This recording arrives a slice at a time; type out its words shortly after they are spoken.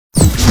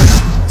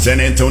San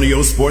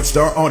Antonio Sports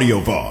Star Audio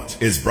Vault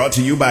is brought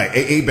to you by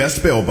AA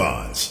Best Bail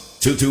Bonds,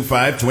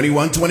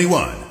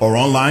 225-2121, or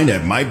online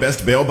at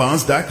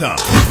mybestbailbonds.com.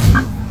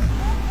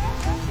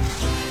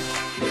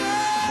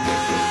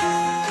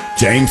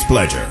 James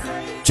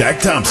Pledger,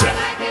 Jack Thompson,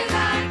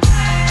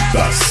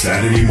 the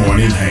Saturday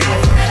Morning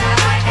Hangover.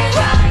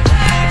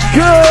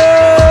 Good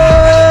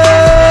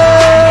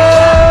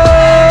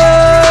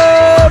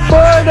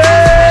morning,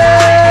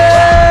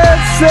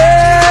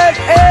 San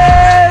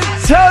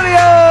Antonio,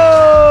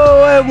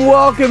 and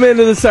welcome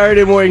into the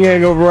Saturday Morning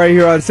Hangover right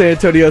here on San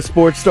Antonio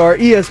Sports Star,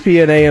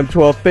 ESPN AM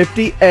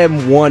 1250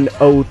 and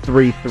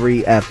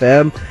 1033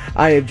 FM.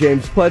 I am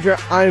James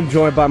Pledger. I am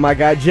joined by my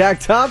guy Jack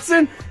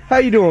Thompson. How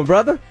you doing,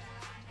 brother?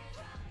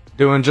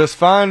 Doing just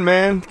fine,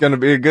 man. It's going to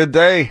be a good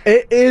day.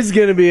 It is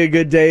going to be a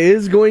good day. It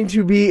is going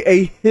to be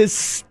a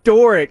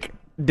historic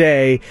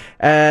day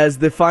as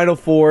the Final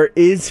Four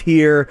is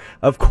here.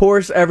 Of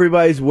course,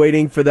 everybody's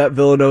waiting for that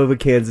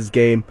Villanova-Kansas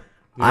game.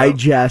 Yep. I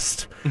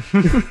jest.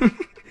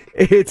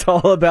 It's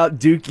all about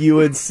Duke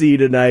UNC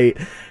tonight.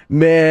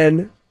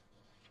 Man,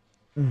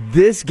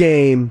 this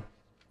game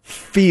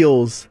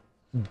feels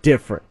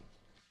different.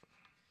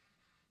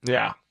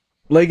 Yeah.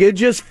 Like, it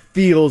just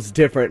feels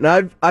different.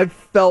 And I've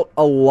felt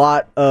a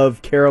lot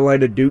of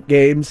Carolina-Duke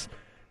games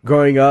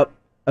growing up,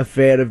 a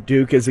fan of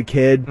Duke as a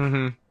kid.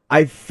 Mm-hmm.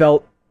 I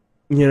felt,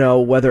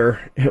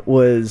 whether it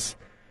was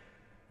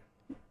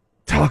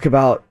talk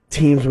about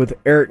teams with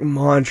Eric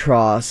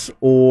Montross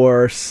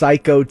or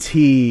Psycho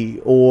T,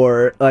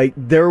 or, like,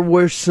 there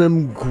were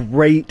some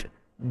great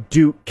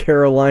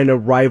Duke-Carolina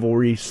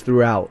rivalries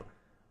throughout.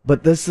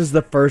 But this is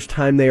the first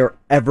time they are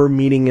ever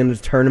meeting in a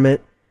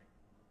tournament.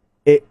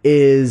 It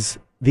is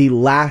the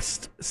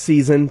last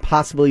season,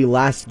 possibly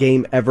last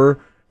game ever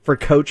for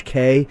Coach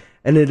K,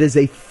 and it is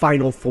a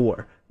Final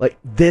Four. Like,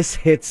 this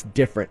hits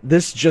different.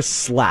 This just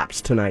slaps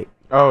tonight.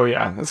 Oh,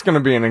 yeah. It's going to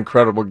be an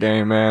incredible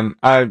game, man.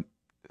 I'm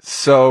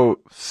so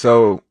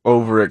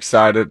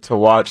overexcited to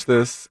watch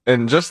this.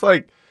 And just,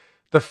 like,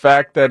 the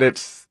fact that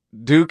it's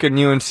Duke and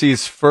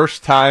UNC's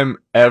first time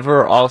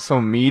ever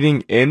also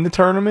meeting in the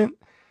tournament,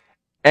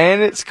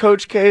 and it's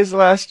Coach K's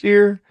last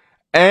year,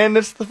 and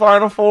it's the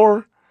Final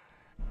Four.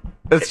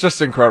 It's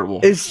just incredible.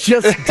 It's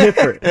just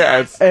different.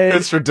 Yeah,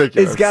 it's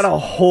ridiculous. It's got a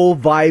whole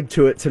vibe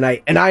to it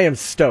tonight, and I am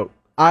stoked.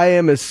 I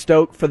am as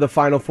stoked for the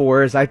Final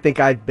Four as I think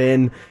I've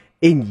been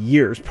in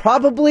years.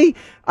 Probably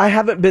I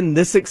haven't been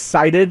this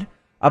excited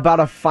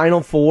about a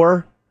Final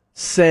Four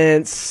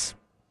since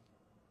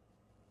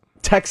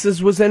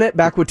Texas was in it,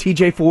 back with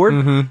TJ Ford.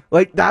 Mm-hmm.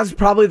 Like, that's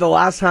probably the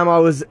last time I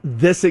was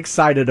this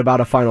excited about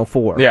a Final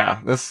Four. Yeah,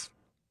 This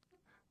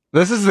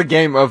is the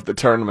game of the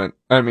tournament.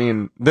 I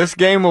mean, this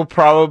game will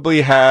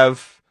probably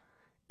have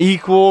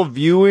equal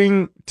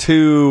viewing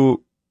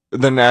to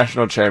the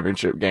national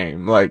championship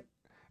game. Like,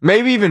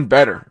 maybe even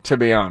better, to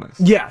be honest.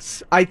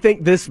 Yes, I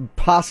think this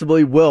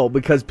possibly will,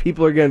 because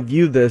people are going to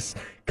view this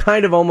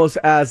kind of almost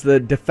as the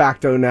de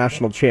facto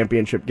national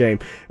championship game.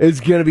 It's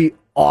going to be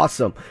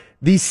awesome.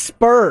 The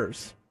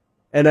Spurs,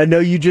 and I know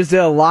you just did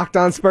a Locked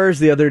On Spurs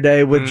the other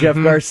day with Jeff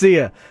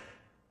Garcia.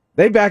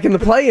 They back in the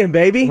play-in,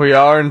 baby. We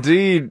are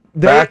indeed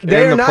back in the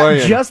play-in. They are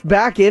not just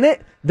back in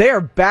it. They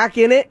are back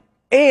in it,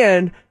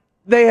 and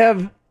they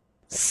have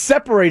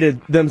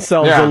separated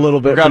themselves a little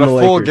bit from the Lakers. We've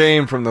got a full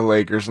game from the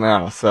Lakers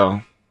now,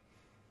 so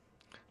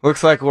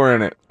looks like we're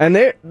in it. And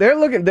they're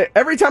looking.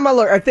 Every time I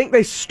look, I think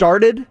they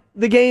started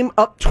the game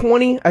up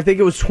 20. I think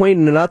it was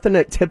 20-0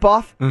 at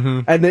tip-off,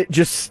 and it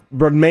just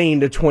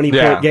remained a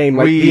 20-point game,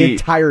 like the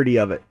entirety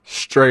of it.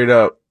 Straight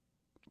up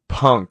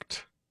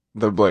punked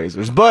the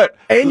Blazers.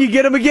 And you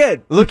get them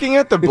again. Looking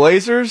at the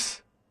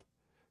Blazers,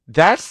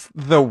 that's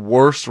the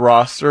worst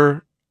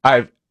roster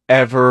I've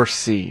ever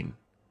seen.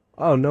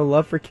 Oh, no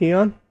love for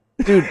Keon?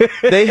 Dude,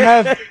 they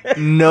have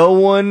no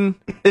one.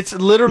 It's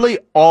literally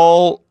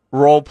all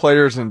role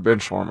players and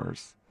bench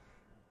warmers.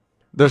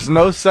 There's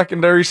no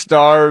secondary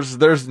stars.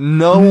 There's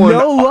no one.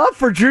 No love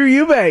for Drew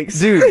Eubanks.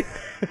 Dude,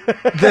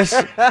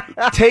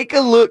 take a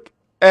look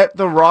at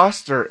the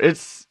roster.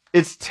 It's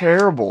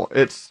terrible.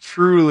 It's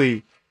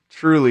truly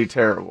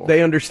terrible.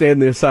 They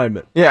understand the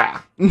assignment.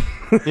 Yeah.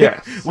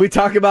 Yes. We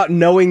talk about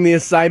knowing the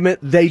assignment.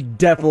 They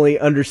definitely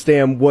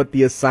understand what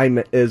the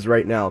assignment is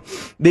right now.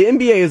 The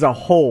NBA as a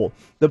whole,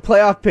 the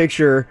playoff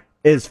picture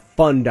is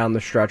fun down the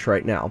stretch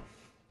right now.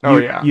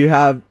 You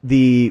have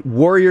the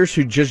Warriors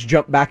who just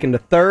jumped back into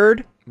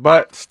third.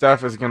 But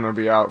Steph is going to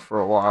be out for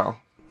a while.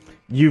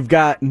 You've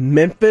got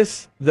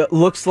Memphis that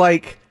looks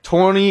like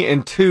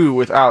 20-2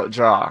 without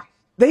Ja.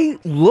 They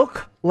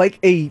look like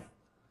a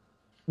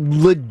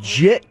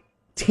legit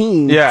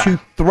team to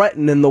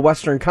threaten in the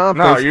Western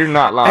Conference. No, you're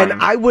not lying.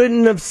 And I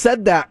wouldn't have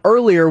said that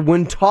earlier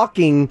when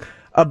talking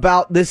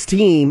about this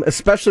team,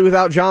 especially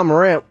without John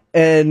Morant,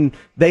 and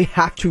they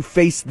have to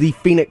face the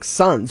Phoenix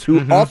Suns,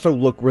 who also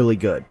look really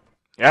good.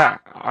 Yeah,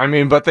 I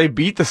mean, but they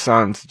beat the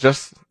Suns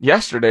just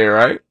yesterday,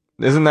 right?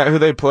 Isn't that who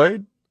they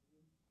played?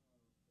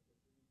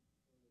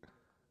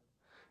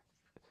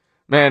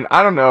 Man,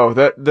 I don't know.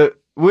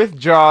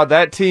 with Ja,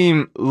 that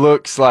team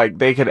looks like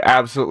they could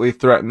absolutely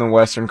threaten the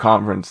Western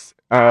Conference.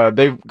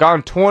 They've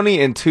gone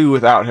 20-2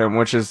 without him,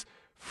 which is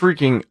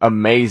freaking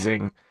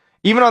amazing.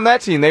 Even on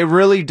that team, they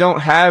really don't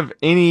have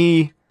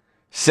any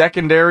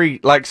secondary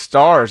like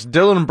stars.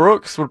 Dylan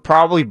Brooks would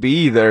probably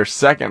be their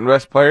second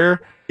best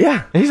player.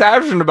 Yeah. He's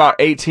averaging about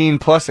 18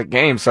 plus a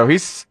game, so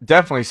he's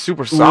definitely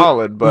super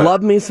solid. But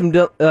love me some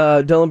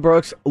Dylan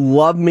Brooks.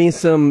 Love me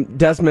some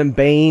Desmond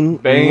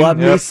Bain. Love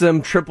me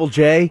some Triple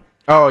J.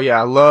 Oh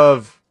yeah,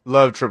 love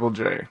Triple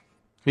J.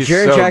 He's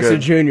Jared so Jackson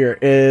good.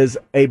 Jr. is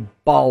a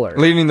baller.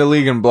 Leading the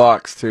league in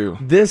blocks too.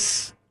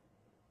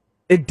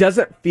 It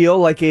doesn't feel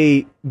like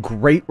a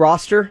great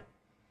roster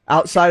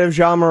outside of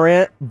Ja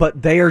Morant,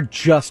 but they are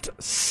just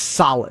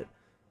solid.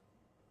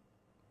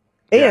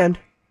 And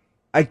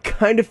I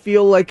kind of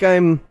feel like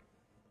I'm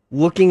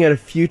looking at a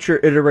future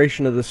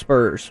iteration of the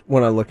Spurs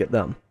when I look at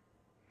them.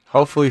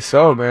 Hopefully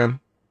so, man.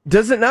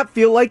 Does it not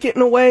feel like it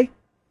in a way?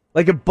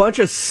 Like a bunch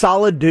of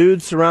solid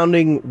dudes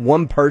surrounding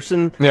one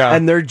person,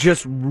 and they're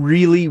just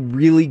really,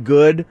 really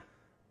good.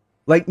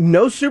 Like,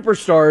 no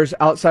superstars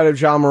outside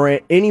of Ja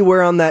Morant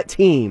anywhere on that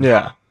team.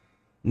 Yeah.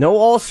 No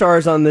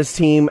all-stars on this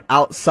team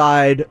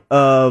outside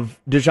of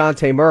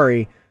DeJounte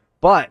Murray,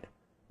 but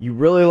you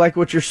really like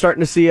what you're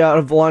starting to see out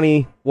of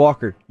Lonnie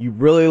Walker. You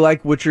really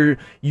like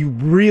you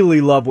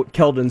really love what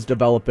Keldon's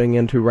developing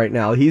into right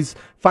now. He's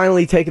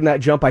finally taken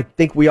that jump I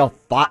think we all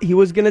thought he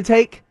was going to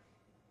take.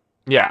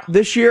 Yeah.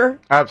 This year.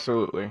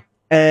 Absolutely.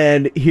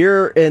 And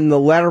here in the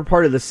latter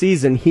part of the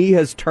season, he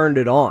has turned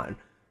it on.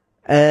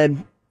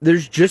 And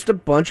there's just a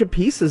bunch of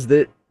pieces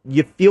that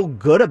you feel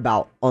good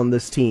about on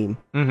this team,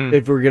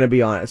 if we're going to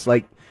be honest.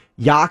 Like,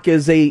 Yak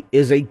is a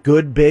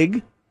good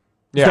big.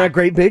 He's not a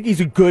great big. He's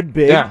a good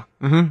big. Yeah.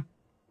 Mm-hmm.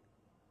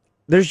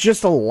 There's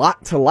just a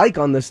lot to like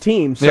on this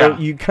team. So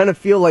you kind of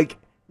feel like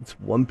it's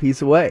one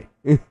piece away.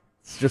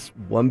 It's just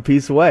one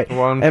piece away.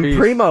 And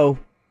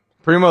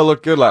Primo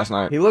looked good last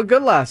night. He looked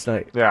good last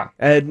night. Yeah.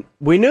 And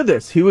we knew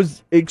this. He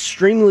was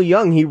extremely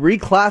young. He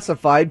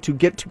reclassified to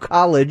get to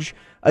college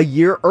a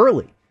year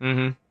early.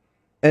 Mm-hmm.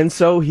 And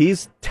so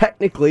he's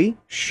technically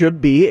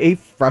should be a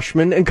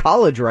freshman in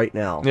college right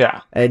now.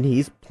 Yeah. And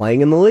he's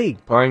playing in the league.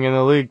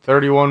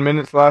 31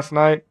 minutes last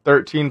night,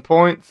 13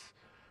 points,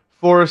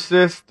 4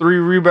 assists, 3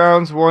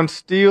 rebounds, 1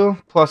 steal,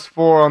 plus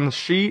 4 on the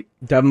sheet.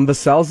 Devin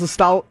Vassell's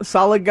a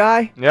solid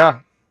guy. Yeah.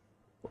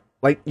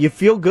 Like, you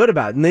feel good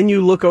about it. And then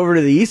you look over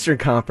to the Eastern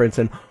Conference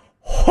and,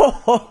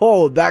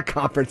 that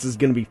conference is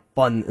going to be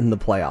fun in the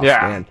playoffs,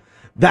 man.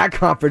 That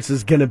conference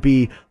is going to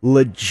be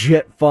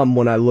legit fun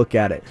when I look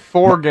at it.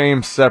 4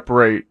 games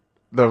separate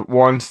the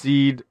 1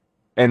 seed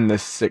and the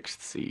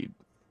 6th seed.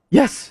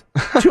 Yes.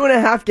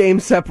 2.5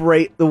 games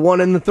separate the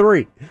 1 and the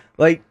 3.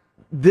 Like,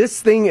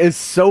 this thing is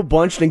so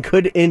bunched and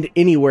could end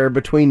anywhere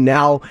between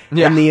now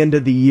and the end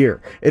of the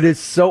year. It is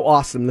so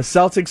awesome. The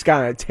Celtics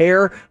got a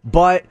tear,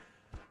 but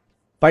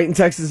fighting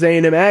Texas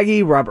A&M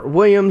Aggie, Robert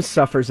Williams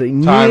suffers a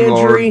knee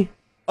injury.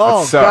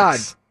 Oh, God.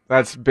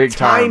 That's big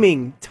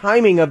time.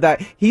 Timing of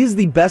that. He's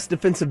the best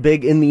defensive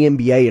big in the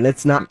NBA, and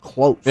it's not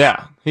close.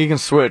 Yeah, he can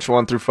switch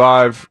 1 through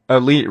 5.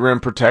 Elite rim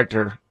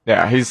protector.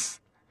 Yeah,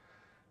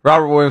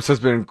 Robert Williams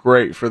has been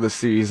great for the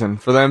season.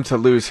 For them to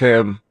lose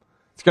him,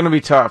 it's going to be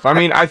tough. I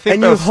mean, I think,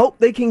 and you hope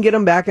they can get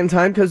him back in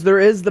time because there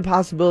is the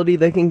possibility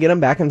they can get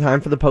him back in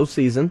time for the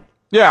postseason.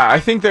 Yeah,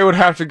 I think they would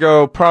have to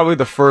go probably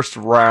the first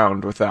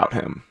round without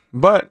him.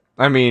 But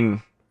I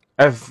mean,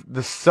 as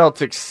the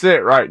Celtics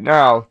sit right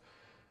now,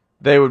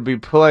 they would be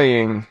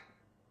playing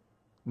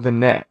the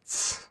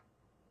Nets.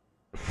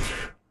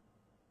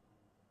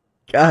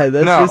 God,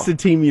 that's just a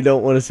team you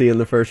don't want to see in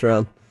the first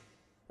round.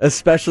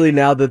 Especially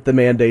now that the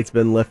mandate's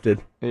been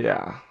lifted.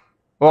 Yeah.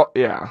 Well,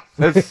 yeah.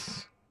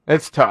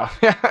 It's tough.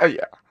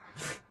 Yeah.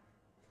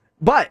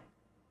 But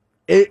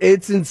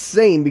it's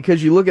insane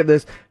because you look at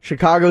this.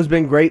 Chicago's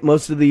been great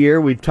most of the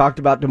year. We've talked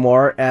about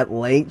DeMar at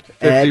length.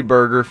 50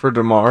 burger for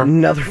DeMar.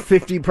 Another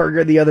 50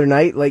 burger the other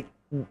night. Like,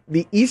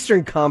 the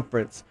Eastern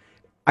Conference,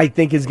 I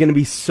think, is going to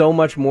be so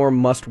much more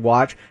must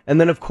watch.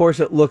 And then, of course,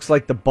 it looks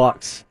like the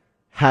Bucks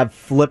have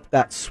flipped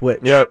that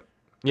switch. Yep.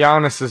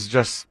 Giannis has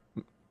just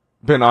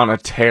been on a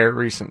tear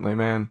recently,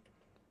 man.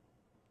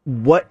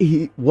 What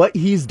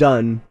he's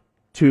done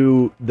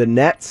to the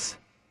Nets,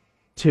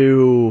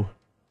 to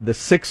the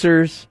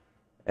Sixers,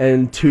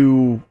 and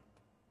to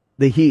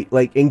the Heat,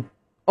 like in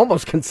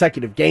almost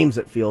consecutive games,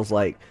 it feels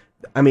like.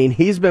 I mean,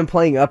 he's been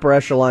playing upper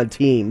echelon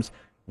teams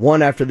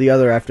one after the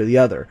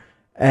other,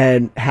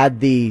 and had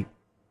the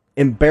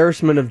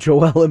embarrassment of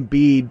Joel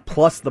Embiid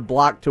plus the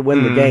block to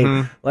win the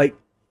game. Like,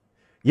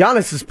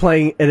 Giannis is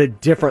playing at a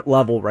different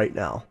level right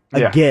now.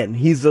 Again,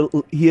 he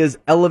is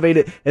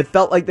elevated. It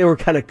felt like they were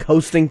kind of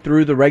coasting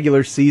through the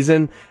regular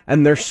season,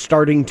 and they're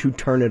starting to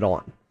turn it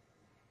on.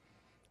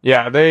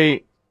 Yeah,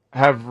 they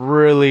have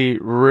really,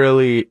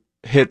 really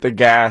hit the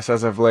gas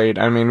as of late.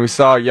 I mean, we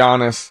saw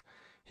Giannis.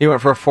 He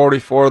went for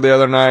 44 the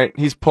other night.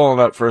 He's pulling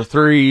up for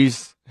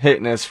threes,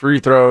 hitting his free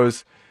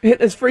throws.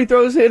 hitting his free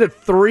throws, hit a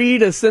 3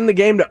 to send the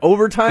game to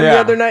overtime the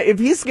other night. If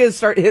he's going to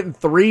start hitting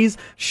threes,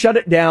 shut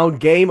it down,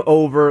 game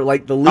over.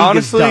 Like, the league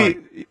is done.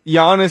 Honestly,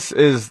 Giannis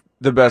is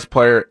the best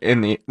player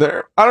in the...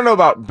 I don't know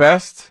about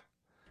best,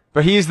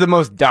 but he's the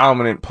most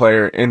dominant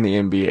player in the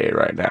NBA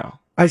right now.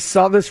 I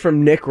saw this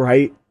from Nick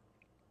Wright,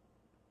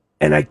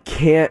 and I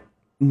can't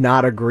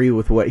not agree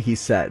with what he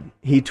said.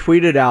 He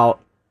tweeted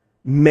out,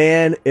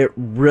 man, it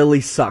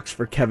really sucks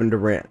for Kevin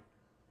Durant.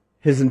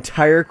 His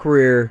entire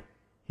career,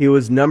 he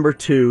was number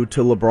 2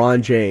 to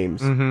LeBron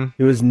James. Mm-hmm.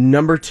 He was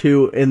number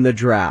 2 in the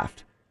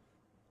draft.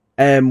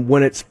 And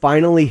when it's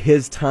finally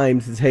his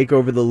time to take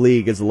over the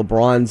league, as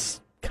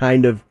LeBron's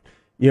kind of,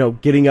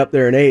 getting up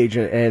there in age,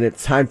 and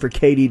it's time for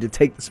KD to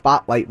take the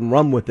spotlight and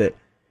run with it,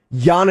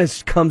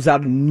 Giannis comes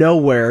out of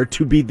nowhere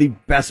to be the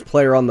best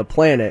player on the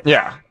planet.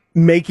 Yeah.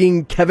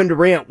 Making Kevin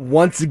Durant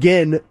once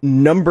again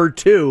number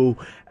 2.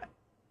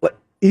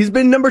 He's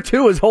been number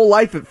 2 his whole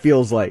life, it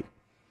feels like.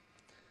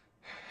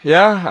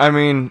 Yeah, I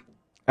mean,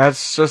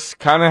 that's just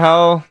kind of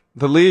how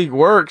the league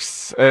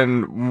works.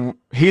 And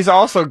he's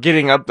also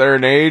getting up there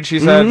in age.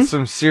 He's had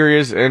some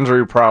serious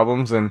injury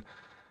problems, and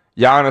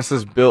Giannis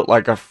is built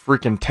like a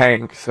freaking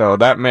tank. So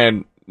that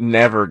man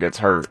never gets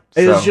hurt.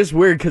 It's just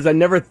weird because I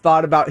never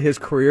thought about his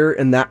career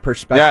in that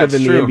perspective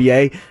in the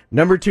NBA.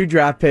 Number 2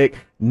 draft pick,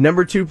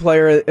 number 2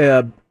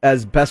 player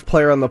as best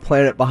player on the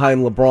planet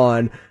behind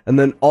LeBron, and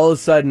then all of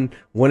a sudden,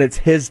 when it's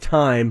his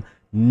time,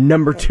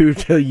 number 2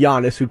 to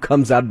Giannis, who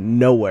comes out of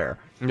nowhere.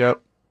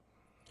 Yep.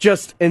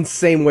 Just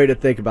insane way to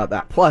think about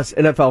that. Plus,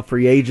 NFL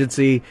free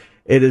agency,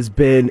 it has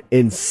been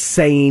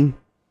insane.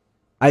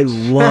 I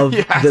love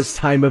this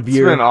time of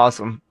year. It's been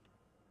awesome.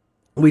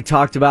 We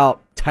talked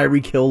about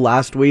Tyreek Hill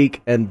last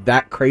week and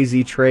that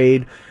crazy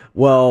trade.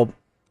 Well,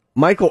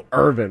 Michael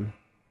Irvin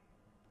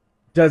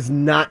does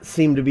not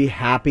seem to be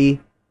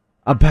happy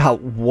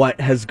about what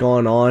has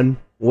gone on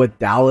with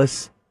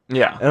Dallas.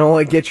 Yeah. And I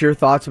want to get your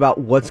thoughts about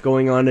what's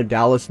going on in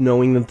Dallas,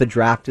 knowing that the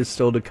draft is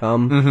still to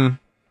come.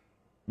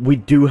 Mm-hmm. We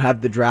do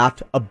have the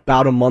draft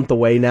about a month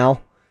away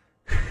now,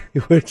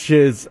 which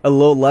is a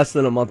little less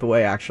than a month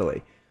away,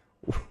 actually.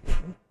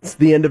 It's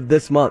the end of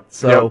this month.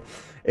 So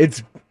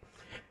it's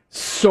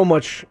so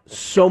much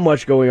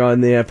going on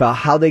in the NFL.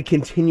 How they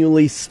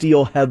continually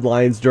steal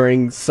headlines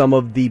during some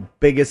of the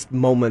biggest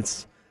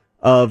moments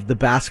of the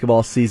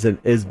basketball season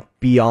is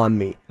beyond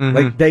me. Mm-hmm.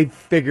 Like, they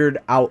figured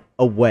out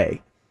a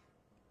way.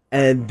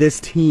 And this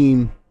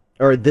team,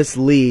 or this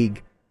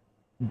league,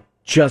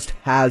 just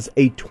has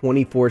a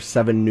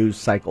 24/7 news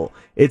cycle.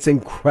 It's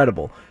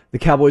incredible. The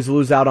Cowboys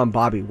lose out on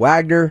Bobby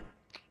Wagner.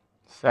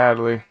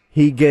 Sadly.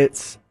 He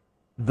gets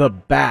the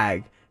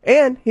bag.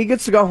 And he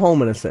gets to go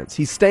home in a sense.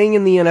 He's staying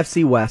in the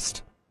NFC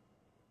West.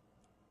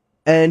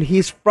 And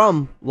he's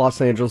from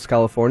Los Angeles,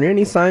 California, and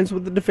he signs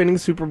with the defending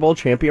Super Bowl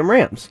champion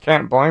Rams.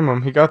 Can't blame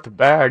him. He got the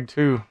bag,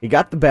 too. He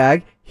got the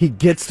bag. He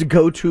gets to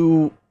go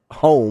to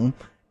home,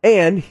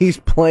 and he's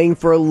playing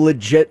for a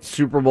legit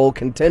Super Bowl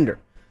contender.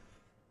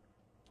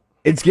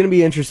 It's going to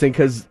be interesting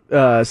because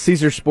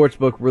Caesar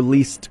Sportsbook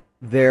released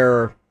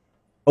their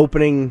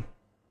opening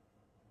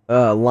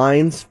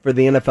lines for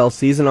the NFL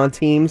season on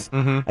teams.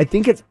 Mm-hmm. I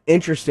think it's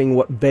interesting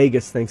what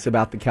Vegas thinks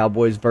about the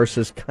Cowboys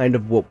versus kind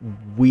of what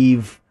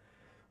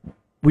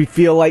we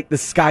feel like the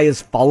sky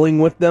is falling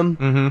with them.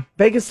 Mm-hmm.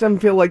 Vegas doesn't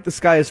feel like the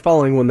sky is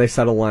falling when they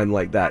set a line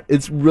like that.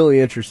 It's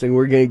really interesting.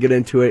 We're going to get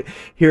into it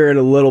here in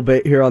a little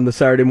bit here on the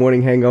Saturday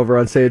Morning Hangover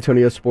on San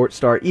Antonio Sports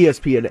Star,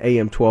 ESPN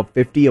AM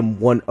 1250 and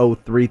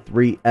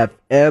 1033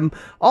 FM.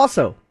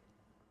 Also,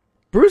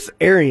 Bruce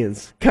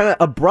Arians kind of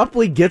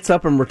abruptly gets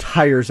up and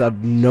retires out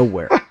of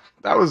nowhere.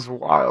 That was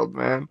wild,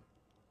 man.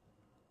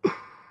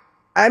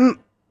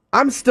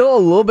 I'm still a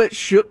little bit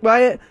shook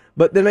by it,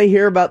 but then I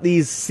hear about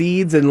these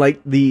seeds and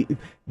like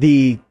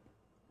the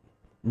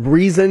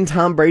reason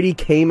Tom Brady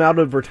came out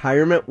of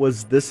retirement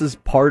was this is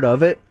part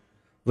of it,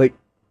 like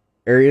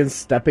Arians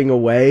stepping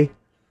away.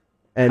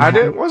 And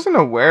wasn't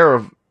aware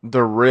of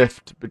the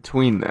rift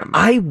between them.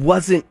 I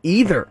wasn't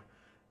either,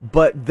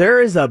 but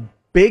there is a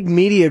big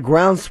media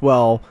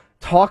groundswell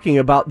talking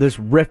about this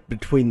rift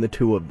between the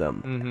two of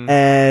them,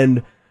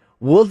 and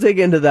we'll dig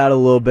into that a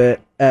little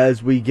bit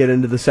as we get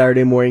into the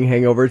Saturday Morning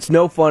Hangover. It's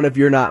no fun if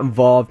you're not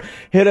involved.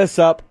 Hit us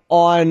up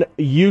on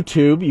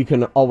YouTube. You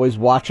can always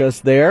watch us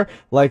there,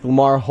 like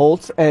Lamar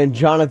Holtz and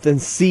Jonathan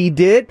C.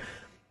 did.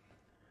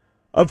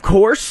 Of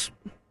course,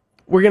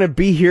 we're going to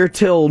be here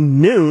till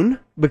noon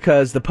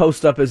because the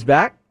post-up is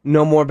back.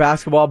 No more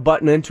basketball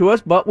button into us,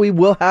 but we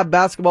will have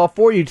basketball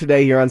for you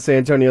today here on San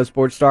Antonio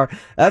Sports Star.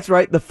 That's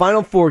right, the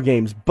Final Four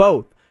games,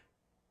 both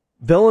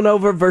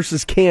Villanova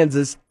versus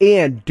Kansas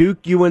and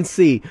Duke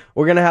UNC.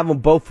 We're going to have them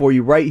both for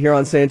you right here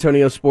on San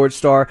Antonio Sports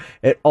Star.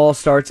 It all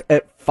starts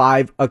at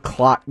 5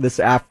 o'clock this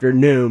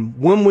afternoon.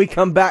 When we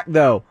come back,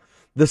 though,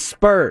 the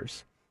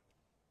Spurs,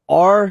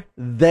 are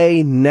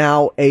they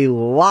now a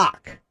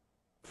lock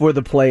for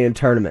the play-in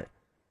tournament?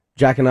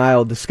 Jack and I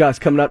will discuss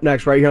coming up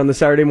next right here on the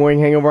Saturday Morning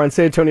Hangover on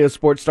San Antonio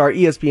Sports Star,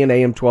 ESPN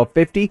AM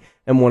 1250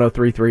 and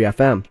 1033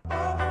 FM.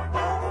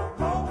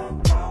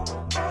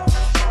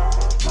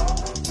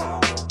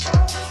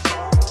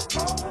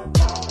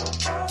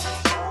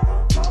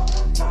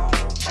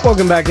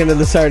 Welcome back into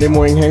the Saturday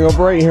Morning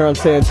Hangover right here on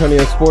San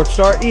Antonio Sports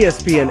Star,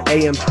 ESPN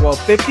AM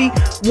 1250,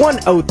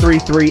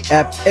 1033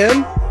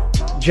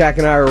 FM. Jack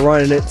and I are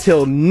running it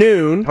till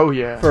noon. Oh,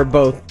 yeah. For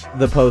both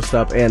the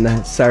Post-Up and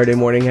the Saturday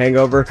Morning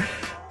Hangover.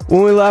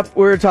 When we left,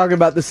 we were talking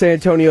about the San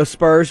Antonio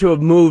Spurs, who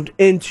have moved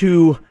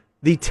into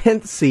the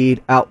 10th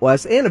seed out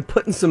west and have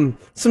put in some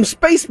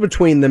space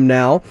between them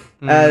now,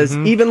 as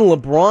even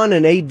LeBron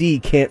and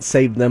AD can't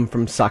save them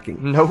from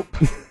sucking. Nope.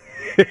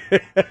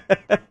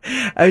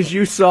 As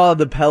you saw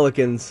the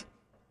Pelicans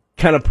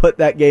kind of put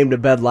that game to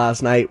bed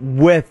last night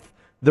with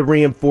the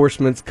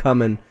reinforcements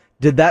coming,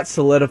 did that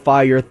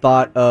solidify your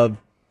thought of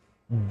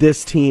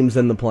this team's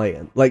in the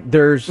play-in? Like,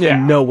 there's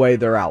no way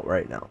they're out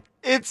right now.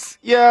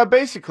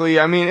 Basically.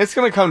 I mean, it's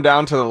going to come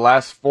down to the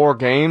last 4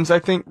 games, I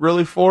think,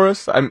 really, for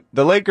us.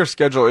 The Lakers'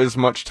 schedule is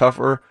much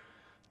tougher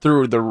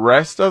through the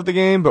rest of the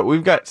game, but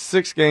we've got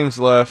 6 games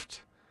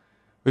left.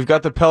 We've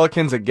got the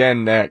Pelicans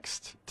again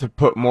next to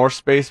put more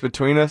space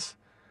between us.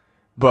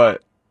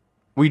 But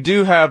we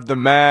do have the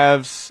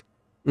Mavs,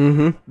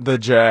 the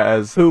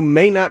Jazz. Who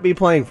may not be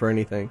playing for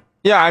anything.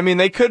 Yeah, I mean,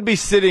 they could be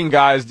sitting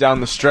guys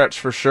down the stretch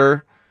for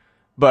sure.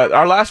 But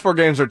our last 4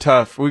 games are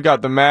tough. We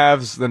got the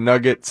Mavs, the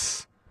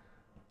Nuggets,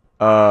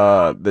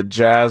 the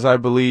Jazz, I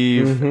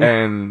believe,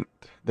 and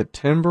the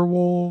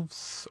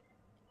Timberwolves.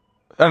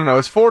 I don't know.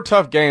 It's 4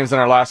 tough games in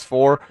our last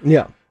 4.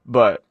 Yeah.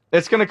 But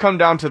it's going to come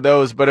down to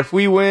those. But if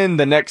we win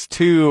the next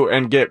 2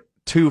 and get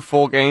 2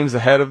 full games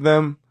ahead of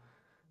them,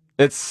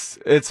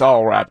 it's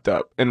all wrapped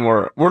up. And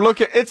we're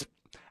looking,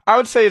 I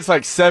would say it's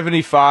like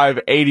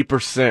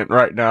 75-80%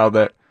 right now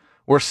that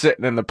we're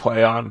sitting in the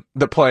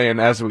play-in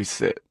as we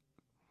sit.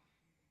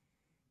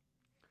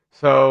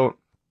 So,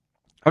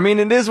 I mean,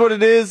 it is what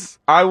it is.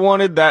 I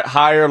wanted that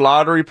higher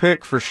lottery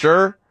pick for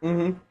sure.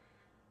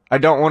 I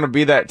don't want to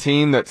be that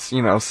team that's,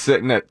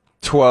 sitting at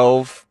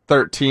 12,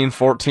 13,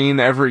 14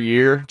 every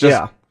year.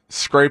 Just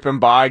scraping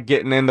by,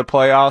 getting in the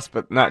playoffs,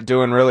 but not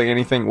doing really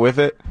anything with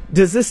it.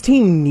 Does this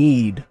team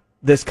need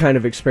this kind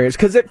of experience?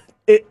 Because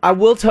I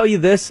will tell you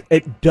this,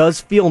 it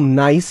does feel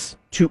nice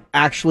to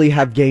actually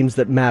have games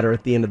that matter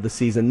at the end of the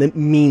season, that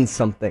mean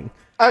something.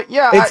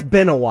 It's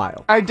been a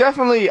while. I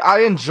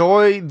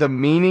enjoy the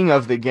meaning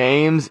of the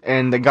games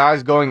and the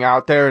guys going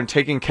out there and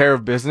taking care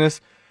of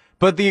business,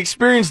 but the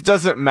experience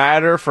doesn't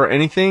matter for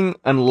anything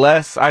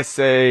unless I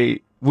say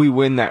we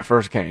win that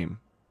first game.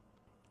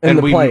 In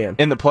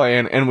the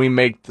play-in, and we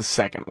make the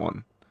second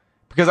one.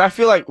 Because I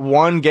feel like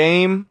one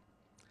game,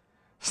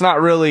 it's not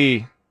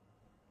really,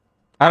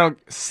 I don't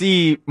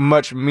see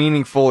much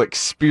meaningful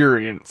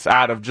experience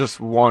out of just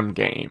one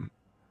game.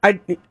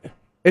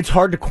 It's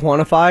hard to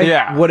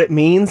quantify what it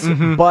means,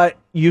 but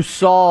you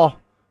saw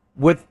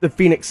with the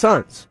Phoenix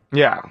Suns.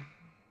 Yeah.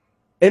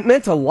 It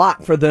meant a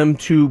lot for them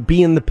to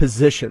be in the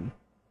position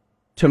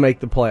to make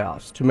the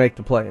playoffs, to make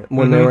the play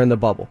when they were in the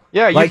bubble.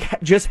 Yeah,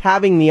 just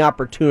having the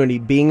opportunity,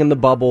 being in the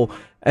bubble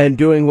and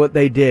doing what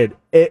they did,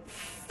 it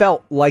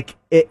felt like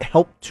it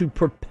helped to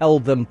propel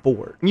them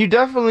forward. You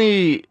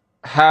definitely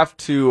have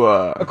to...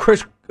 Of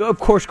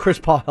course, Chris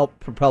Paul helped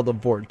propel them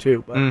forward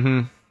too, but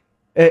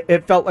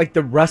it felt like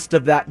the rest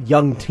of that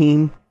young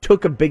team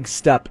took a big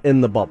step in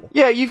the bubble.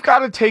 Yeah, you've got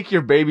to take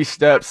your baby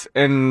steps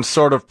and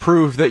sort of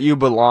prove that you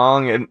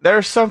belong, and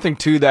there's something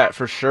to that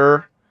for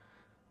sure.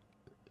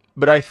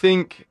 But I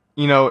think,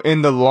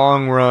 in the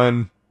long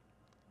run,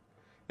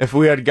 if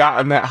we had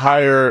gotten that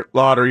higher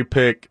lottery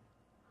pick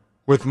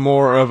with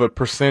more of a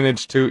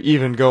percentage to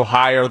even go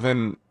higher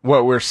than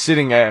what we're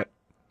sitting at,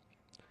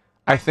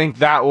 I think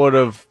that would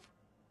have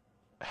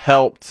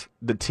helped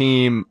the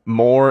team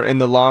more in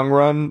the long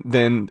run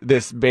than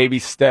this baby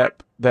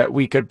step that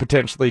we could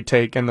potentially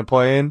take in the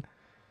play-in.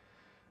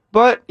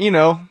 But,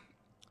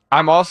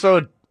 I'm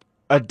also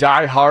a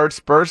die-hard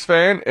Spurs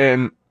fan,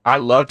 and I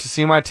love to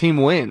see my team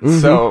win.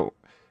 So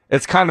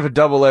it's kind of a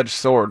double-edged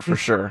sword for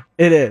sure.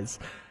 It is.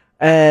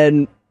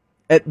 And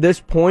at this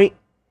point,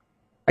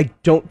 I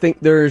don't think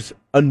there's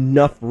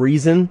enough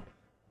reason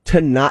to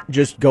not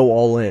just go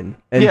all in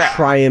and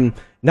try and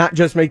not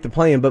just make the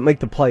play-in, but make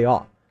the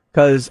playoff.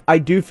 Because I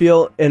do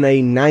feel in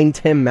a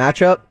 9-10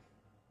 matchup,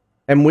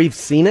 and we've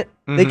seen it,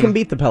 they can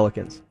beat the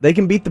Pelicans. They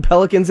can beat the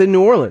Pelicans in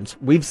New Orleans.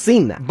 We've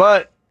seen that.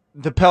 But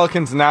the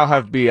Pelicans now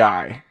have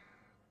B.I.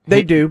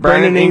 They do.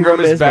 Brandon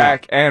Ingram is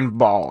back and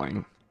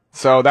balling.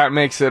 So that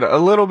makes it a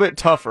little bit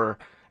tougher.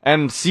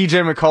 And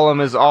CJ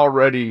McCollum is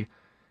already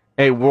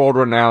a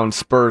world-renowned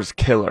Spurs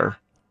killer.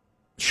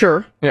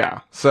 Sure. Yeah.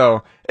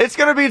 So it's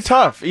going to be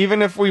tough.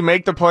 Even if we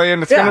make the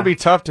play-in, it's going to be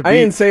tough to beat. I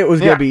didn't say it was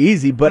going to be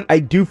easy, but I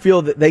do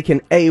feel that they can,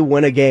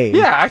 win a game.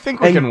 Yeah, I think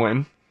we can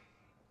win.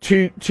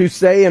 To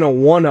say in a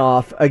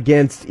one-off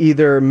against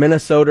either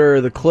Minnesota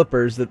or the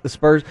Clippers that the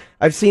Spurs,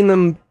 I've seen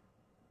them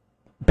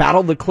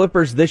battle the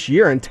Clippers this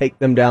year and take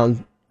them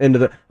down into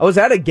the... I was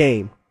at a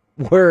game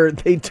where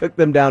they took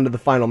them down to the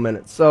final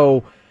minutes.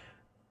 So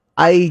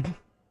I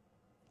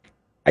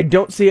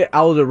don't see it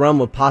out of the realm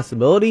of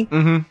possibility.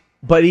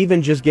 But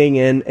even just getting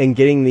in and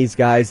getting these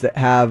guys that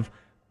have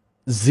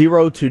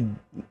 0 to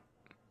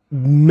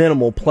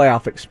minimal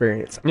playoff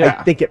experience. Yeah.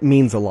 I think it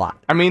means a lot.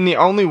 I mean, the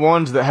only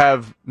ones that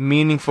have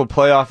meaningful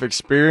playoff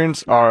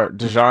experience are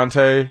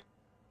DeJounte,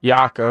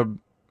 Jakob,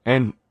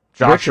 and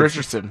Josh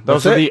Richardson.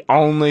 Those are the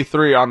only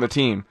 3 on the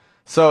team.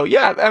 So,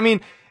 yeah, I mean,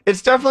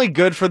 it's definitely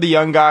good for the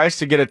young guys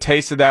to get a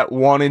taste of that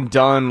one and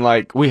done,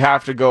 like, we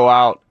have to go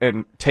out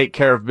and take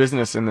care of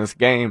business in this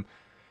game.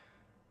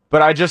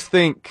 But I just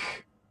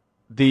think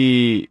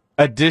the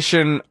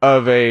addition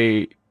of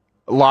a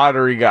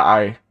lottery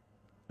guy,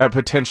 a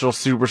potential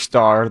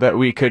superstar that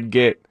we could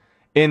get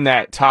in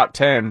that top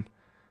 10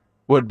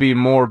 would be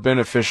more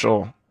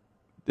beneficial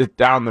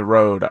down the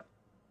road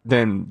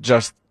than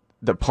just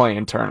the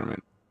play-in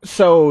tournament.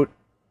 So,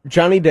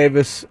 Johnny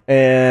Davis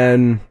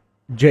and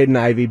Jaden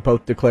Ivey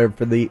both declared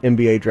for the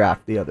NBA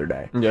draft the other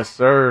day. Yes,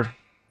 sir.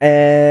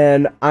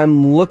 And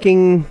I'm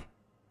looking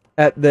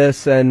at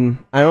this, and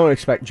I don't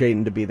expect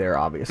Jaden to be there,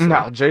 obviously.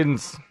 No,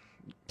 Jaden's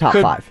top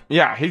 5.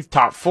 Yeah, he's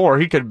top 4.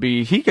 He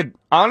could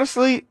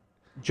honestly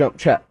jump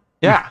Chet.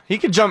 Yeah, he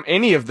could jump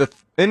any of the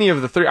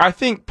 3. I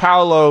think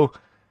Paolo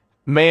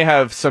may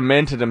have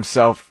cemented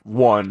himself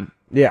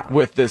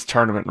with this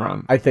tournament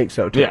run. I think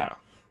so too. Yeah.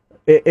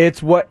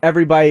 It's what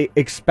everybody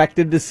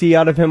expected to see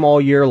out of him all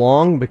year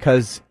long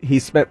because he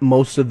spent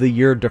most of the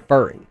year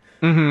deferring.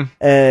 Mm-hmm.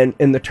 And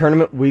in the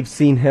tournament, we've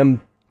seen him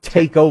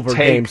take over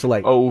games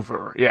late.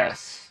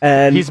 Yes.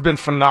 And he's been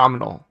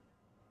phenomenal.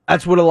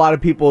 That's what a lot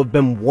of people have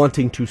been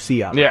wanting to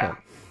see out of him.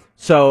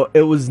 So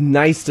it was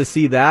nice to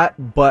see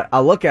that, but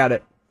I look at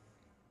it.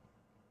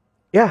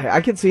 Yeah,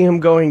 I could see him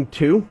going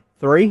 2,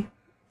 3,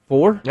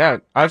 4. Yeah,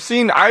 I've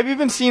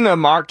even seen a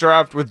mock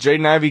draft with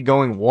Jaden Ivey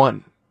going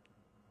 1.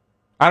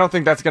 I don't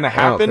think that's going to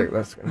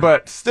happen,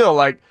 but still,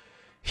 like,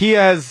 he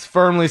has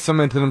firmly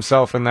cemented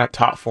himself in that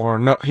top 4.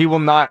 No, he will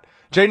not.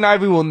 Jaden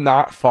Ivey will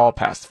not fall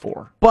past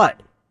 4. But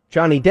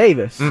Johnny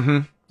Davis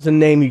is a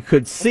name you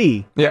could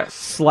see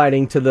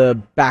sliding to the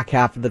back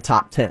half of the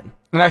top 10.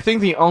 And I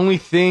think the only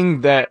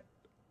thing that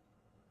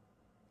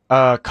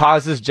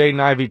causes Jaden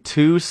Ivey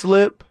to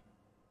slip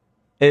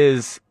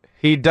is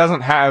he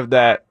doesn't have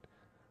that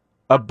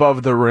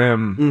above the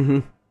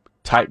rim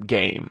type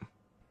game.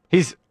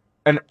 He's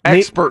an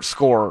expert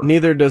scorer.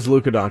 Neither does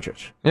Luka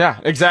Doncic. Yeah,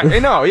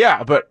 exactly. No,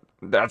 yeah, but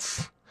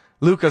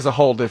Luka's a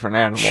whole different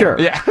animal. Sure.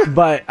 Yeah.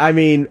 But I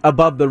mean,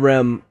 above the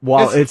rim,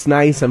 while it's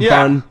nice and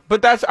fun.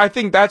 But I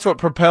think that's what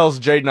propels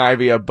Jaden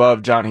Ivey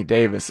above Johnny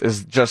Davis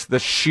is just the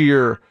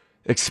sheer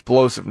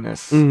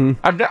explosiveness.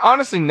 I've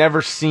honestly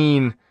never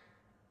seen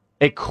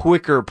a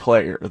quicker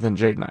player than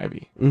Jaden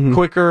Ivey.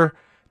 Quicker,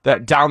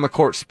 that down the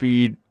court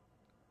speed.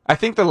 I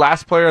think the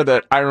last player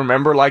that I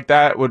remember like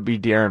that would be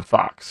De'Aaron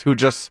Fox, who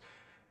just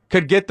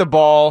could get the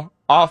ball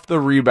off the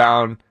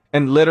rebound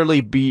and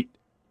literally beat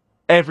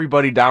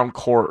everybody down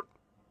court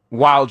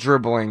while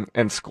dribbling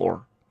and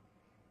score.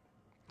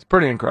 It's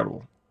pretty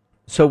incredible.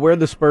 So where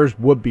the Spurs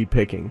would be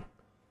picking,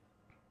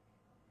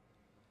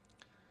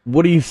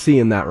 what do you see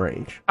in that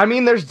range? I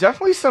mean, there's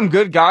definitely some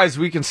good guys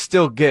we can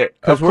still get.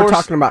 Because we're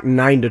talking about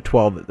 9 to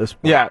 12 at this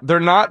point. Yeah,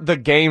 they're not the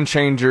game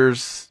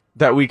changers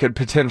that we could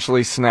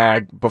potentially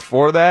snag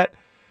before that.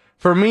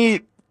 For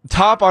me,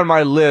 top on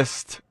my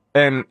list,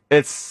 and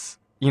it's,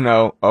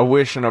 a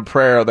wish and a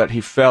prayer that he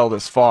fell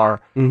this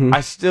far, I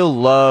still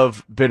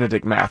love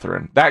Benedict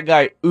Mathurin. That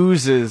guy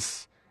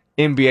oozes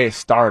NBA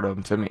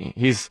stardom to me.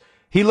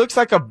 He looks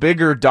like a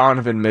bigger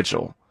Donovan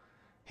Mitchell.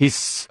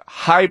 He's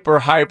hyper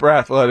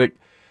athletic,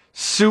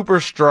 super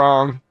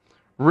strong,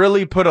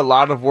 really put a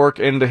lot of work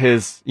into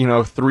his,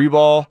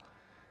 3-ball.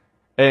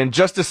 And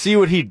just to see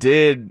what he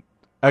did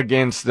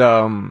against,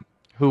 who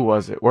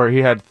was it, where he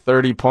had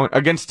 30 points,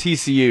 against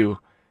TCU,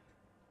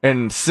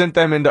 and sent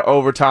them into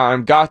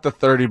overtime, got the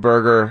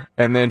 30-burger,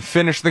 and then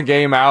finished the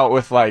game out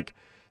with like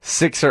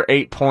 6 or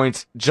 8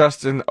 points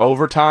just in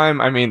overtime.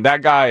 I mean,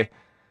 that guy,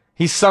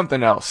 he's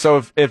something else.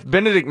 So if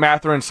Benedict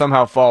Mathurin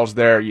somehow falls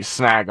there, you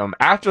snag him.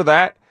 After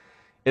that,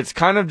 it's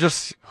kind of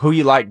just who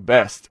you like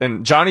best.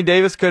 And Johnny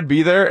Davis could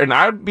be there, and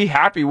I'd be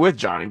happy with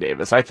Johnny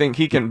Davis. I think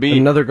he can be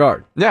another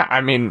guard. Yeah,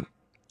 I mean,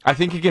 I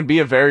think he can be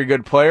a very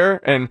good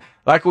player. And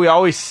like we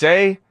always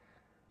say,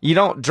 you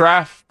don't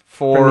draft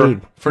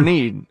for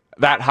need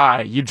that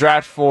high. You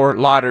draft for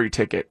lottery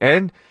ticket.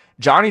 And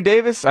Johnny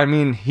Davis, I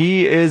mean,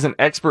 he is an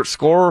expert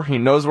scorer. He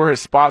knows where his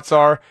spots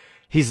are.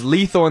 He's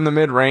lethal in the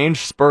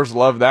mid-range. Spurs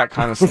love that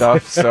kind of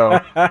stuff. So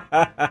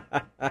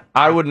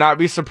I would not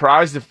be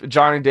surprised if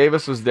Johnny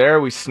Davis was there.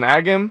 We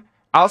snag him.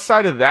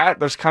 Outside of that,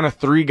 there's kind of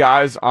 3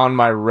 guys on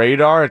my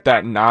radar at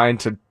that 9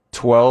 to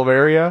 12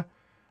 area.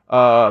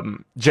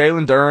 Jalen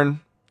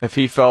Duren, if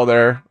he fell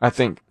there, I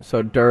think.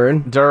 So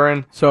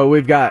Duren. So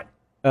we've got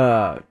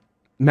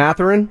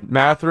Mathurin,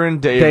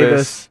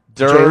 Davis,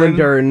 Jalen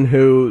Duren,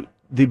 who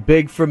the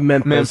big from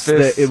Memphis.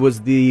 It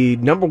was the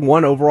number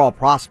 1 overall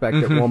prospect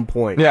at one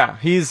point. Yeah,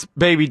 he's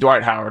baby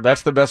Dwight Howard.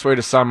 That's the best way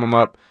to sum him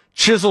up.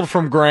 Chiseled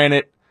from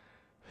granite,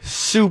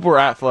 super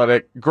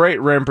athletic, great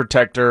rim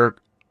protector,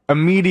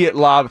 immediate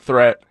lob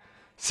threat,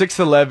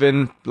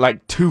 6'11",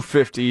 like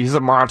 250. He's a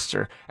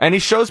monster. And he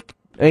shows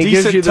And he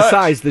decent gives you the touch.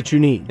 size that you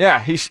need. Yeah,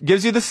 he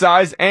gives you the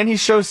size, and he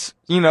shows,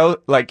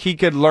 like he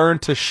could learn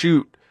to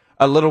shoot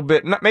a little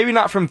bit, maybe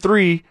not from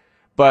 3,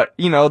 but,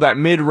 that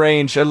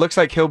mid-range. It looks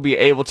like he'll be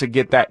able to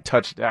get that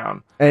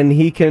touchdown. And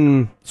he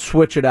can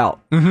switch it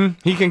out. Mm-hmm.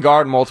 He can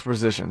guard multiple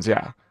positions,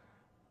 yeah.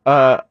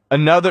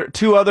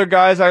 2 other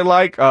guys I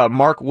like,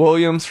 Mark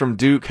Williams from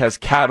Duke has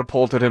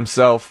catapulted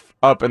himself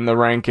up in the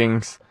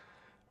rankings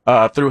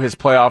through his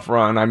playoff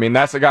run. I mean,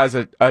 that's a guy's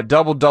a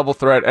double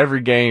threat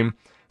every game.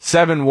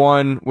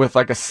 7'1" with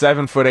like a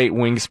 7'8"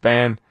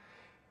 wingspan.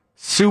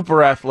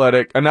 Super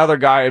athletic. Another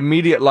guy,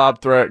 immediate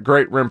lob threat,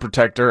 great rim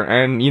protector,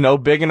 and,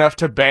 big enough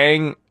to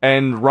bang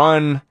and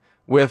run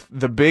with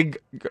the bigs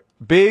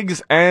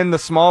and the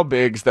small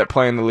bigs that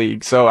play in the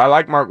league. So I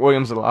like Mark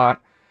Williams a lot.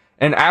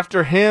 And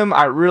after him,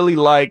 I really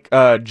like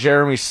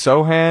Jeremy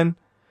Sohan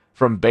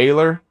from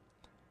Baylor.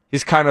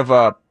 He's kind of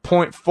a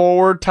point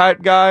forward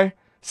type guy,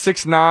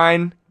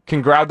 6'9",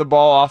 can grab the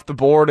ball off the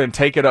board and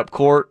take it up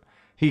court.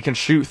 He can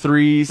shoot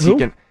threes. Who? He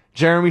can.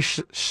 Jeremy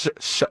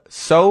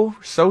Sohan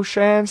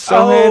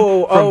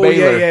Oh, from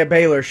Baylor. yeah,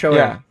 Baylor. Show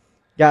Yeah. him.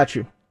 Got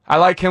you. I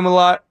like him a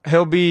lot.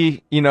 He'll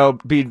be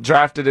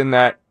drafted in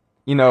that,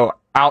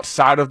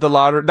 outside of the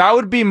lottery. That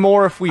would be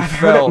more if we I've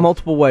fell. heard it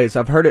multiple ways.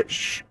 I've heard it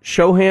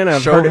Shohan,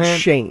 I've heard it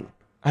Shane.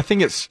 I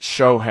think it's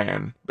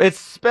Shohan. It's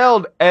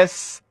spelled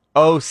Sochan.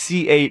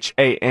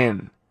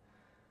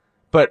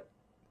 But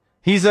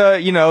he's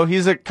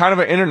a kind of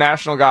an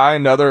international guy,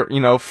 another,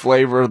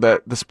 flavor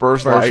that the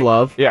Spurs like.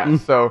 love. Yeah.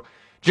 So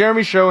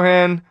Jeremy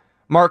Shohan,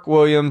 Mark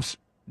Williams,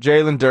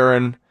 Jalen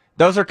Duren,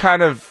 those are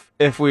kind of,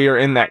 if we are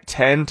in that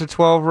 10 to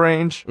 12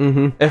 range.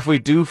 Mm-hmm. If we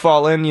do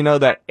fall in,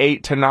 that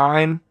 8 to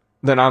 9,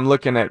 then I'm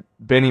looking at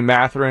Benny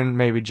Mathurin,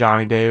 maybe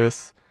Johnny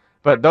Davis.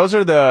 But those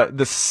are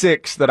the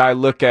 6 that I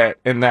look at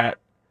in that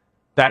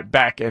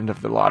back end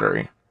of the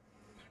lottery.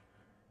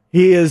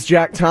 He is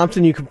Jack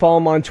Thompson. You can follow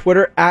him on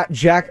Twitter at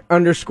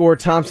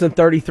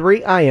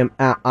Jack_Thompson33. I am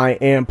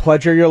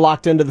Pledger. You're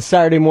locked into the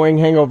Saturday Morning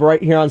Hangover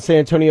right here on San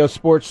Antonio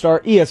Sports Star,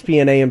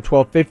 ESPN AM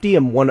 1250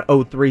 and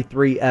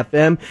 1033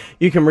 FM.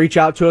 You can reach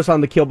out to us on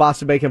the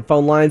Kielbasa Bacon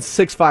phone lines,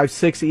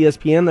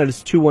 656-ESPN. That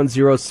is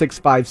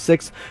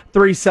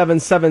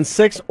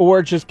 210-656-3776.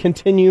 Or just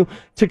continue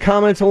to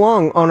comment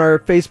along on our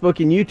Facebook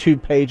and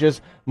YouTube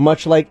pages,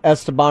 much like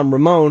Esteban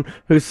Ramon,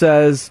 who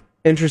says,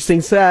 interesting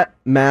set.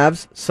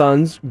 Mavs,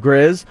 Suns,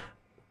 Grizz,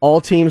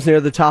 all teams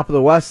near the top of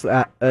the West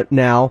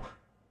now.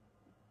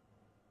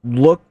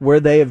 Look where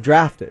they have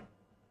drafted.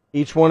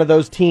 Each one of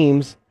those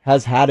teams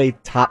has had a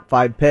top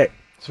 5 pick.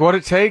 It's what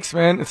it takes,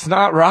 man. It's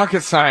not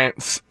rocket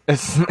science.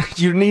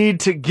 You need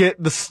to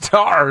get the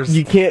stars.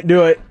 You can't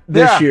do it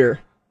this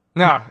year.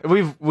 No,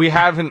 we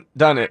haven't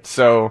done it,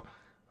 so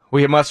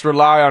we must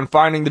rely on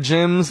finding the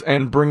gems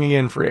and bringing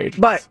in free agents.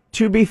 But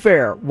to be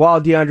fair,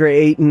 while DeAndre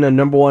Ayton, a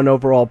number 1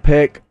 overall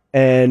pick,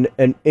 and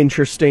an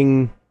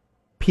interesting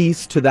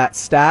piece to that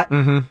stat,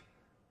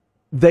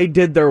 they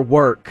did their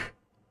work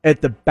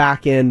at the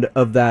back end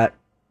of that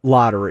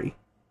lottery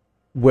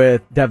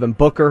with Devin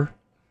Booker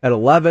at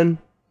 11.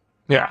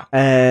 Yeah.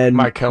 And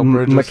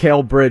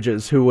Mikal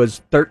Bridges, who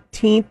was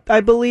 13th,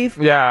 I believe.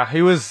 Yeah,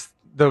 he was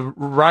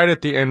right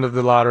at the end of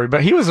the lottery,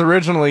 but he was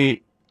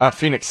originally a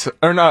Philly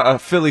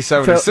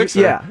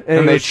 76er. Yeah.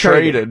 And they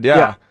traded.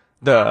 Yeah.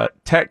 The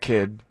tech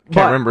kid.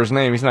 Can't remember his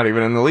name. He's not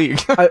even in the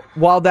league.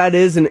 While that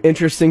is an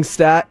interesting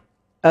stat,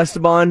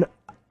 Esteban,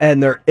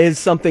 and there is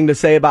something to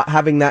say about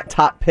having that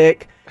top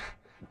pick,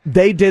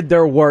 they did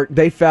their work.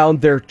 They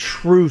found their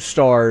true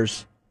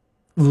stars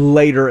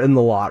later in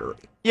the lottery.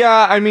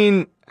 Yeah, I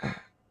mean,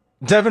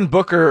 Devin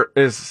Booker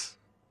is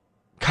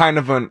kind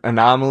of an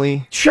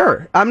anomaly.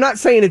 Sure. I'm not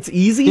saying it's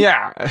easy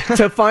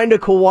to find a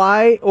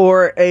Kawhi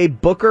or a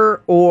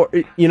Booker, or,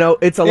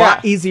 it's a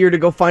lot easier to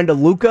go find a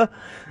Luka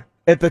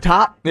at the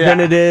top than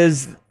it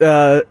is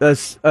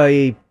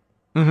a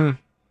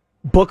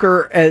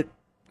Booker at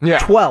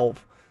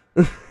 12.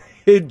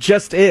 It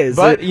just is.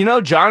 But,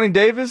 Johnny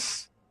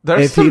Davis,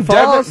 there's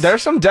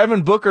some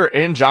Devin Booker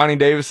in Johnny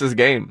Davis's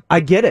game. I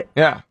get it.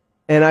 Yeah.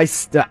 And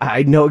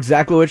I know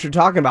exactly what you're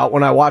talking about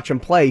when I watch him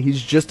play.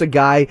 He's just a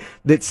guy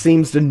that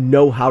seems to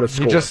know how to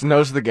score. He just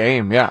knows the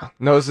game,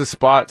 knows his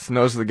spots,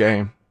 knows the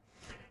game.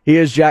 He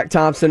is Jack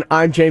Thompson.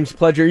 I'm James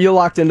Pledger. You're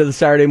locked into the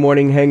Saturday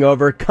Morning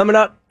Hangover. Coming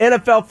up,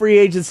 NFL free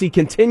agency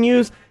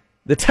continues.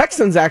 The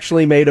Texans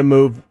actually made a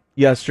move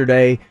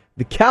yesterday.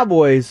 The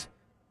Cowboys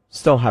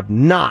still have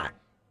not.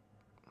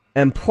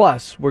 And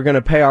plus, we're going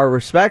to pay our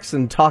respects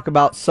and talk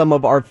about some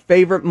of our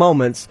favorite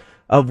moments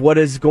of what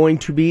is going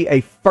to be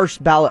a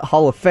first ballot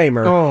Hall of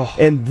Famer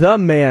and the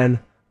man,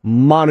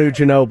 Manu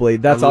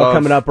Ginobili. That's all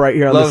coming up right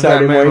here on the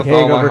Saturday Morning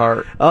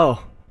Hangover.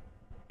 Oh,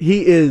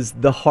 he is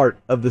the heart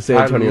of the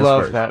San Antonio Spurs. I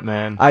love that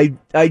man.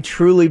 I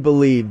truly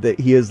believe that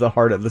he is the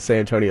heart of the San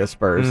Antonio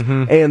Spurs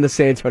and the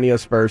San Antonio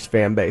Spurs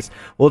fan base.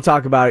 We'll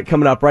talk about it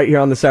coming up right here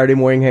on the Saturday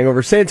Morning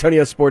Hangover. San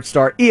Antonio Sports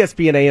Star,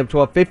 ESPN AM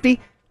 1250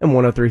 and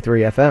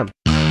 1033 FM.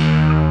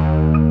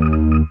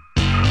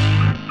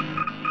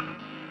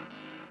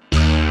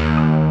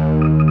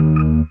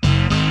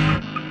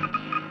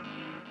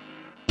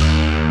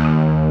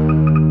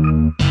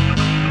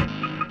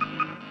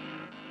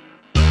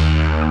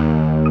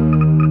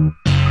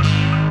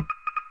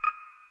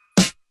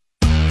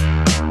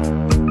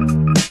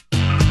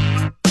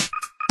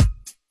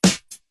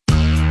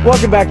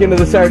 Welcome back into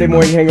the Saturday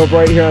Morning Hangover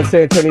right here on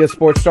San Antonio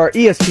Sports Star,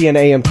 ESPN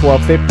AM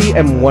 1250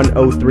 and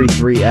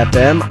 1033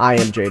 FM. I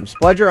am James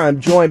Pledger. I'm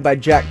joined by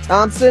Jack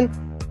Thompson.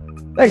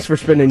 Thanks for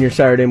spending your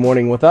Saturday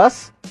morning with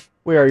us.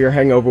 We are your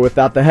hangover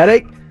without the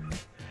headache.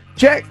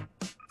 Jack,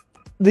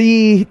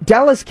 the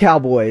Dallas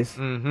Cowboys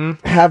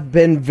have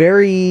been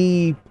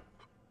very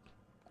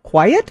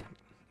quiet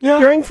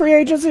during free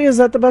agency. Is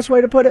that the best way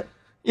to put it?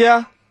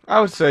 Yeah,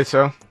 I would say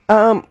so.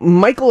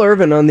 Michael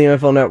Irvin on the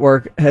NFL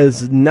Network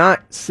has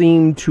not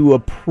seemed to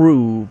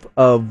approve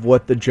of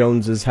what the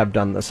Joneses have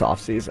done this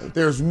offseason.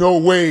 There's no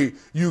way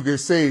you can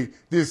say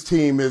this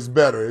team is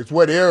better. It's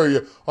what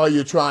area are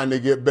you trying to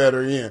get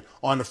better in?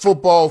 On the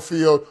football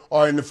field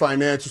or in the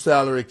financial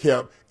salary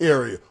cap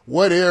area?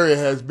 What area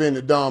has been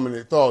the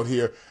dominant thought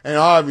here? And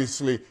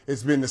obviously,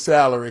 it's been the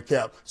salary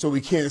cap. So we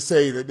can't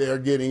say that they're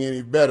getting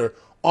any better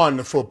on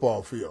the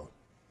football field.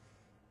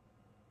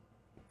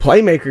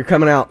 Playmaker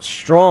coming out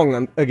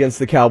strong against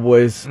the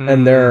Cowboys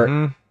and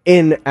their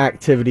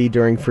inactivity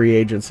during free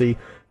agency.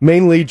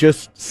 Mainly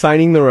just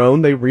signing their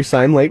own. They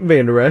re-signed Leighton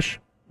Vander Esch.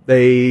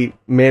 They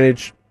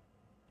managed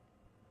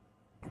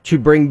to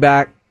bring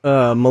back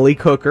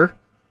Malik Hooker,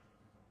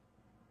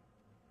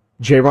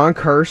 Jaron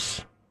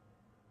Kearse,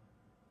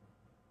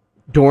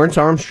 Dorrance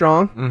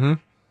Armstrong.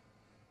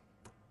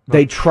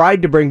 They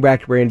tried to bring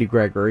back Randy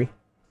Gregory,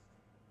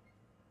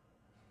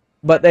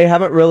 but they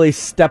haven't really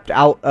stepped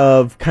out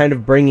of kind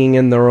of bringing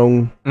in their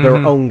own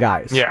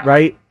guys,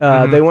 right?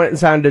 They went and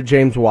signed to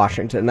James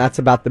Washington. That's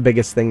about the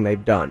biggest thing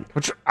they've done.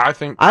 Which I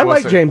think I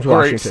like James great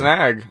Washington.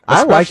 Snag,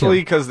 I like especially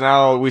because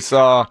now we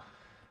saw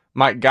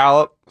Mike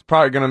Gallup is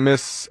probably going to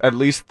miss at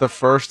least the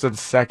first and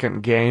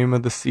second game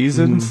of the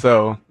season.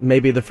 So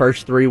maybe the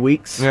first 3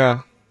 weeks.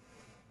 Yeah.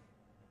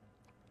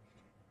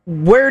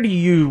 Where do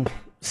you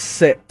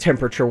sit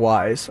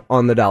temperature-wise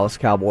on the Dallas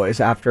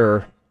Cowboys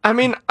after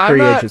free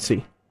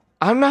agency?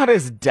 I'm not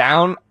as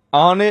down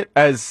on it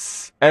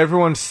as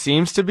everyone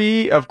seems to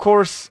be. Of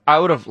course, I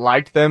would have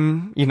liked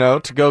them,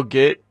 to go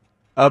get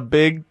a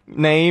big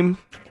name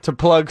to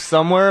plug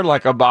somewhere,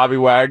 like a Bobby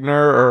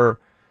Wagner or,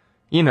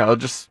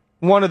 just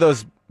one of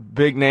those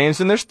big names.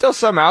 And there's still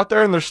some out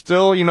there, and there's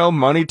still,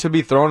 money to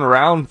be thrown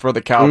around for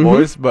the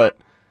Cowboys.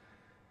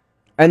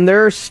 And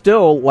there's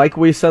still, like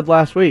we said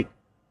last week,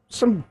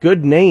 some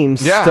good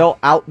names still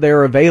out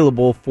there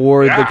available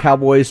for the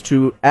Cowboys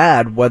to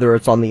add, whether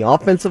it's on the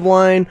offensive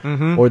line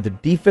or the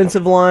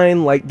defensive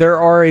line. Like, there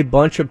are a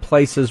bunch of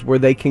places where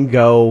they can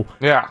go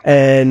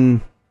and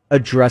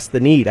address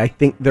the need. I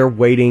think they're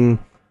waiting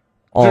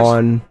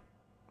on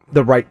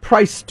the right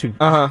price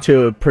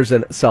to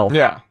present itself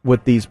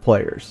with these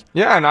players.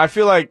 Yeah, and I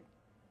feel like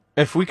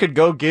if we could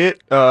go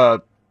get,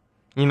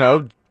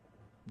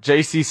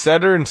 J.C.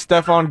 Setter and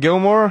Stephon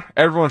Gilmore,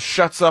 everyone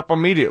shuts up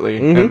immediately.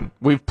 And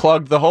we've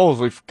plugged the holes.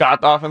 We've got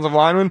the offensive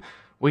lineman.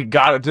 We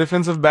got a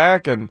defensive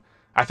back, and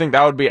I think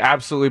that would be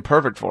absolutely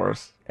perfect for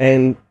us.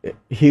 And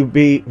he'd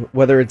be,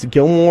 whether it's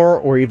Gilmore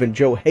or even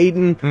Joe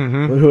Hayden,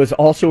 who is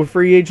also a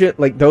free agent,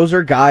 like those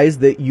are guys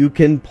that you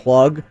can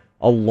plug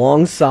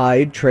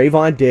alongside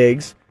Trayvon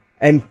Diggs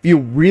and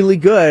feel really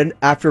good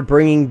after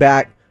bringing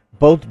back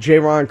both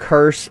Jaron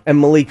Kearse and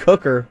Malik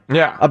Hooker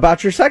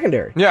about your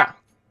secondary. Yeah.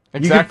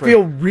 Exactly. You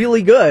can feel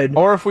really good.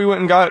 Or if we went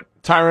and got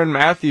Tyrann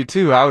Mathieu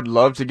too, I would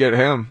love to get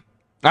him.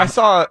 I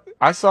saw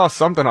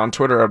something on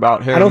Twitter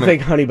about him. I don't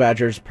think Honey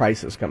Badger's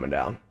price is coming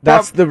down.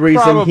 That's the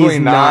reason he's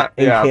not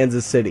in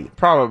Kansas City.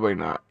 Probably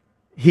not.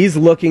 He's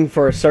looking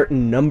for a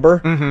certain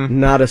number,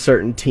 not a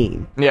certain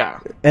team. Yeah.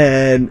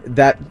 And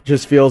that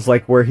just feels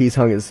like where he's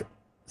hung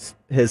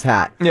his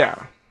hat.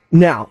 Yeah.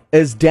 Now,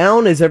 as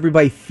down as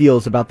everybody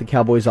feels about the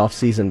Cowboys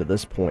offseason to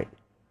this point,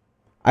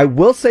 I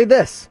will say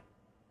this.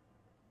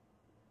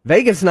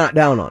 Vegas not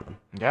down on them.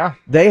 Yeah.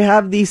 They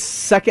have the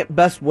second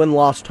best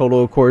win-loss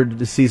total according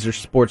to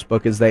Caesars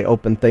Sportsbook as they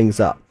open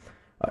things up.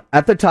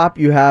 At the top,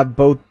 you have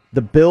both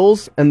the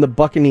Bills and the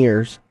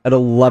Buccaneers at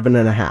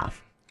 11.5.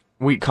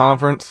 Weak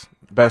conference,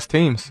 best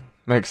teams.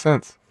 Makes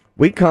sense.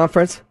 Weak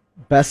conference,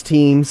 best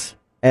teams,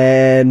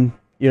 and,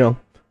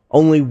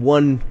 only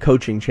one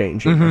coaching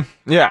change.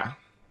 Yeah.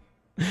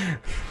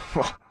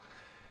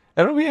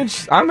 It'll be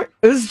interesting.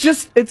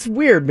 It's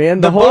weird,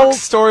 man. The whole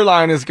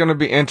storyline is going to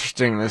be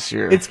interesting this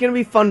year. It's going to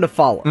be fun to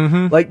follow.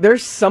 Like,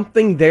 there's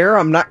something there.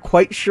 I'm not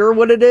quite sure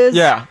what it is.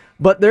 Yeah.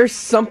 But there's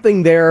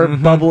something there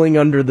bubbling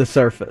under the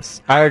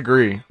surface. I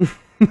agree.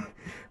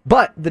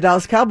 But the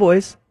Dallas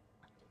Cowboys,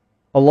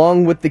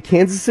 along with the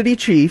Kansas City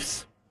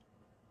Chiefs,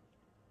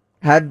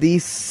 had the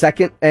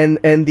second,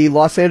 and the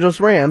Los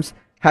Angeles Rams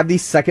have the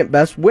second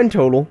best win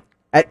total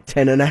at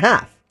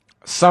 10.5.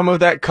 Some of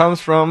that comes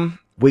from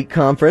weak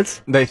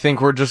conference. They think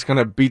we're just going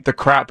to beat the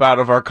crap out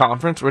of our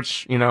conference,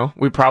 which,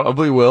 we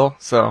probably will.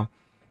 So,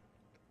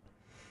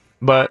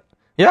 but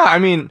yeah,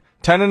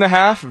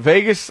 10.5,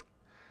 Vegas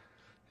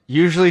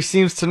usually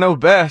seems to know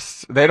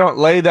best. They don't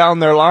lay down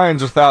their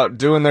lines without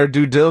doing their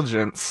due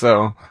diligence.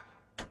 So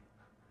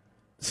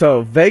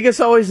Vegas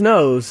always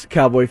knows,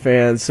 Cowboy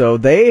fans. So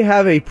they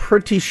have a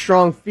pretty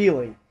strong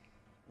feeling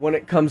when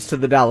it comes to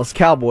the Dallas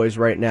Cowboys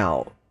right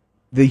now.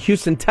 the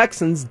Houston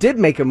Texans did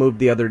make a move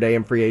the other day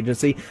in free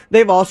agency.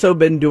 They've also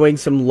been doing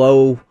some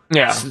low,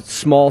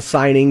 small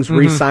signings,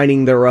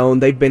 re-signing their own.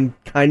 They've been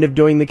kind of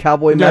doing the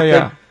Cowboy method.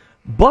 Yeah.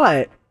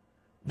 But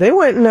they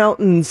went out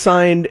and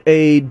signed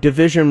a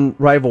division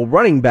rival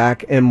running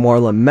back in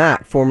Marlon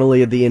Mack,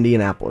 formerly of the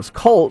Indianapolis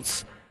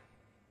Colts.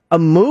 A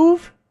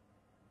move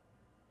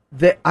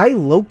that I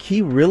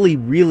low-key really,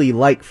 really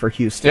like for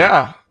Houston.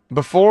 Yeah.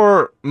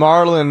 Before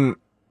Marlon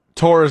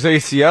tore his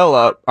ACL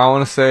up, I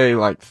want to say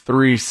like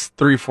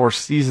 4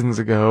 seasons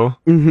ago,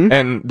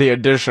 and the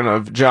addition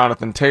of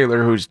Jonathan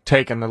Taylor, who's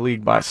taken the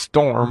league by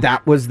storm.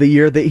 That was the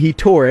year that he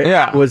tore it.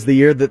 Yeah. Was the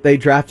year that they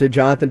drafted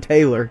Jonathan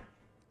Taylor.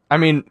 I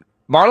mean,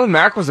 Marlon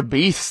Mack was a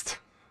beast.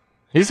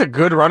 He's a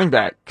good running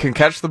back. Can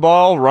catch the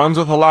ball, runs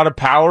with a lot of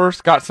power,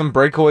 got some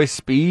breakaway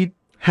speed.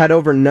 Had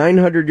over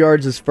 900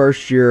 yards his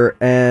first year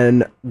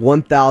and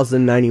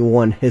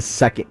 1,091 his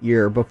second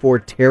year before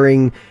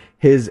tearing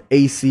his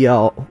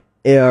ACL,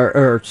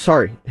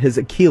 his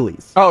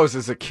Achilles. Oh, it was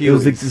his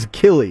Achilles. It was his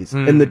Achilles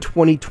in the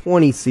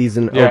 2020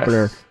 season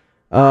opener.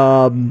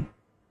 And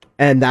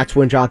that's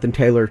when Jonathan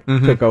Taylor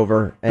took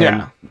over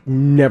and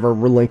never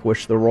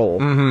relinquished the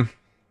role. Yeah,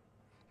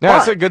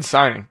 that's a good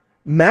signing.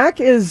 Mack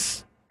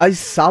is a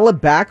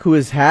solid back who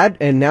has had,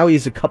 and now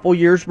he's a couple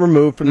years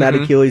removed from that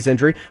Achilles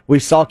injury. We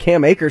saw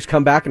Cam Akers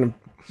come back in,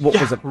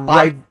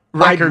 five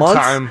months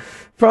time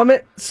from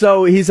it.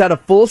 So he's had a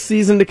full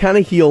season to kind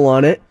of heal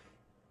on it.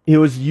 He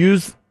was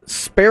used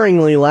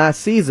sparingly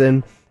last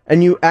season,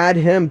 and you add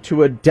him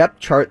to a depth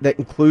chart that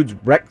includes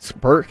Rex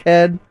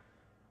Burkhead,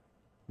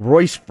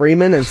 Royce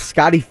Freeman, and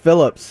Scotty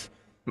Phillips.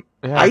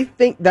 Yeah. I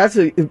think that's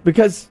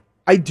because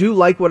I do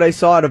like what I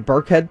saw out of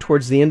Burkhead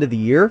towards the end of the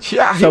year.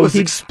 Yeah, he was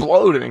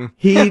exploding.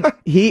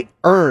 He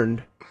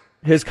earned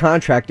his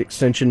contract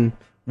extension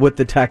with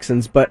the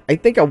Texans, but I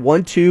think a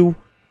 1-2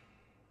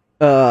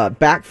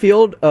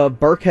 backfield of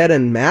Burkhead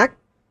and Mack,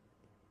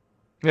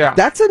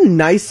 that's a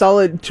nice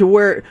solid to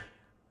where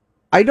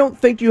I don't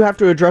think you have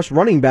to address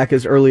running back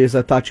as early as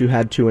I thought you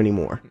had to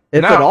anymore,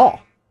 if at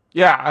all.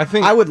 Yeah, I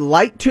think I would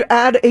like to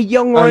add a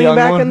young running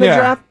back in the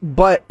draft,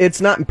 but it's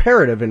not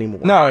imperative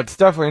anymore. No, it's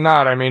definitely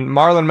not. I mean,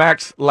 Marlon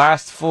Mack's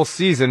last full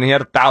season, he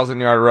had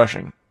 1,000-yard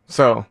rushing.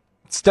 So,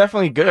 it's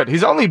definitely good.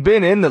 He's only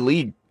been in the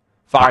league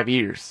 5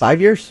 years. 5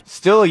 years?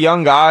 Still a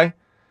young guy.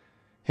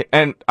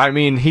 And, I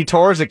mean, he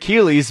tore his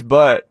Achilles,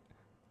 but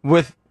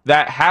with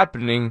that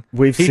happening,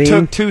 he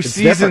took 2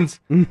 seasons,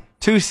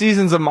 2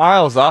 seasons of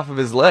miles off of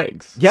his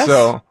legs. Yes.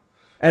 So,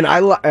 and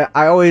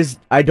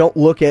I don't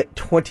look at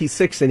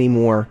 26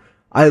 anymore.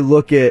 I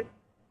look at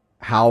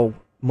how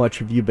much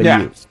have you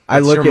been used. I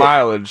look your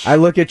mileage. I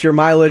look at your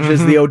mileage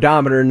as the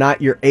odometer,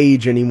 not your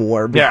age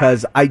anymore,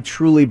 because I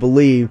truly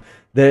believe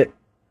that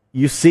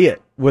you see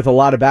it with a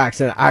lot of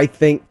backs. And I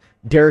think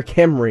Derrick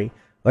Henry,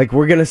 like,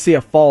 we're going to see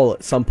a fall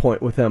at some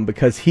point with him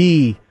because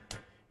he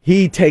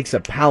takes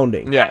a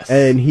pounding. Yes.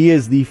 And he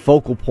is the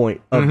focal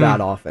point of that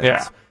offense.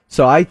 Yeah.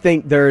 So I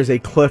think there is a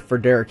cliff for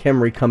Derrick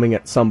Henry coming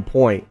at some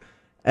point.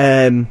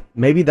 And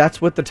maybe that's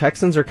what the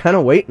Texans are kind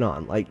of waiting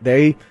on. Like,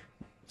 they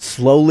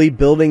slowly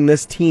building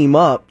this team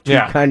up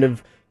to kind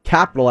of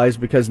capitalize,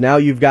 because now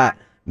you've got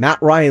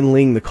Matt Ryan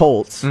leading the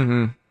Colts.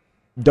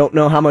 Don't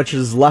know how much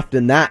is left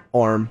in that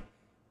arm,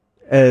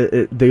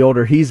 the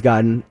older he's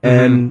gotten.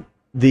 And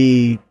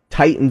the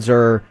Titans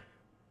are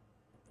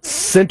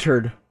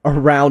centered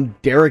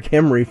around Derrick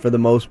Henry for the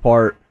most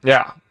part.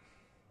 Yeah.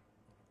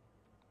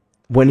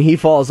 When he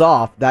falls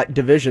off, that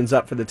division's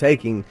up for the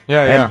taking.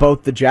 And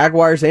both the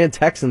Jaguars and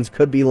Texans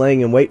could be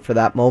laying in wait for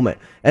that moment.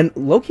 And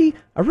Loki,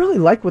 I really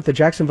like what the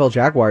Jacksonville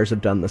Jaguars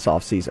have done this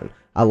offseason.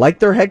 I like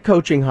their head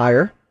coaching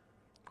hire.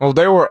 Well,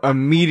 they were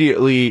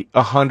immediately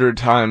 100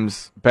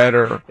 times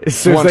better as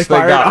soon once as they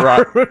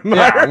got right.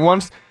 Yeah,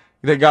 once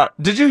they got.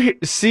 Did you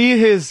see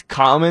his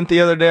comment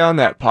the other day on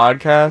that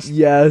podcast?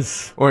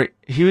 Yes. Where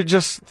he was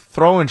just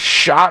throwing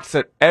shots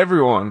at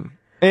everyone,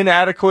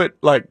 inadequate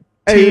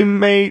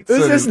teammates.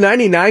 Who's this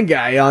 99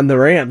 guy on the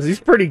Rams? He's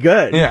pretty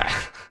good. Yeah.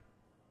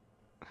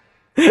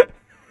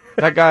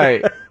 That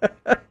guy,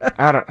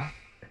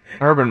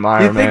 Urban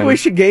Meyer, You think we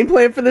should game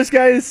plan for this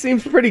guy? This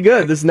seems pretty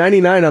good. This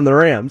 99 on the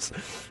Rams.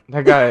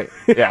 That guy,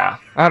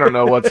 I don't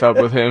know what's up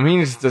with him. He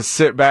needs to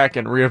sit back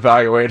and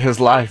reevaluate his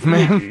life,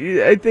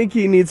 man. I think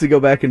he needs to go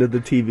back into the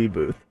TV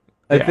booth.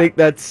 I think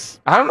that's...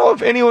 I don't know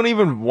if anyone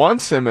even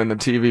wants him in the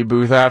TV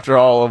booth after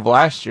all of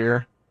last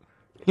year.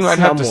 He might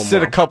have to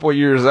sit a couple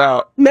years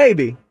out.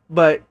 Maybe,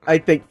 but I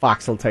think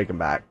Fox will take him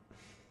back.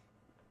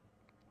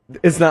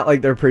 It's not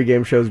like their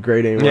pregame show's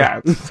great anymore.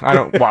 Yeah, I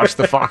don't watch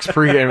the Fox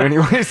pregame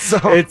anyway, so...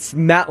 It's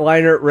Matt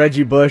Leinart,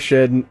 Reggie Bush,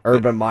 and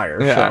Urban Meyer,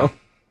 so...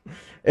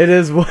 It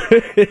is what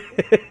it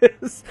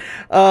is.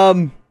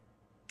 But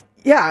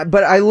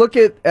I look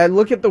at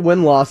the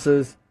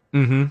win-losses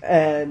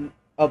and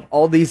of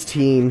all these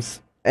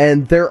teams,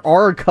 and there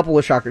are a couple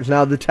of shockers.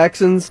 Now, the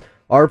Texans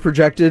are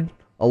projected,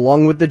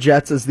 along with the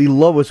Jets, as the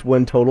lowest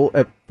win total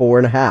at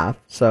 4.5.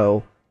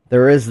 So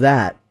there is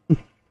that.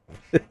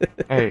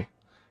 Hey,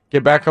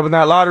 get back up in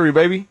that lottery,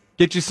 baby.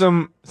 Get you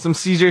some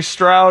C.J.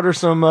 Stroud or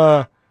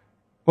some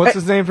What's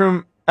his name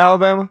from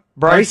Alabama?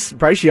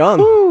 Bryce Young.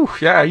 Woo,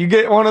 yeah, you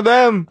get one of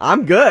them.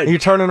 I'm good. You're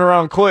turning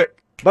around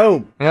quick.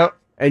 Boom. Yep.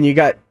 And you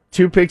got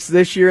 2 picks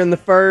this year in the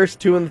first,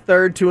 2 in the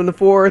third, 2 in the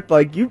fourth.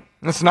 Like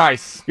That's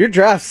nice. Your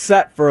draft's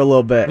set for a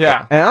little bit.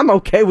 Yeah. And I'm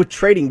okay with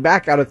trading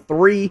back out of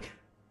 3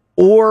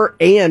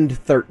 and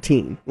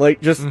 13.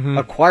 Like, just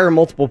acquire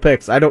multiple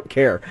picks. I don't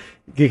care.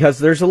 Because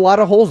there's a lot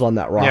of holes on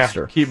that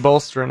roster. Yeah, keep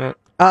bolstering it.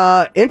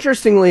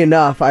 Interestingly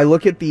enough, I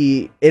look at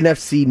the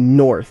NFC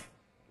North,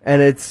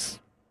 and it's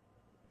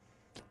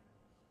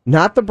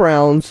not the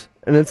Browns,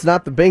 and it's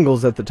not the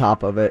Bengals at the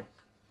top of it.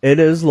 It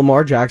is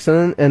Lamar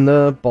Jackson and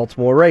the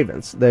Baltimore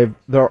Ravens.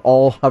 They're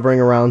all hovering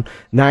around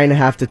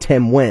 9.5 to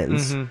 10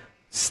 wins.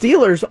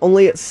 Steelers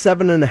only at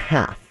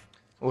 7.5.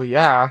 Well,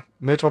 yeah,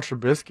 Mitchell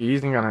Trubisky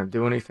isn't going to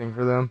do anything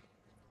for them.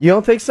 You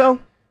don't think so?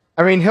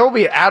 I mean, he'll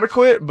be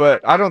adequate,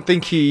 but I don't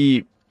think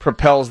he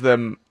propels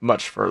them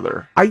much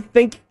further. I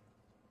think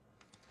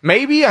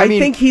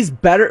he's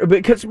better,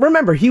 because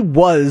remember, he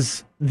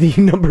was the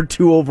number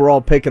 2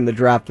 overall pick in the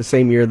draft the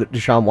same year that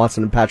Deshaun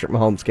Watson and Patrick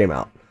Mahomes came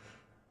out.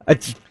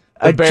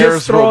 The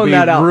Bears will be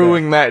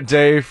ruining that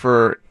day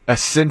for a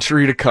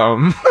century to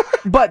come.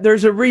 But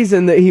there's a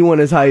reason that he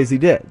went as high as he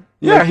did.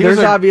 Yeah, like, there's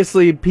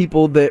obviously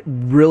people that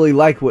really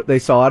like what they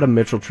saw out of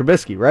Mitchell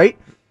Trubisky, right?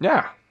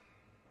 Yeah.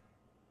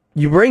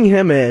 You bring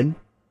him in,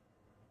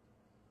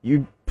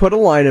 you put a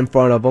line in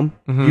front of him,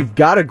 you've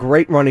got a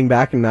great running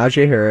back in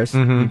Najee Harris,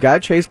 you've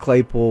got Chase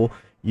Claypool,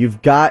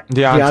 you've got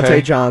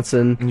Deontay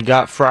Johnson, you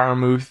got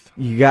Freiermuth,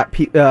 you got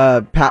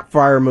Pat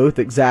Freiermuth,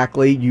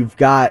 exactly. You've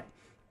got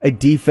a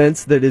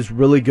defense that is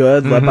really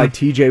good, led by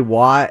T.J.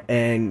 Watt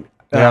and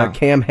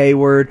Cam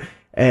Hayward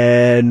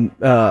and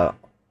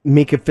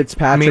Mika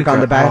Fitzpatrick on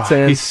the back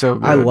end. He's so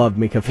good. I love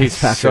Mika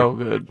Fitzpatrick. He's so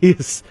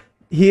good.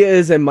 He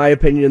is, in my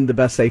opinion, the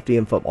best safety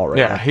in football right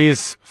now. Yeah,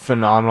 he's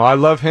phenomenal. I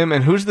love him.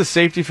 And who's the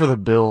safety for the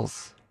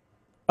Bills?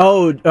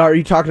 Oh, are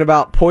you talking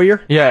about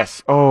Poyer?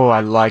 Yes. Oh,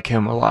 I like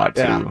him a lot,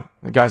 too. Yeah.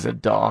 The guy's a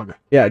dog.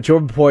 Yeah,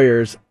 Jordan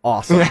Poyer's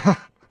awesome.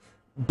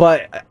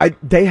 But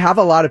they have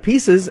a lot of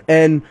pieces,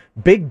 and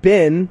Big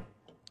Ben,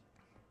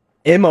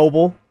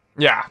 immobile,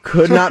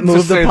 could not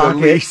move the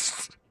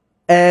pocket,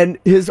 and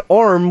his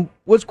arm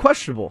was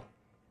questionable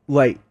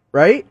late,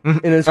 right? In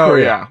his career. Oh,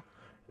 yeah.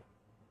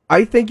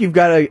 I think you've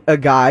got a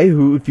guy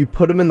who, if you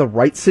put him in the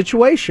right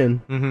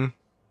situation,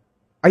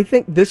 I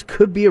think this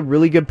could be a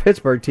really good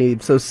Pittsburgh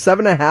team. So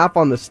 7.5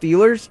 on the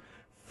Steelers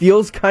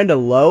feels kind of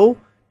low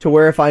to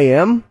where if I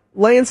am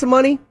laying some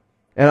money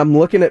and I'm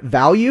looking at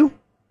value,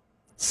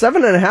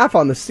 7.5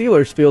 on the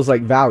Steelers feels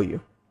like value.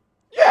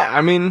 Yeah,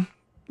 I mean,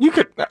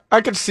 I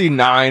could see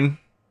 9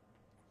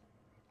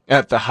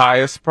 at the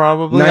highest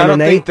probably. 9 I don't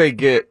and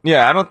think 8?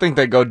 I don't think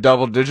they go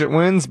double-digit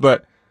wins,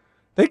 but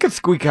they could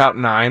squeak out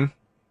 9.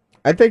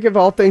 I think if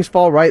all things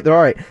fall right, they're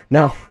all right.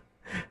 Now,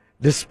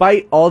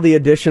 despite all the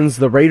additions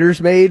the Raiders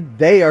made,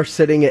 they are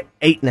sitting at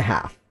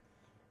 8.5.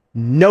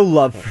 No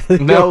love for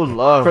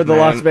the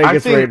Las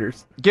Vegas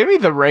Raiders. Give me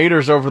the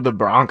Raiders over the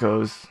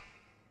Broncos.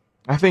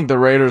 I think the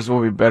Raiders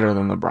will be better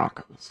than the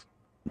Broncos.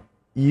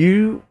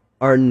 You're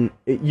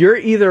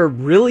either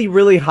really,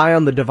 really high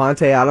on the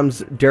Devontae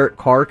Adams Derek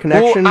Carr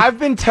connection. Well, I've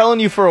been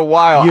telling you for a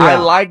while. I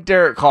like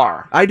Derek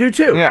Carr. I do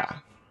too. Yeah.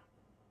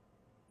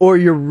 Or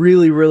you're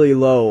really, really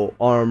low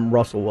on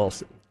Russell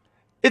Wilson.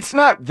 It's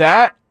not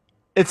that.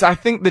 It's, I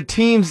think, the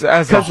teams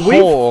as a whole. Because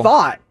we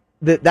thought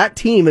that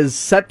team is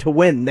set to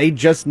win. They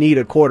just need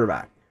a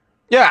quarterback.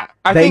 Yeah.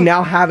 They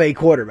now have a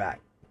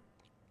quarterback.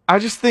 I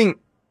just think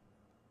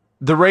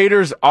the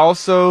Raiders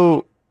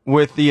also,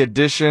 with the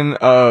addition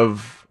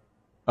of,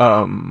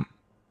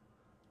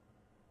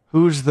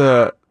 who's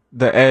the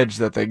edge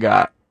that they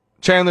got?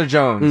 Chandler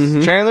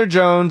Jones. Chandler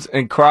Jones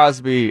and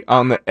Crosby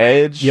on the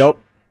edge. Yep.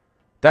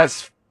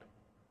 That's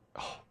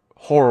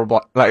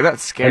horrible. Like,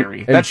 that's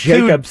scary. And that's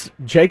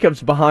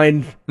Jacobs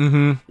behind.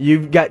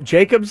 You've got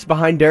Jacobs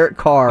behind Derek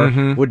Carr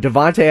with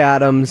Devontae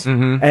Adams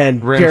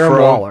and Darren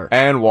Waller.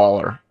 And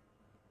Waller.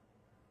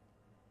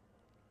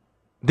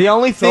 The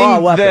only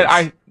thing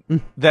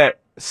that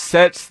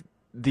sets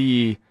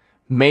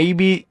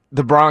maybe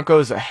the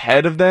Broncos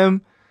ahead of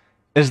them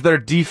is their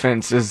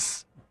defense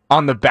is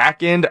on the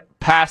back end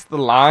past the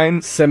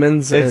line.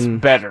 Simmons is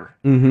better.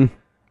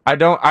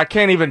 I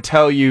can't even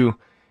tell you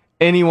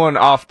anyone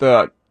off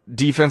the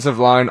defensive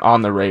line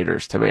on the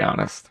Raiders, to be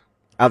honest.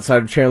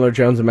 Outside of Chandler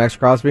Jones and Max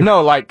Crosby?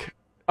 No, like...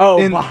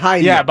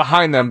 behind them. Yeah,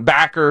 behind them.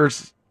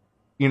 Backers,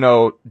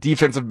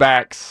 defensive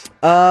backs.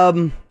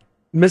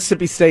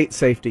 Mississippi State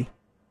safety.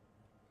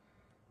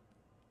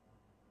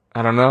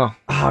 I don't know.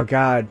 Oh,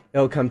 God.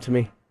 It'll come to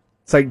me.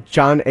 It's like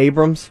John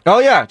Abrams. Oh,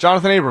 yeah.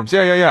 Jonathan Abrams.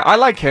 Yeah. I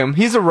like him.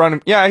 He's a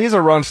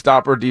run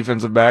stopper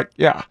defensive back.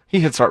 Yeah. He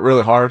hits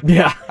really hard.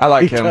 Yeah. I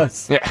like him.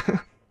 Does. Yeah.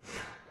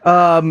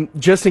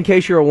 Just in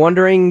case you were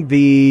wondering,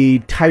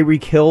 the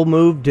Tyreek Hill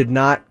move did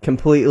not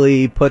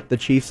completely put the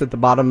Chiefs at the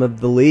bottom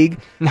of the league.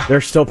 No. They're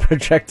still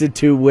projected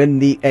to win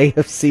the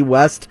AFC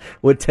West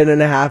with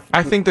 10.5.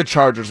 I think the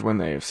Chargers win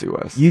the AFC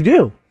West. You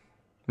do?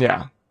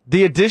 Yeah.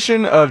 The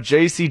addition of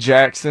J.C.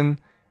 Jackson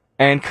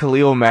and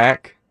Khalil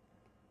Mack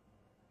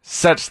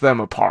sets them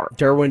apart.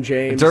 Derwin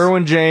James.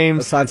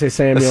 Asante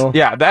Samuel.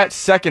 Yeah, that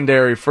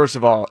secondary, first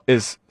of all,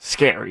 is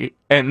scary.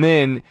 And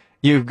then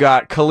you've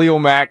got Khalil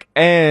Mack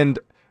and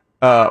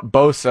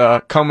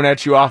Bosa coming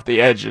at you off the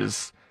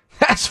edges.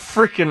 That's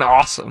freaking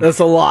awesome. That's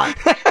a lot.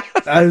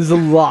 That is a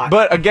lot.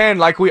 But again,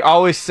 like we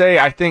always say,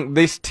 I think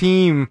this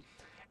team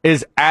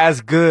is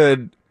as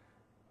good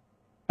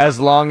as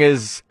long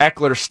as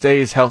Eckler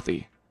stays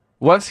healthy.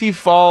 Once he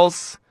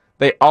falls,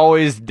 they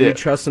always dip. Do you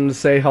trust him to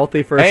stay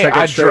healthy for a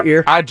second straight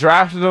year? I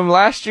drafted him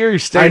last year. He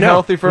stayed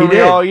healthy for me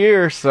all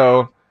year.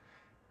 So,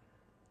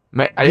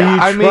 Do you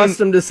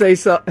trust him to stay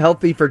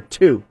healthy for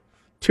two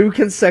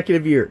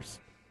consecutive years?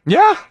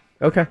 Yeah.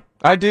 Okay.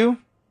 I do.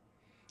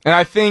 And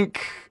I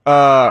think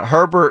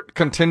Herbert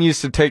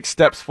continues to take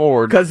steps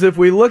forward. Because if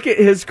we look at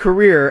his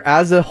career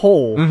as a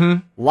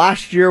whole,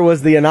 last year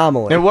was the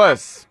anomaly. It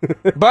was.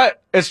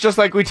 But it's just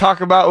like we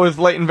talk about with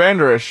Leighton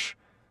Vander Esch.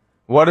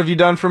 What have you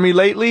done for me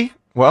lately?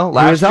 Well,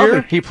 last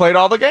year he played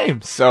all the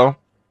games. So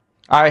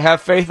I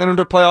have faith in him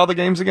to play all the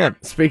games again.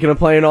 Speaking of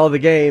playing all the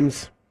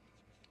games,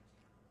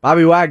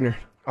 Bobby Wagner.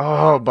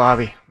 Oh,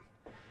 Bobby.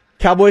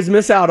 Cowboys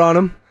miss out on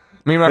him.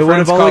 Me and my it would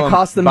friends have only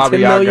cost them $10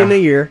 million a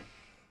year.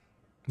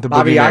 The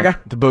Bobby Yaga?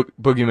 The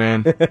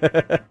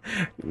boogeyman.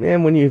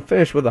 Man, when you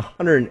finish with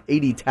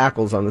 180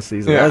 tackles on the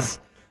season, that's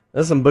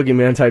some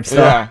boogeyman type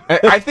stuff. Yeah.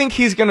 I think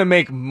he's going to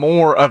make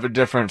more of a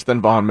difference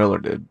than Von Miller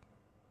did.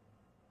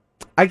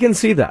 I can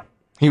see that.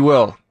 He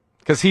will.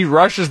 Because he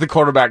rushes the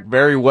quarterback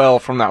very well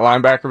from that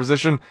linebacker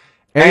position.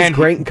 And he's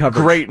great in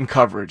coverage. Great in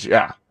coverage,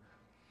 yeah.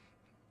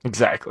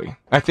 Exactly.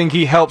 I think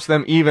he helps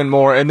them even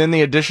more. And then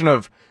the addition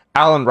of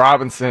Allen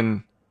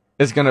Robinson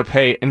is going to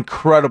pay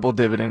incredible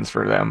dividends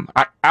for them.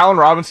 Allen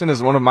Robinson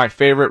is one of my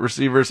favorite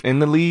receivers in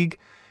the league,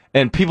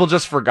 and people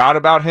just forgot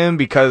about him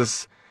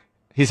because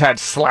he's had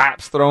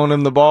slaps throwing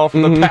him the ball for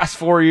the past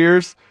 4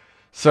 years.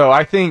 So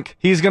I think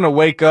he's going to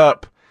wake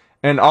up,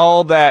 and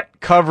all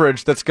that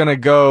coverage that's going to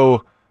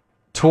go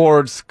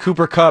towards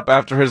Cooper Kupp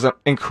after his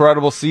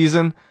incredible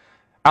season,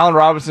 Allen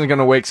Robinson is going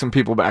to wake some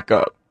people back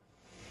up.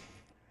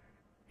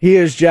 He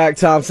is Jack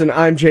Thompson.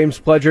 I'm James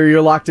Pledger.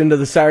 You're locked into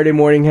the Saturday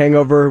Morning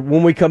Hangover.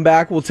 When we come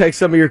back, we'll take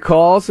some of your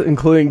calls,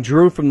 including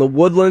Drew from the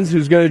Woodlands,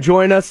 who's going to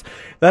join us.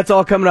 That's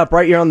all coming up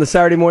right here on the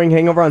Saturday Morning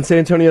Hangover on San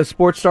Antonio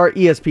Sports Star,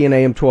 ESPN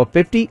AM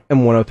 1250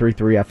 and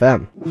 103.3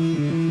 FM.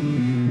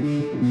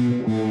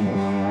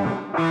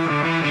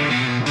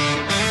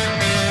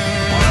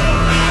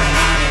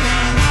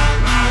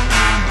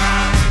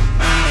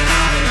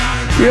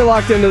 You're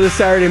locked into the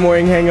Saturday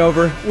Morning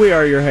Hangover. We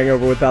are your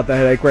hangover without the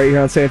headache right here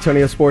on San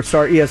Antonio Sports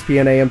Star,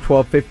 ESPN AM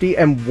 1250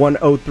 and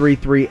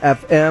 103.3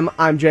 FM.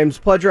 I'm James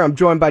Pledger. I'm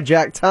joined by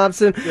Jack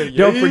Thompson.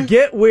 Don't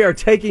forget, we are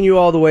taking you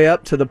all the way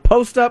up to the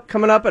post-up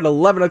coming up at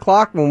 11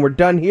 o'clock. When we're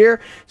done here,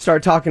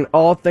 start talking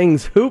all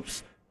things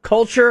hoops,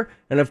 culture,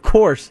 and, of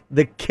course,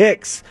 the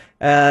kicks,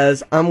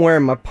 as I'm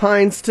wearing my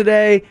Pines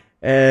today,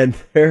 and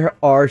there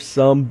are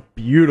some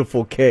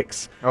beautiful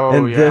kicks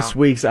in this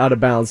week's Out of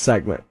Bounds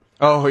segment.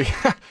 Oh,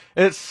 yeah.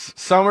 It's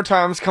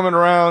summertime's coming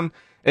around.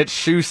 It's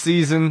shoe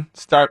season.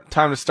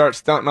 Time to start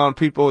stunting on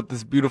people with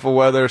this beautiful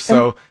weather.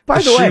 So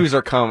the shoes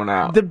are coming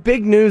out. The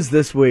big news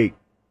this week,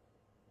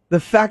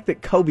 the fact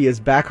that Kobe is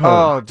back home.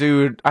 Oh,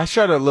 dude. I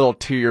shed a little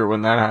tear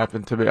when that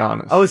happened, to be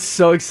honest. I was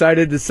so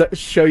excited to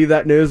show you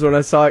that news when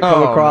I saw it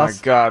come across. Oh, my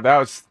God.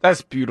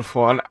 That's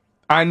beautiful. And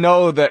I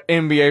know that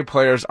NBA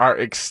players are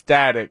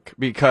ecstatic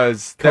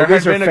because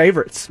Kobe's are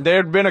favorites. There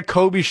had been a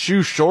Kobe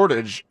shoe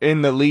shortage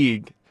in the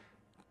league.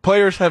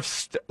 Players have,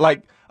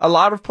 a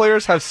lot of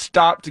players have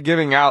stopped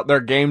giving out their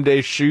game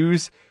day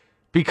shoes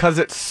because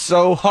it's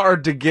so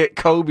hard to get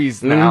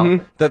Kobe's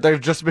now that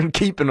they've just been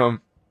keeping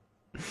them.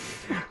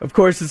 Of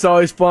course, it's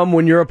always fun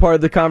when you're a part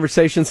of the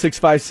conversation.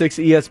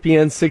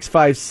 656-ESPN,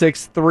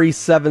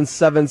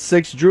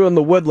 656-3776. Drew in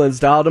the Woodlands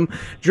dialed him.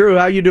 Drew,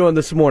 how you doing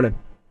this morning?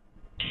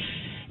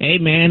 Hey,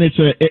 man, I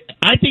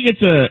think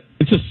it's a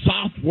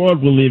soft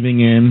world we're living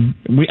in.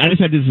 I just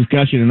had this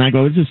discussion, and I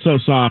go, this is so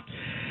soft.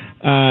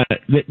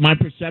 That my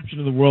perception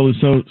of the world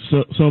is so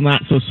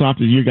not so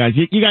soft as you guys.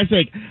 You guys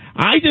think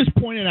I just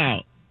pointed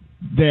out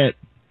that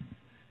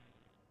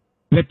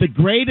the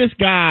greatest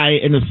guy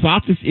in the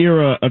softest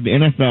era of the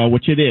NFL,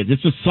 which it is,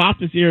 it's the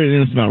softest era of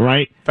the NFL,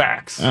 right?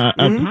 Facts.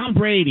 Tom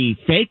Brady,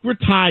 fake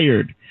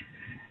retired,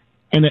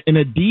 and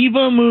a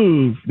diva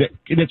move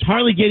that's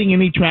hardly getting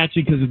any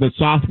traction because of the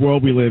soft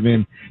world we live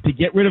in, to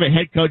get rid of a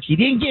head coach he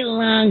didn't get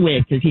along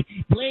with because he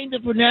blamed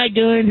him for not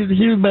going to the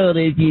Super Bowl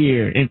this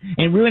year and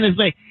ruined his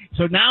leg.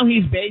 So now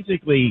he's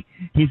basically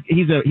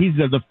he's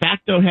a de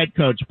facto head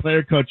coach,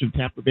 player coach of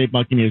Tampa Bay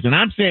Buccaneers. And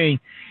I'm saying,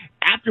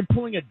 after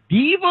pulling a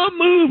diva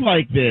move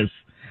like this,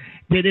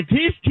 that if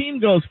his team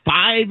goes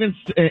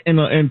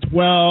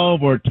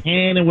 5-12 or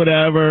 10 and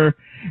whatever,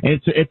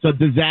 it's a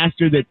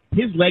disaster, that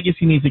his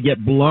legacy needs to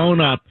get blown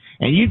up.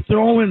 And you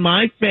throw in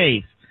my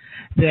face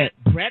that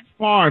Brett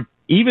Favre,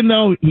 even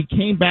though he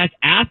came back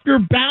after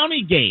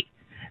Bountygate,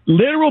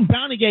 literal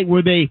Bountygate,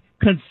 where they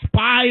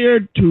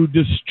conspired to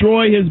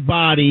destroy his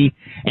body,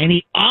 and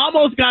he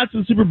almost got to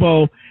the Super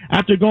Bowl.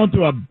 after going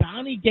through a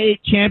Bounty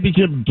Gate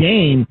championship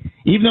game,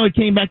 even though he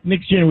came back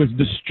next year and was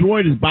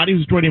destroyed, his body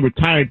was destroyed and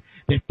retired,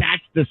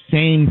 that's the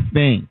same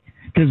thing.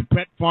 Because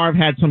Brett Favre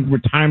had some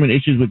retirement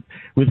issues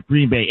with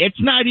Green Bay. It's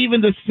not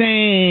even the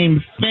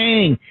same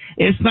thing.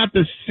 It's not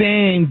the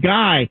same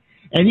guy.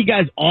 And you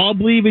guys all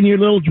believe in your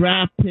little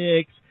draft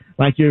picks.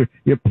 Like you're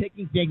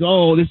picking, think,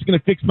 oh, this is going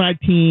to fix my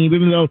team,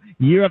 even though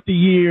year after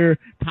year,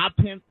 top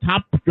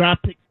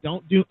draft picks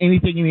don't do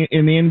anything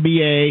in the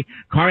NBA.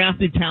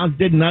 Karl-Anthony Towns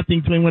did nothing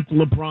until he went to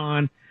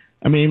LeBron.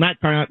 I mean, not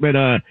Karl, but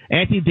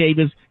Anthony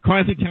Davis.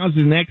 Karl-Anthony Towns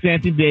is the next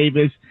Anthony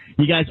Davis.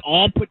 You guys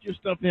all put your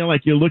stuff there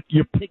like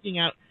you're picking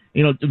out,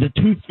 the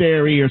Tooth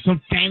Fairy or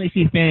some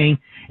fantasy thing.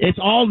 It's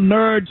all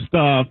nerd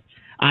stuff.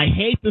 I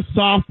hate the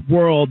soft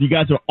world. You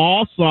guys are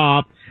all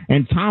soft,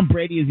 and Tom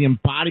Brady is the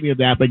embodiment of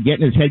that, but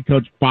getting his head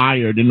coach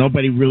fired and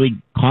nobody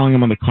really calling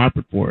him on the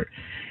carpet for it.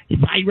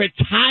 By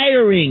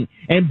retiring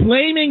and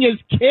blaming his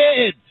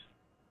kids.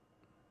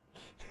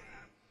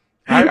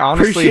 I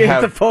honestly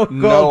have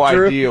no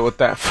Drew. idea what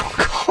that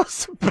phone call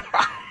is about.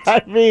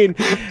 I mean,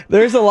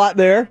 there's a lot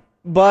there,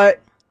 but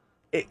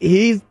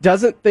he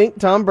doesn't think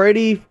Tom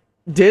Brady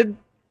did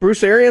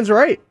Bruce Arians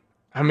right.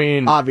 I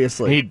mean,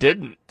 obviously. He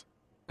didn't.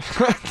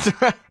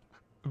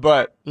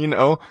 But,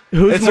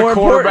 who's it's more a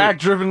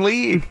quarterback-driven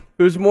league.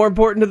 Who's more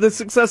important to the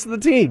success of the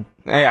team?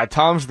 Yeah,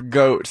 Tom's the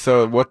GOAT,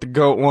 so what the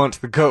GOAT wants,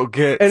 the GOAT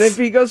gets. And if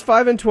he goes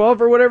 5-12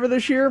 or whatever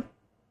this year,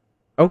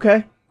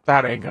 okay.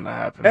 That ain't going to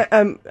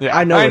happen. Yeah,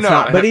 I know it's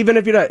not. But even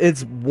if you don't,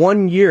 it's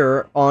 1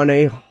 year on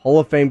a Hall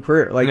of Fame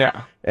career.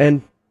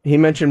 And he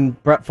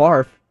mentioned Brett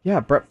Favre.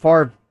 Yeah, Brett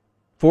Favre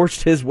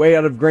forced his way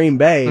out of Green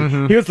Bay.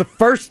 Mm-hmm. He was the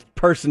first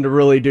person to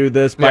really do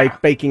this by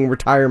faking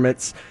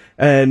retirements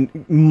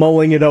and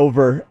mulling it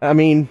over. I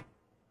mean,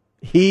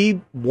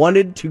 he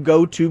wanted to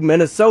go to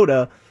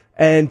Minnesota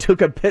and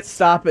took a pit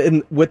stop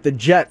with the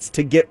Jets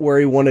to get where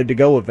he wanted to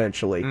go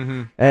eventually.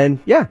 Mm-hmm. And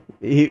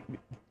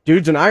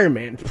dude's an Iron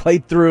Man.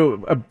 Played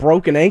through a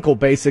broken ankle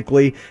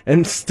basically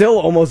and still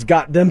almost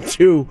got them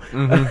to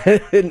an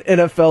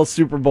NFL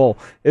Super Bowl.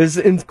 It was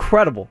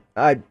incredible.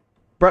 Brett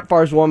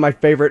Favre is one of my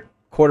favorite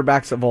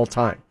quarterbacks of all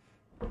time.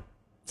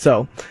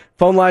 So,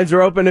 phone lines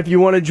are open if you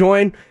want to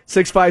join.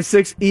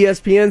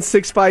 656-ESPN,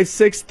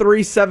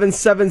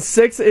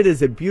 656-3776. It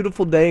is a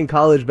beautiful day in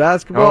college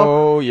basketball.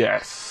 Oh,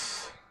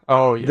 yes.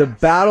 The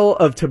Battle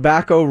of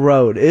Tobacco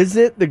Road. Is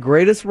it the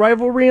greatest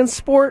rivalry in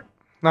sport?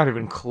 Not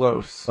even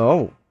close.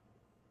 Oh.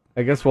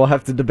 I guess we'll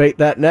have to debate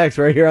that next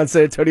right here on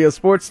San Antonio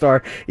Sports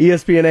Star,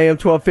 ESPN AM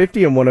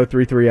 1250 and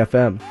 103.3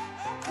 FM.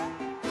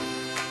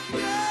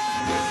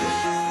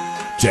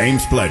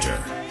 James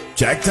Pledger,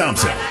 Jack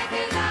Thompson.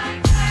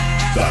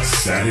 The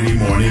Saturday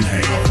Morning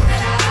Hangover.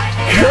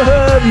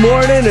 Good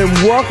morning and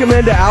welcome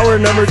into hour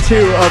number 2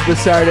 of the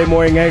Saturday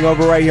Morning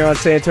Hangover right here on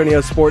San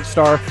Antonio Sports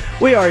Star.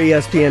 We are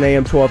ESPN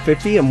AM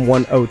 1250 and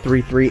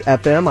 103.3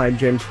 FM. I'm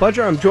James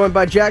Pledger. I'm joined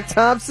by Jack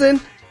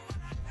Thompson.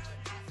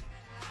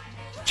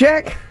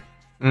 Jack,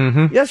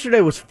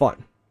 yesterday was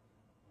fun.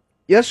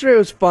 Yesterday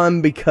was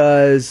fun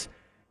because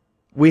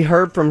we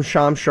heard from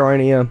Shams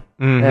Charania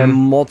and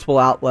multiple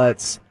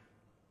outlets,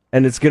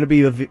 and it's going to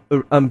be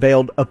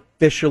unveiled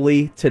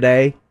officially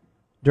today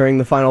during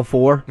the Final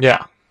Four.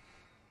 Yeah.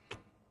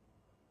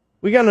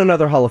 We got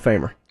another Hall of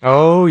Famer.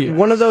 Oh, yeah.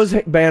 One of those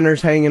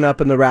banners hanging up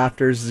in the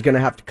rafters is going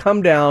to have to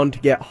come down to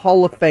get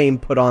Hall of Fame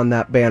put on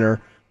that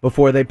banner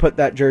before they put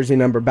that jersey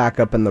number back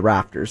up in the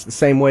rafters. The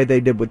same way they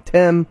did with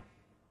Tim,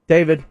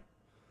 David.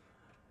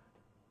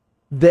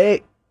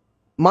 Manu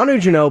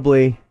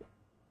Ginobili,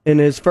 in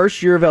his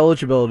first year of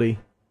eligibility,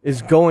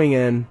 is going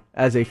in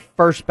as a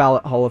first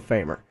ballot Hall of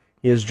Famer.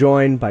 He is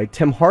joined by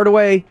Tim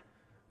Hardaway,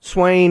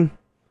 Swain,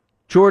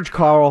 George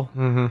Karl,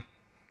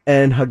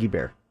 and Huggy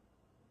Bear.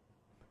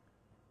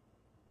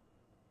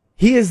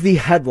 He is the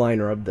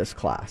headliner of this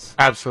class.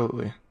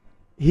 Absolutely.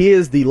 He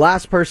is the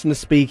last person to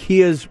speak.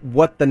 He is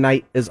what the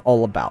night is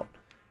all about.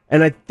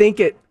 And I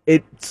think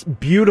it's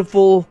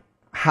beautiful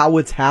how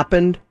it's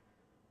happened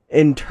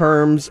in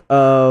terms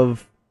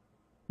of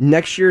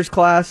next year's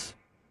class.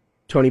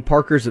 Tony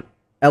Parker's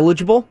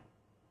eligible.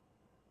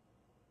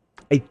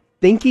 I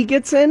think he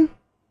gets in,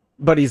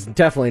 but he's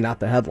definitely not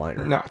the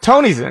headliner. No,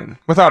 Tony's in,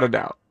 without a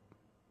doubt.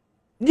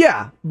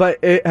 Yeah,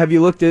 but have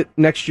you looked at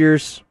next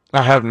year's?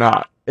 I have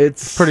not.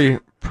 It's pretty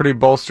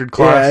bolstered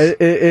class.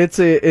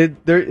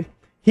 Yeah,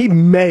 he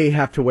may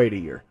have to wait a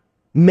year.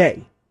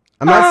 May.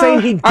 I'm not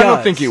saying he does. I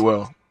don't think he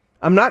will.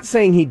 I'm not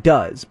saying he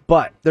does,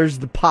 but there's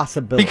the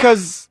possibility.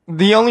 Because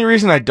the only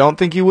reason I don't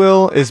think he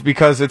will is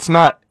because it's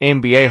not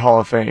NBA Hall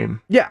of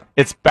Fame. Yeah.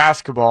 It's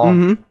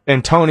basketball.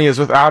 And Tony is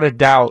without a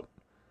doubt,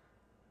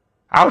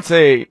 I would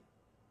say,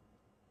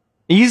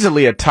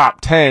 easily a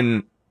top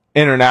 10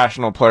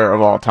 international player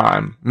of all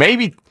time.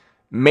 Maybe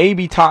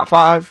top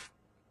 5,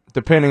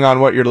 depending on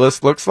what your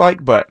list looks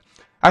like, but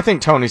I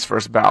think Tony's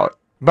first ballot.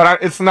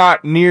 But it's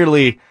not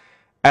nearly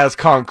as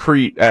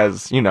concrete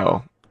as,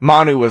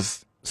 Manu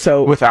was.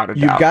 So without a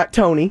doubt, you've got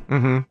Tony,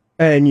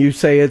 and you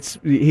say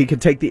he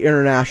could take the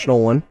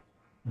international one,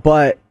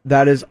 but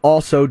that is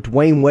also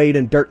Dwayne Wade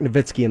and Dirk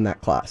Nowitzki in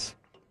that class.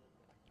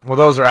 Well,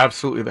 those are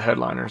absolutely the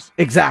headliners.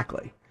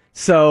 Exactly.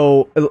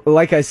 So,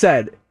 like I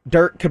said,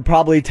 Dirk could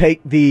probably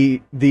take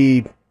the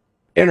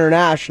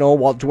international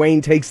while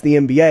Dwayne takes the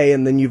NBA,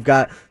 and then you've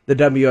got the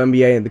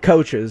WNBA and the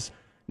coaches.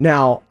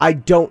 Now, I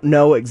don't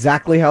know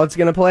exactly how it's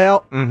going to play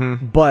out,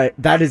 but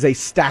that is a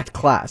stacked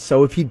class.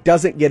 So if he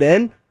doesn't get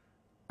in,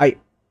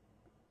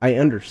 I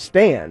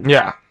understand.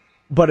 Yeah.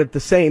 But at the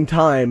same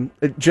time,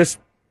 just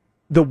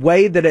the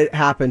way that it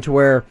happened to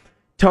where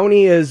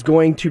Tony is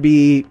going to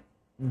be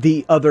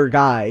the other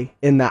guy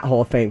in that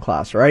Hall of Fame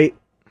class, right?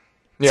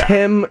 Yeah.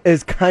 Tim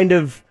is kind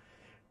of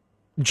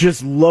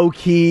just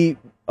low-key.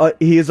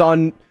 He is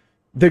on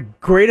the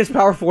greatest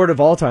power forward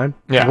of all time,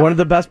 one of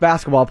the best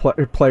basketball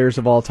players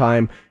of all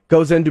time,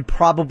 goes into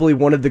probably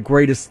one of the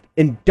greatest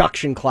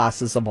induction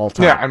classes of all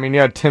time. Yeah, I mean,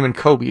 Tim and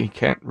Kobe. You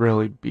can't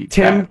really beat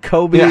Tim, that.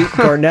 Kobe,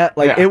 Garnett.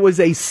 It was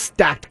a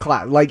stacked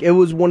class. Like, it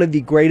was one of the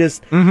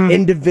greatest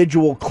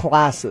individual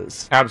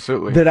classes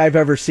Absolutely. that I've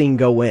ever seen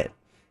go in.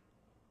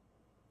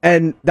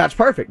 And that's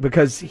perfect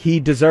because he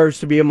deserves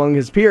to be among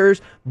his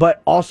peers,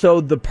 but also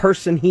the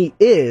person he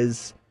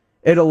is,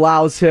 it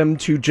allows him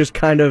to just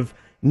kind of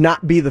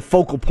not be the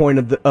focal point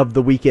of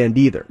the weekend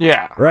either.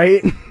 Yeah.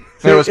 Right?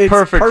 It was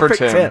perfect for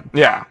Tim.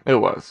 Yeah, it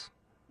was.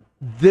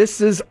 This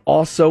is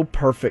also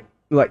perfect.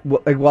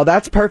 Well,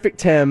 that's perfect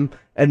Tim,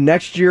 and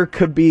next year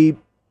could be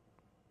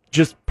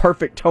just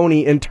perfect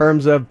Tony in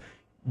terms of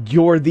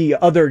you're the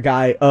other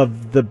guy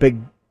of the big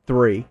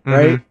three,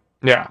 right?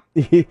 Yeah.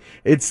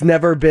 It's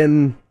never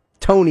been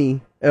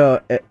Tony,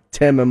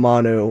 Tim, and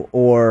Manu,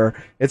 or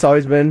it's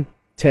always been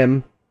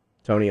Tim,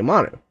 Tony, and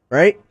Manu,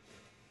 right?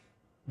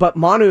 But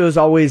Manu has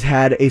always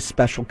had a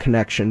special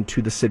connection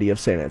to the city of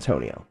San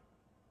Antonio.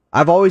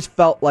 I've always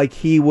felt like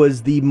he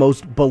was the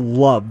most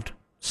beloved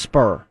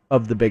Spur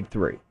of the big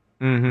three.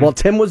 While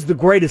Tim was the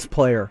greatest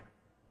player,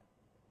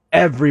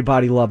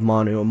 everybody loved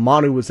Manu, and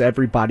Manu was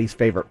everybody's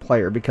favorite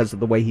player because of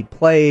the way he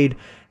played,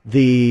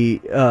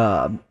 the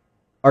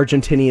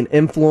Argentinian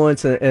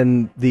influence,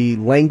 and the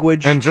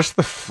language. And just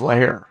the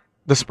flair.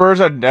 The Spurs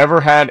had never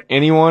had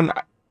anyone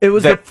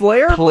the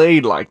flair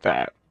played like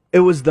that. It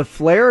was the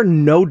flair,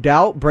 no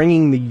doubt,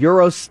 bringing the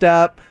Euro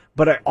step,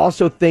 but I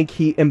also think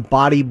he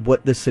embodied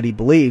what the city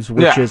believes,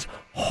 which is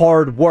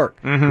hard work,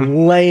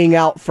 laying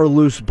out for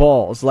loose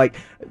balls. Like,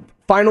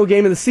 final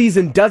game of the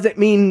season doesn't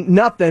mean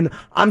nothing.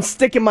 I'm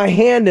sticking my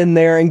hand in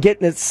there and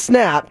getting it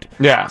snapped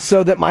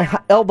so that my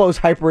elbow's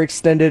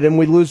hyperextended and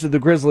we lose to the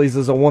Grizzlies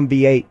as a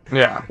 1v8.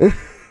 Yeah.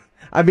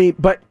 I mean,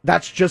 but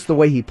that's just the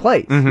way he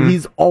plays.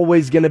 He's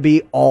always going to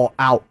be all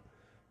out.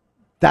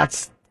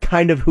 That's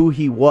kind of who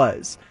he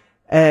was.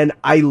 And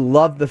I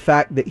love the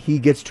fact that he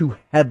gets to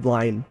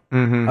headline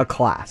a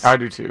class. I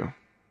do too.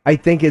 I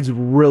think it's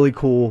really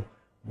cool.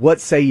 What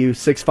say you?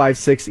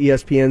 656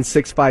 ESPN,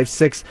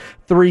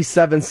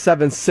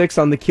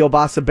 656-3776 on the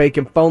Kielbasa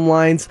Bacon phone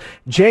lines.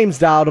 James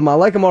dialed him. I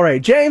like him already.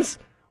 James,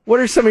 what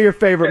are some of your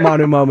favorite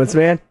Manu moments,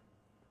 man?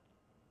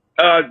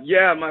 My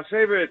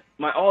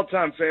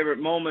all-time favorite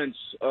moments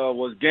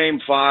was Game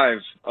 5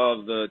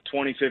 of the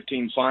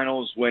 2015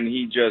 Finals when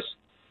he just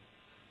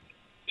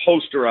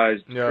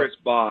posterized Chris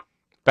Bosh.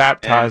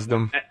 Baptized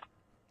him.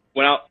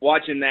 When I was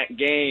watching that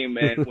game,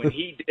 and when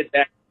he did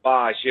that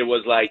Bosh, it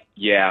was like,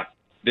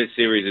 this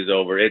series is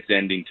over. It's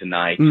ending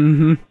tonight.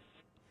 And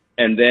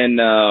then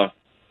I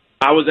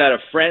was at a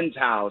friend's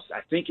house.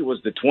 I think it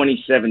was the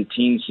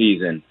 2017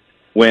 season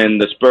when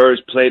the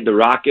Spurs played the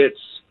Rockets,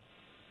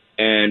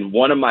 and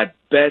one of my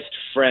best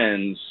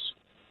friends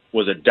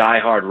was a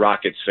diehard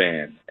Rockets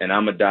fan, and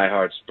I'm a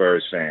diehard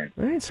Spurs fan.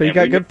 All right, so you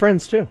got good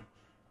friends, too.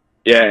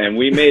 Yeah, and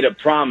we made a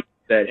promise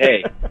that,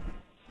 hey,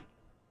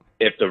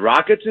 if the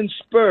Rockets and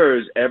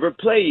Spurs ever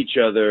play each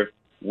other,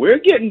 we're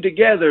getting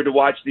together to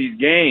watch these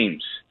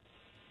games.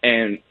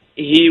 And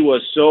he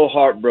was so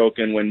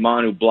heartbroken when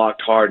Manu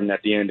blocked Harden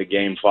at the end of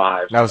Game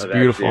 5. That was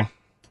beautiful.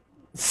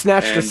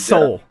 Snatched his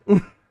soul.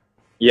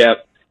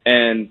 Yep.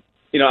 And,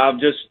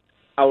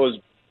 I was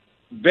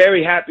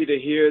very happy to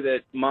hear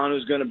that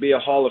Manu's going to be a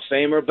Hall of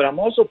Famer, but I'm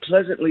also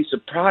pleasantly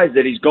surprised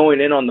that he's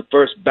going in on the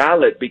first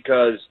ballot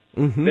because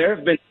there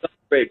have been some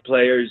great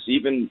players,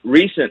 even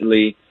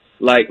recently,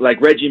 like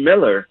Reggie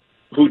Miller,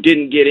 who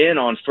didn't get in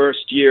on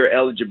first-year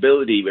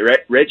eligibility.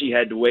 Reggie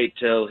had to wait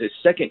till his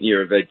second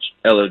year of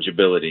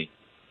eligibility.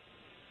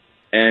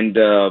 And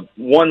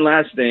one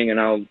last thing, and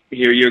I'll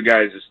hear your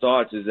guys'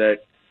 thoughts, is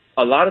that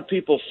a lot of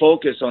people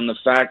focus on the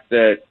fact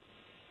that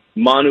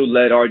Manu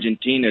led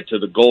Argentina to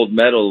the gold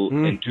medal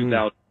in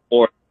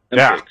 2004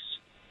 Olympics.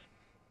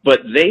 But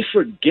they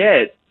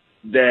forget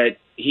that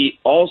he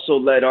also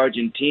led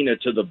Argentina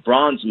to the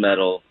bronze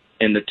medal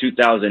in the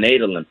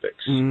 2008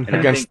 Olympics. And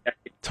against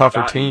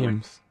tougher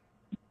teams.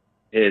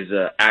 His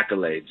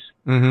accolades.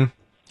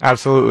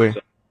 Absolutely.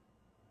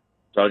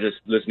 So I'll just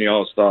listen to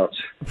y'all's thoughts.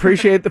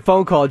 Appreciate the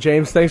phone call,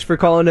 James. Thanks for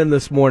calling in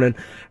this morning.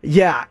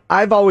 Yeah,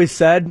 I've always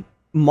said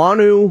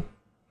Manu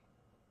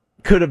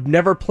could have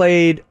never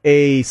played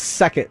a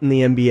second in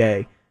the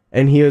NBA,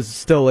 and he is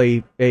still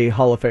a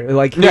Hall of Famer.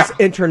 Like, his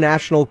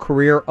international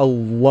career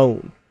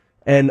alone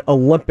and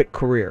Olympic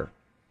career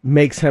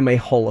makes him a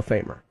Hall of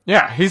Famer.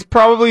 Yeah, he's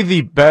probably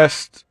the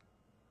best,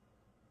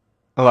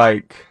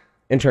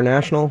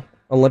 international,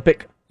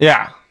 Olympic.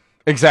 Yeah,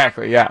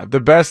 exactly. Yeah, the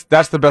best.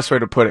 That's the best way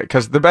to put it.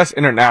 Because the best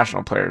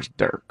international player is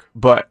Dirk,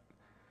 but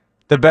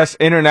the best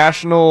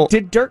international.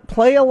 Did Dirk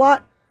play a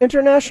lot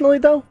internationally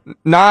though?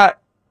 Not.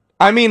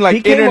 I mean,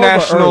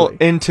 international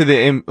into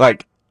the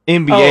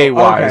NBA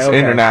wise, okay.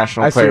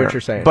 international player. I see what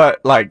you're saying.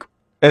 But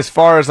as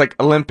far as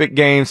Olympic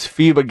games,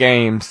 FIBA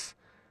games,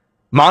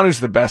 Manu's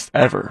the best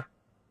ever.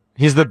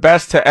 He's the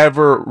best to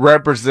ever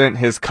represent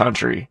his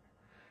country.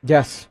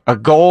 Yes. A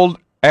gold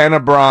and a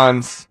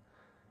bronze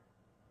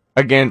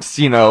against,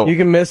 You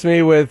can miss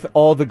me with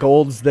all the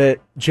golds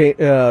that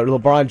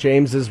LeBron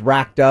James has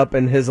racked up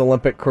in his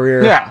Olympic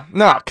career. Yeah,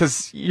 no,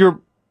 because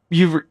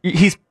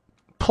he's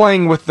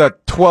playing with the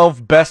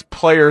 12 best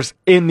players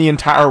in the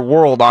entire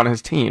world on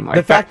his team.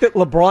 The fact that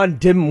LeBron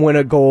didn't win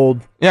a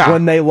gold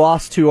when they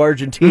lost to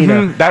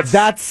Argentina,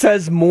 that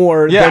says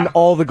more than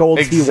all the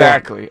golds he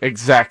won.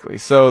 Exactly.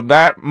 So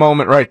that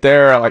moment right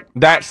there,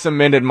 that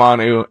cemented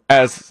Manu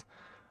as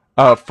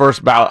a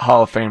first ballot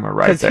Hall of Famer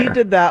right there. Because he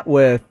did that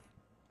with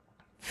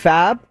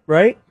Fab,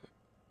 right?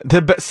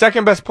 The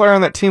second best player on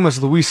that team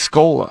was Luis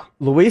Scola.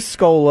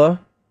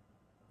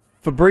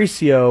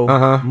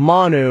 Fabricio,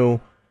 Manu.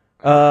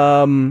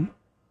 Well,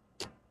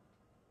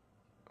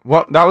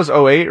 that was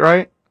 08,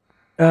 right?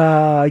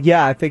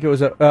 Yeah, I think it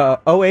was 08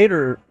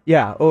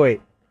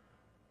 08.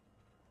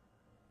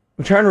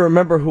 I'm trying to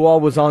remember who all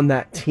was on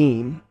that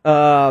team.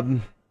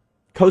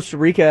 Costa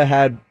Rica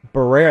had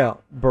Barea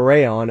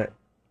on it,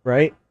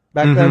 right?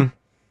 Back then.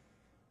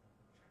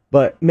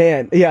 But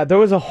man, yeah, there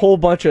was a whole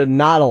bunch of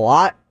not a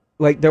lot.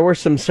 There were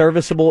some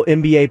serviceable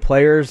NBA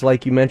players,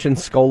 like you mentioned,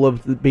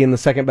 Scola being the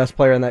second best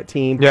player on that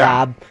team,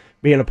 Fab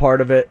being a part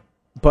of it.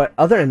 But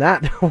other than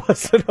that, there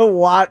wasn't a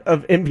lot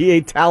of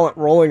NBA talent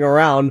rolling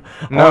around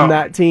on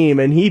that team.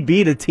 And he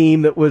beat a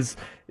team that was,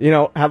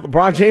 had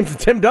LeBron James and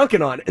Tim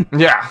Duncan on it.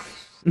 Yeah.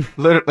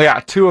 Literally,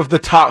 two of the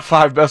top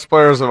 5 best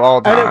players of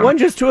all time. And it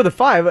wasn't just 2 of the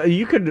 5.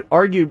 You could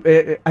argue,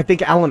 I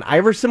think Allen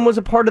Iverson was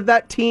a part of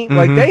that team.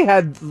 They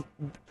had,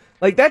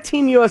 that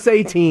Team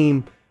USA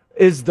team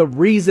is the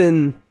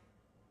reason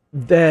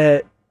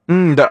that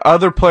the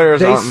other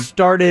players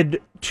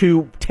started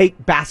to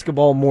take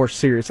basketball more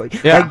seriously.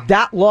 Yeah.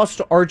 That loss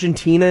to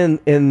Argentina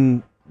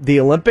in the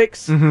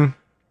Olympics,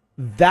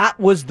 that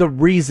was the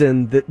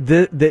reason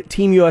that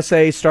Team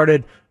USA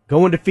started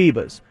going to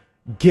FIBAs,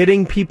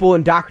 getting people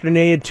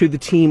indoctrinated to the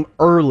team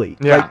early.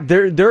 Yeah.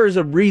 There is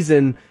a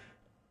reason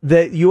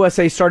that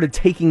USA started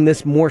taking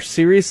this more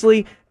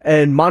seriously,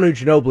 and Manu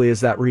Ginobili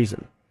is that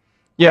reason.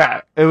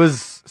 Yeah, it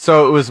was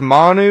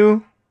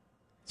Manu,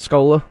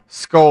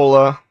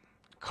 Scola,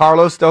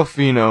 Carlos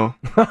Delfino.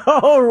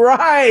 All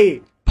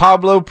right.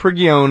 Pablo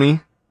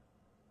Prigioni.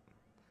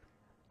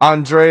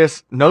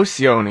 Andreas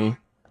Nocioni.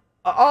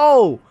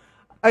 Oh,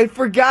 I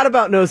forgot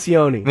about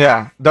Nocioni.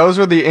 Yeah, those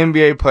were the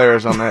NBA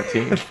players on that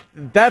team.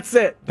 That's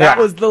it. That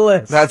was the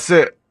list. That's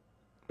it.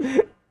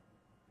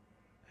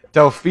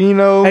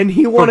 Delfino, and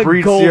he won Fabrizio,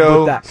 a gold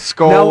with that.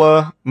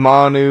 Scola,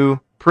 Manu,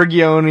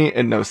 Prigioni,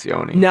 and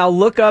Nocioni. Now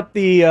look up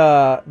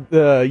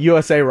the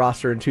USA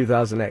roster in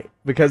 2008,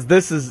 because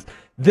this is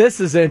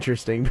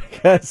interesting,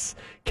 because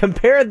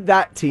compare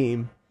that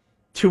team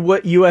to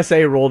what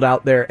USA rolled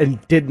out there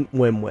and didn't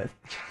win with.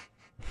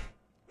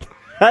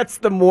 That's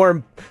the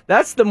more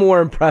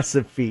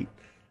impressive feat.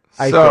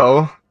 I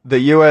think. The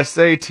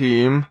USA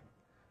team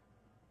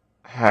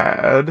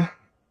had,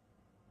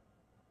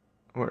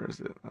 where is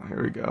it? Oh,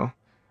 here we go.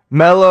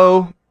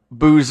 Melo,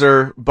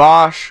 Boozer,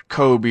 Bosh,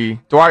 Kobe,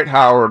 Dwight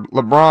Howard,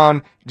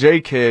 LeBron, J.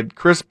 Kidd,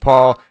 Chris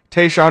Paul,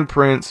 Tayshaun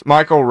Prince,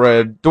 Michael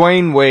Redd,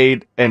 Dwayne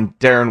Wade, and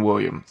Darren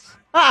Williams.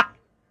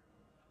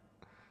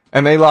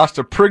 And they lost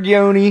to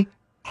Prigioni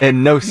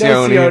and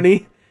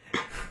Nocioni.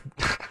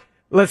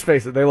 Let's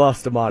face it, they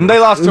lost to Manu. They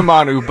lost to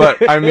Manu,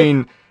 but I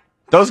mean,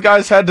 those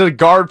guys had to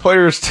guard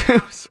players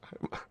too.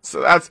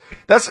 So that's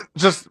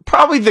just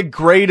probably the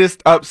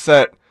greatest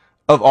upset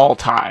of all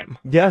time.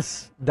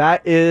 Yes,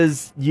 that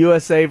is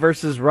USA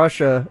versus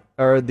Russia,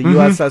 or the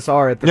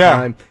USSR at the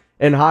time,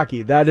 in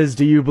hockey. That is,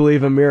 do you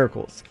believe in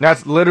miracles?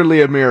 That's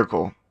literally a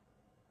miracle.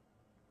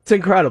 It's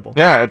incredible.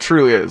 Yeah, it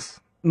truly is.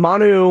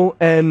 Manu,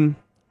 and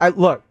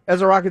look,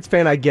 as a Rockets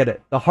fan, I get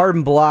it. The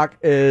hardened block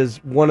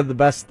is one of the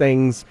best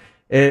things.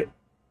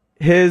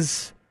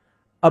 His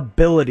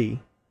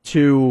ability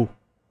to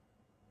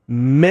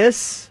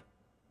miss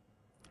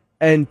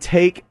and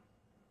take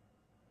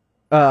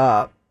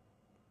an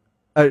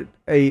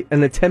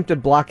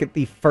attempted block at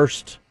the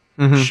first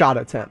shot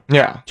attempt.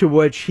 Yeah. To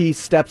which he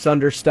steps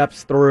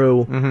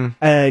through,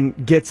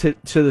 and gets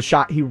it to the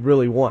shot he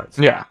really wants.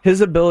 Yeah.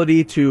 His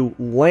ability to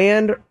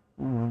land,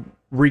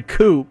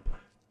 recoup,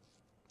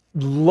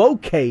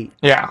 locate,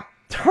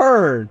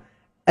 turn,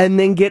 and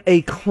then get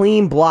a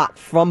clean block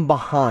from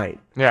behind.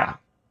 Yeah.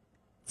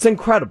 It's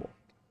incredible.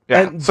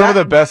 Yeah. And some of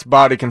the best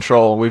body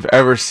control we've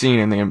ever seen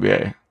in the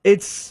NBA.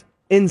 It's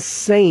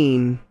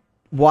insane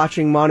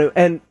watching Manu.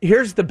 And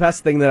here's the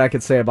best thing that I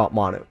could say about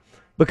Manu.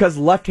 because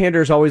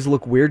left-handers always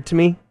look weird to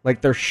me.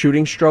 Like their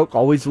shooting stroke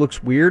always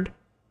looks weird.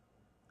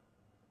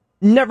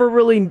 Never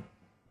really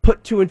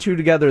put two and two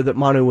together that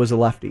Manu was a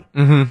lefty.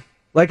 Mm-hmm.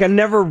 Like I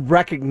never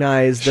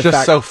recognized the just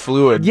fact. So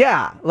fluid.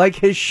 Yeah, like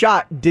his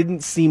shot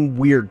didn't seem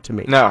weird to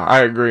me. No,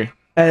 I agree.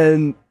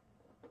 And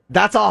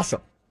that's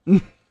awesome.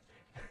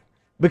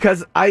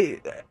 Because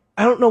I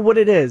don't know what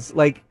it is.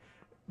 Like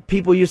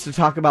people used to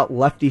talk about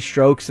lefty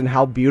strokes and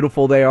how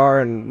beautiful they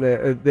are,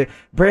 and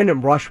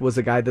Brandon Rush was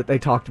a guy that they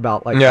talked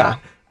about like that.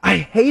 I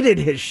hated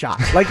his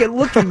shot. Like it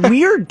looked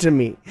weird to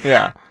me.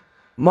 Yeah.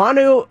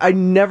 Manu, I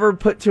never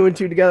put two and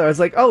two together. I was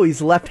like, oh,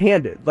 he's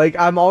left-handed. Like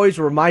I'm always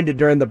reminded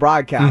during the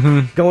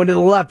broadcast, going to the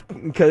left,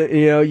 because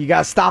you got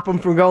to stop him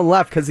from going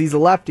left because he's a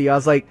lefty. I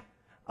was like,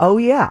 oh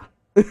yeah.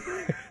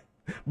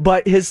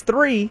 But his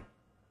three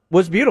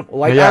was beautiful.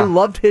 Like I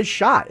loved his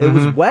shot. It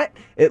was wet.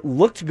 It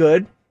looked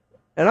good,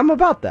 and I'm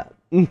about that.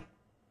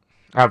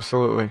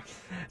 Absolutely.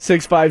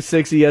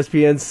 656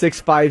 ESPN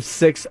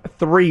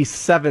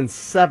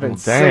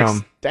 656-3776.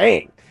 Damn.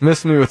 Dang.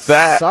 Missed me with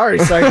that. Sorry,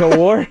 Psycho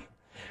War.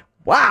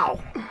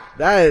 Wow.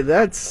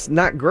 That's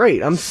not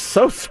great. I'm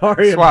so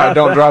sorry. That's why I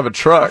don't drive a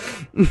truck.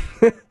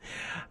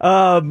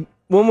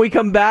 When we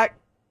come back,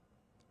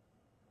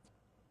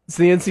 it's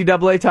the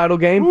NCAA title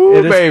game. Ooh,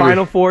 it is baby.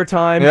 Final Four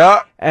time.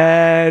 Yeah.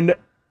 And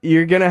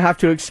you're going to have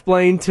to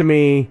explain to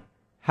me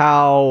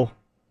how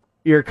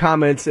your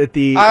comments at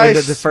the end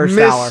of the first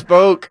hour. I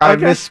misspoke. I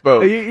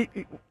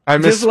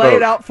misspoke. Just lay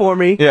it out for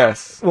me.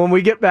 Yes. When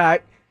we get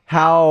back,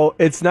 how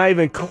it's not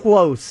even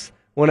close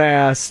when I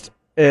asked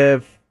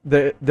if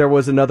there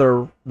was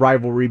another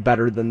rivalry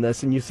better than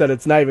this, and you said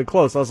it's not even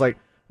close. I was like,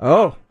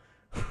 oh,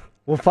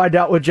 we'll find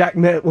out what Jack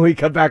meant when we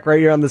come back right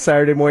here on the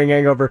Saturday Morning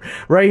Hangover,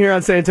 right here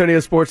on San Antonio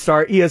Sports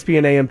Star,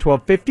 ESPN AM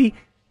 1250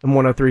 and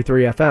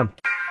 103.3 FM.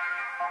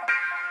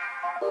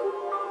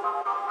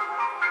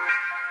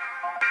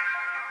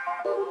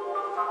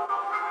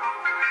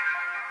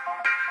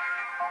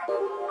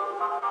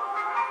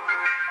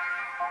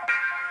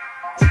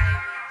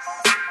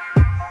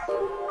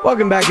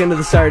 Welcome back into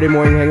the Saturday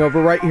Morning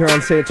Hangover right here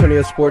on San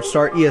Antonio Sports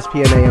Star,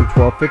 ESPN AM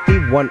 1250,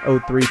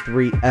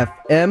 103.3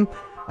 FM.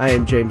 I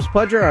am James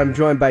Pledger. I'm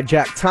joined by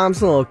Jack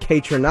Thompson, a little K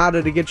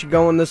Tronada to get you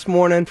going this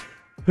morning,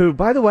 who,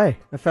 by the way,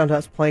 I found out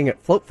is playing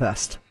at Float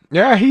Fest.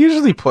 Yeah, he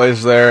usually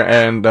plays there,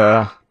 and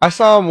I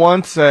saw him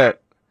once at,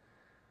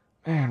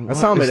 I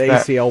saw him at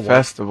ACL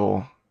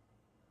festival.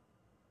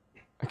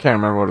 I can't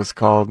remember what it's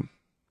called,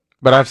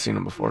 but I've seen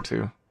him before,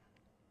 too.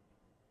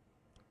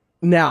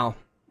 Now,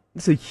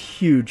 it's a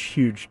huge,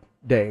 huge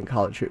day in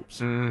college hoops.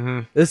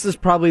 Mm-hmm. This is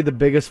probably the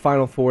biggest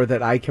Final Four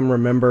that I can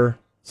remember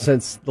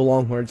since the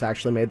Longhorns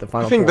actually made the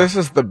Final Four. I think this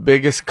is the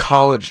biggest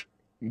college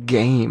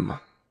game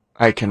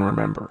I can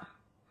remember.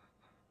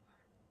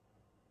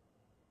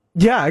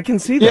 Yeah, I can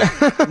see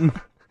that. Yeah,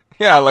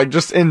 yeah, like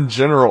just in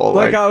general.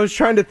 Like I was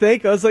trying to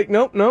think. I was like,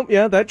 nope,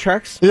 yeah, that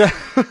tracks. Yeah.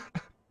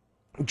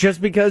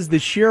 Just because the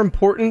sheer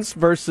importance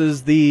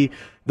versus the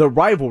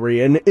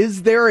rivalry. And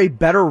is there a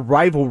better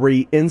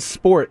rivalry in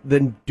sport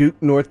than Duke,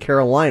 North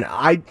Carolina?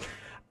 I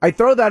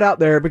throw that out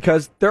there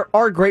because there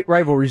are great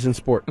rivalries in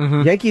sport.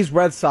 Mm-hmm. Yankees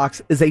Red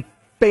Sox is a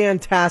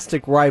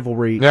fantastic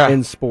rivalry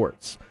in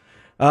sports.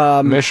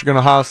 Michigan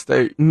Ohio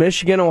State.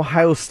 Michigan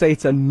Ohio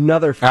State's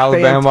another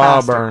Alabama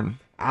fantastic. Auburn.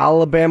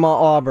 Alabama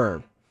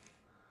Auburn.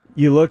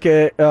 You look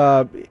at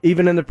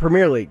even in the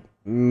Premier League,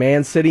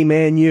 Man City,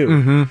 Man U.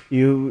 Mm-hmm.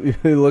 You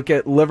look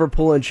at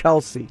Liverpool and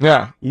Chelsea.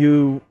 Yeah.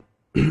 You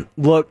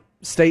look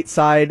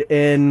stateside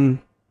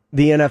in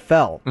the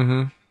NFL.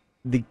 Mm-hmm.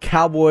 The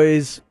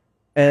Cowboys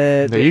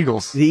and the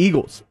Eagles. The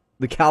Eagles.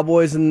 The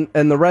Cowboys and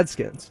the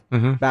Redskins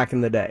back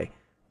in the day.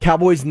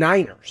 Cowboys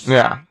Niners.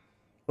 Yeah.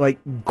 Like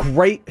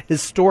great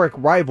historic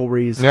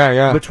rivalries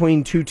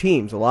between two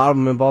teams. A lot of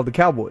them involve the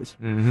Cowboys.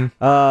 Mm-hmm.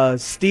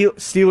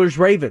 Steelers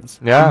Ravens.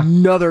 Yeah.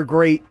 Another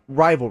great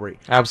rivalry.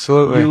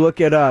 Absolutely. You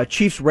look at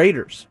Chiefs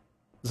Raiders.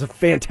 It's a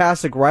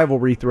fantastic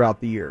rivalry throughout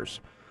the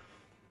years.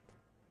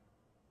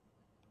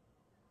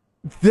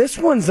 This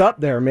one's up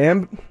there,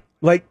 man.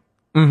 Like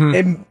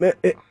in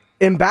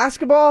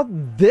basketball,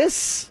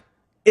 this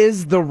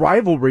is the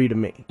rivalry to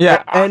me.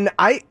 Yeah. And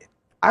I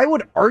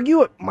would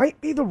argue it might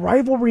be the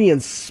rivalry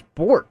in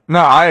sport. No,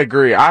 I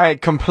agree. I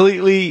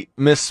completely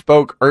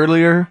misspoke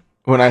earlier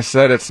when I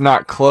said it's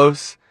not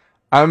close.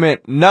 I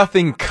meant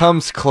nothing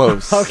comes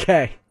close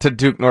to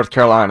Duke, North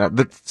Carolina.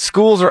 The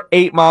schools are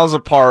 8 miles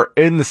apart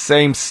in the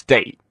same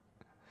state.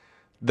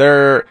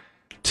 They're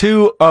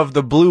two of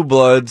the blue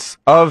bloods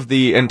of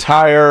the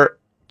entire,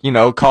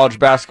 college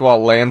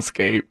basketball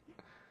landscape.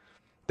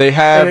 They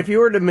have. And if you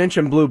were to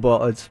mention blue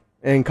bloods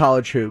in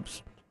college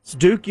hoops, it's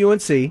Duke,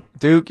 UNC,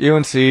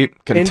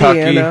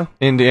 Kentucky,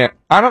 Indiana.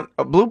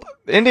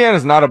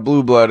 Indiana's not a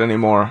blue blood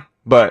anymore,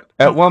 but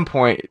at one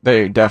point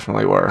they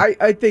definitely were.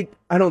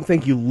 I don't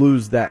think you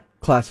lose that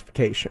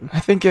classification.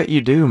 I think that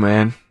you do,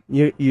 man.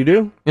 You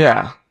do?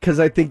 Yeah. Because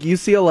I think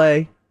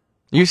UCLA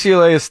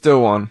is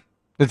still one.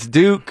 It's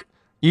Duke,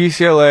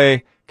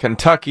 UCLA,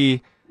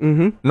 Kentucky,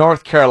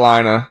 North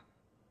Carolina.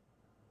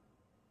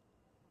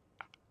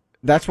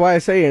 That's why I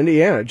say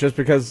Indiana, just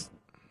because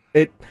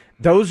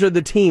those are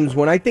the teams,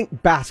 when I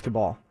think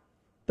basketball,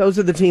 those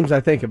are the teams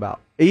I think about.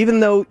 Even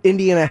though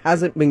Indiana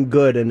hasn't been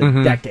good in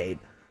a decade,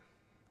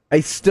 I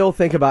still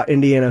think about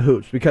Indiana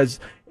hoops because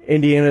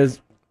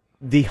Indiana's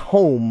the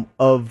home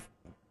of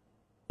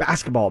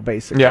basketball,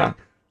 basically. Yeah.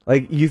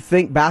 Like, you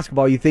think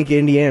basketball, you think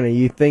Indiana,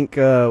 you think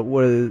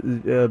Hoosiers.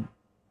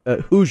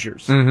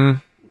 Mm-hmm.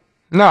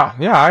 No,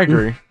 yeah, I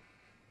agree.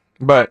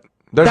 But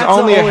there's That's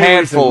only the a only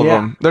handful reason,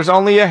 of them. There's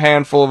only a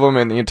handful of them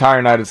in the entire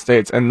United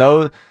States, and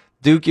those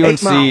Duke 8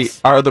 UNC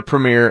miles. are the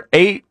premier,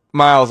 8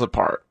 miles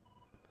apart.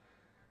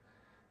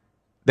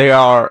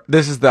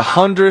 This is the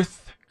 100th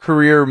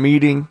career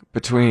meeting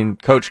between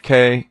Coach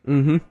K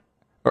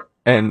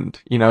and,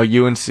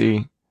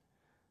 UNC.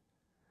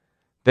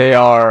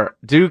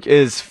 Duke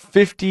is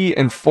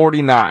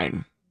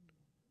 50-49.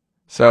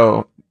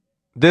 So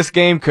this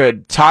game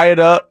could tie it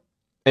up.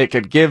 It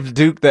could give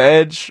Duke the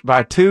edge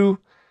by 2.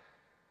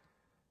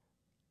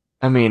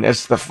 I mean,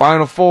 it's the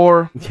Final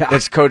Four. Yeah.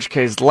 It's Coach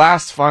K's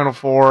last Final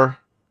Four.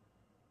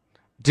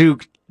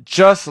 Duke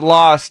just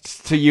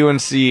lost to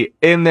UNC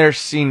in their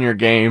senior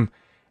game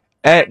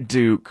at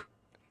Duke.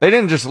 They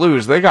didn't just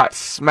lose. They got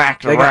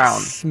smacked They around.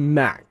 got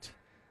smacked.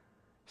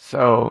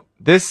 So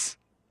this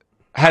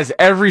has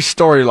every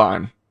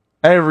storyline.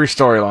 Every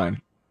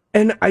storyline.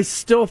 And I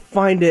still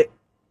find it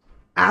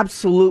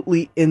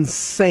absolutely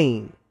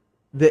insane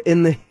that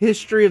in the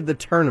history of the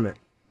tournament,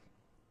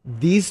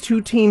 these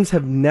two teams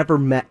have never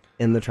met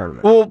in the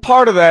tournament. Well,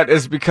 part of that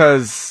is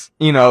because,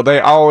 they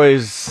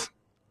always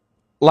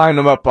line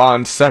them up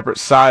on separate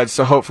sides,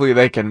 so hopefully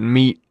they can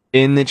meet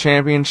in the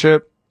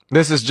championship.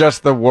 This is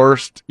just the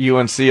worst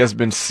UNC has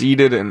been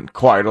seeded in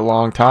quite a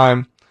long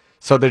time,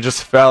 so they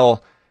just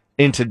fell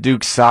into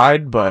Duke's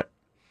side. But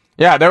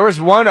yeah, there was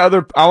one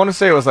other, I want to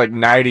say it was like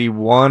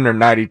 91 or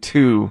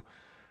 92,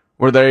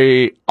 where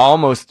they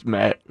almost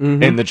met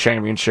in the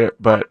championship,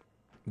 but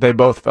they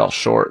both fell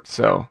short.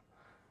 So,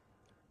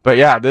 but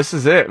yeah, this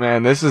is it,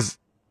 man. This is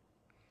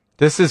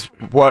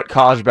what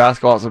college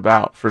basketball is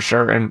about for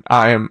sure, and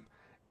I am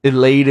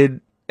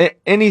elated.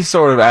 Any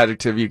sort of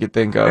adjective you could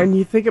think of. And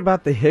you think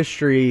about the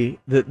history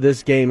that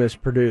this game has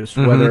produced,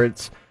 whether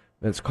it's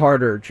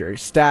Carter, Jerry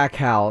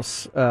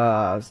Stackhouse,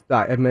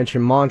 I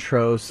mentioned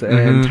Montrose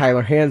and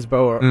Tyler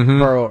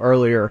Hansborough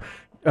earlier,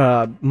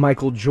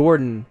 Michael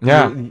Jordan,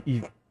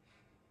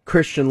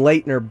 Christian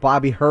Laettner,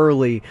 Bobby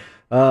Hurley,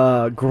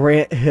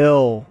 Grant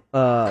Hill,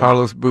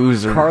 Carlos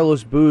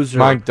Boozer,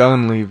 Mike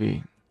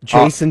Dunleavy,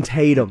 Jason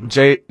Tatum,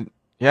 JJ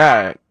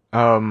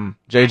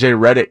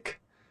Redick,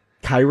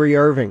 Kyrie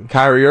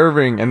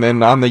Irving, and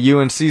then on the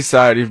UNC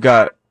side, you've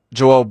got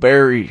Joel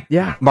Berry,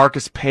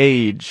 Marcus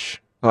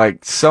Page,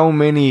 like so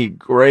many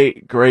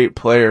great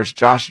players,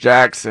 Josh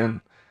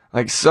Jackson,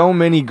 like so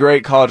many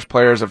great college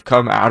players have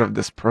come out of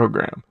this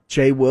program.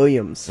 Jay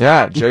Williams,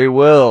 Jay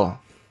Will,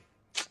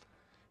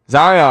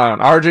 Zion,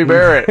 RJ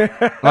Barrett,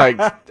 like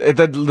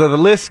the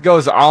list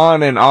goes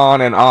on and on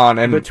and on.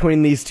 And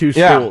between these two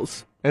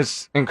schools,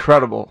 it's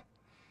incredible.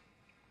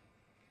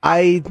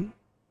 I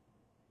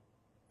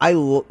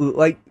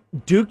like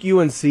Duke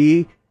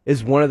UNC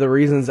is one of the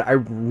reasons I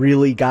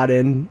really got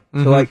into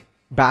like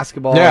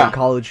basketball and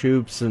college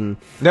hoops, and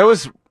that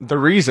was the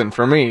reason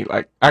for me.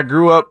 Like, I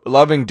grew up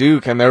loving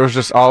Duke, and there was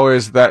just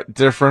always that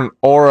different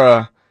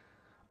aura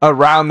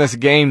around this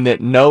game that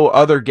no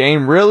other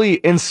game really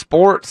in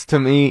sports to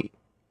me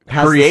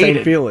has created. the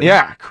same feeling.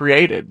 Yeah,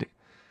 created.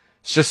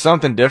 It's just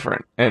something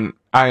different, and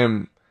I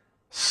am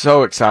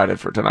so excited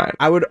for tonight.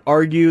 I would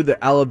argue that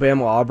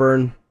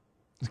Alabama-Auburn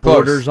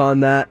borders on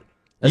that.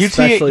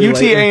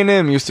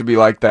 UT-A&M used to be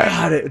like that.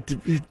 God,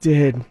 it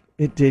did.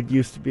 It did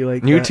used to be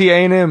like that.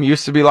 UT-A&M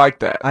used to be like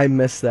that. I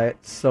miss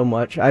that so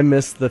much. I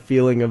miss the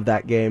feeling of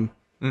that game.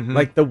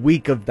 Like the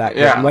week of that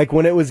game. Like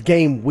when it was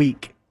game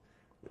week.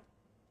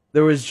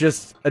 There was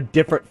just a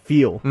different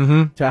feel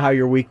to how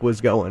your week was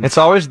going. It's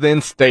always the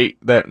in-state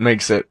that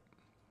makes it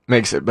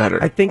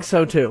better. I think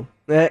so too.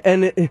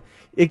 And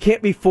it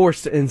can't be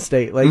forced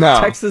in-state. Like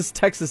Texas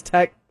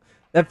Tech,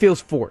 that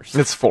feels forced.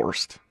 It's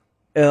forced.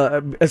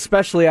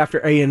 Especially after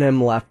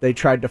A&M left, they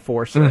tried to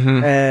force it,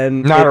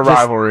 and not a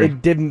rivalry.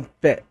 It didn't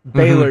fit.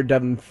 Baylor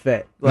doesn't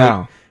fit.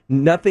 Like,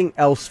 nothing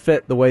else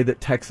fit the way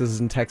that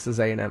Texas and Texas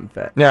A&M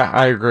fit. Yeah,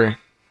 I agree.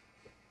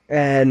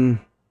 And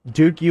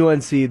Duke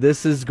UNC,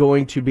 this is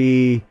going to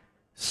be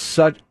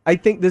such. I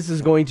think this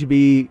is going to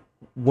be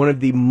one of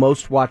the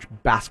most watched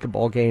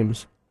basketball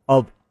games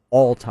of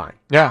all time.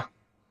 Yeah,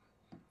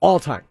 all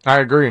time. I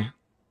agree.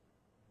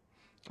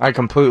 I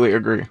completely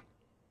agree.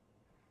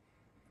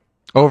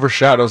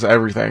 Overshadows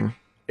everything.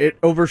 It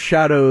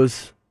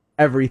overshadows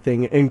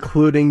everything,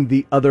 including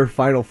the other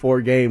Final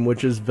Four game,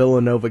 which is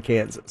Villanova,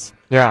 Kansas.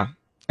 Yeah.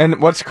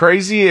 And what's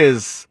crazy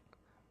is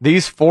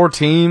these 4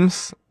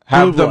 teams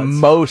have the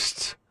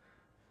most.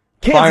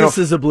 Kansas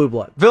is a blue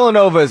blood.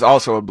 Villanova is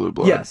also a blue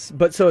blood. Yes,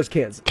 but so is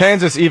Kansas.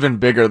 Kansas even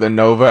bigger than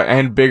Nova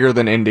and bigger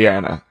than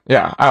Indiana.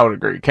 Yeah, I would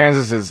agree.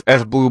 Kansas is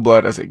as blue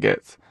blood as it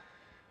gets.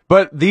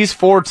 But these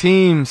 4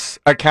 teams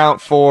account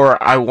for,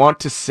 I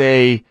want to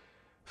say,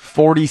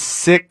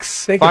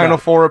 46 Think Final about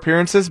it. Four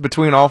appearances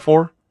between all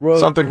four.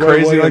 Something Roy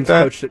crazy Williams like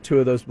that. Coached at 2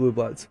 of those Blue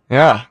Bloods.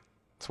 Yeah,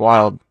 it's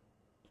wild.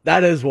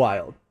 That is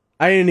wild.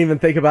 I didn't even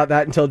think about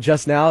that until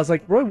just now. I was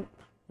like, Roy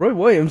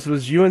Williams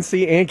was UNC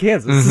and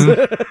Kansas.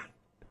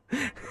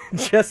 Mm-hmm.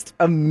 Just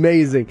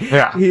amazing.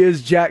 Yeah. He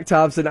is Jack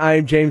Thompson. I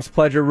am James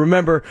Pledger.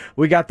 Remember,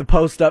 we got the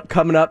post up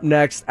coming up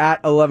next at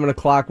 11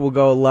 o'clock. We'll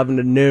go 11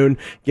 to noon.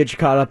 Get you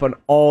caught up on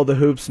all the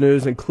hoops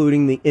news,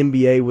 including the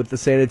NBA with the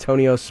San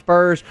Antonio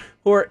Spurs,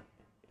 who are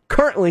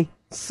currently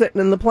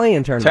sitting in the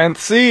play-in tournament. 10th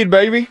seed,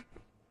 baby.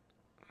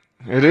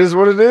 It is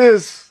what it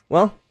is.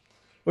 Well,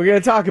 we're going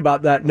to talk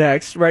about that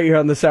next, right here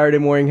on the Saturday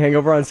Morning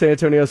Hangover on San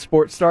Antonio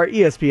Sports Star,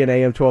 ESPN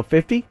AM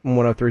 1250 and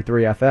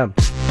 103.3 FM.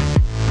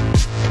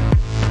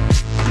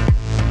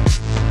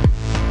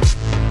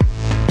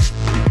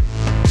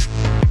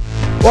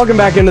 Welcome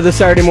back into the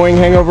Saturday Morning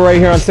Hangover right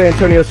here on San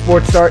Antonio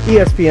Sports Star,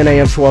 ESPN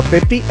AM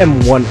 1250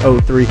 and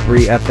 103.3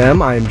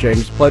 FM. I am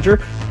James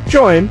Pledger,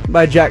 joined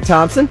by Jack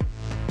Thompson.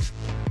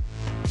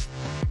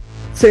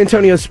 San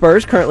Antonio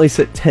Spurs currently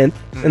sit 10th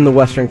in the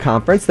Western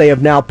Conference. They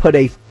have now put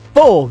a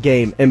full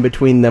game in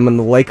between them and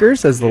the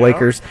Lakers, as the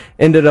Lakers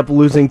ended up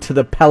losing to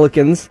the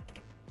Pelicans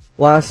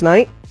last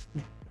night,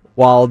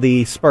 while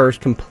the Spurs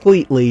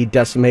completely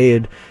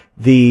decimated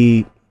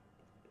the...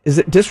 Is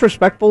it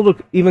disrespectful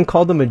to even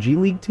call them a G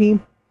League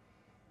team?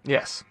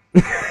 Yes.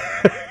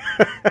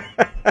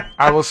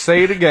 I will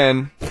say it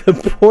again. The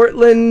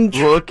Portland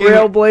Looking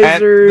Trailblazers. at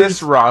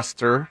this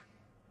roster,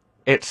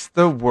 it's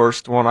the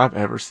worst one I've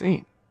ever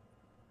seen.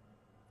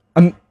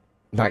 I'm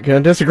not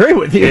going to disagree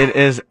with you. It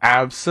is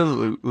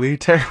absolutely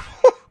terrible.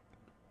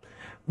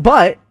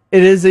 But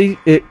it is a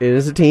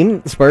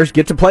team the Spurs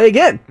get to play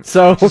again.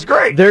 So Which is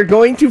great. They're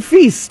going to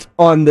feast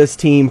on this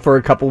team for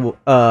a couple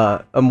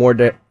more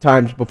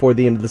times before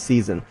the end of the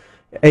season.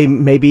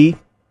 Maybe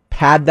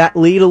pad that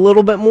lead a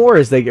little bit more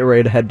as they get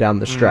ready to head down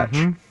the stretch.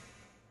 Mm-hmm.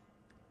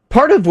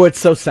 Part of what's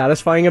so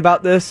satisfying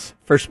about this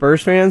for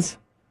Spurs fans,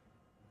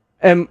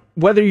 and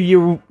whether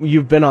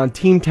you've been on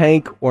Team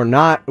Tank or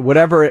not,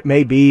 whatever it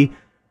may be,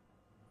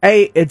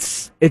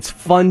 it's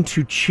fun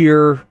to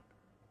cheer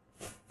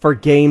for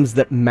games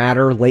that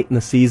matter late in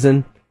the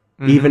season,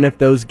 even if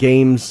those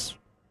games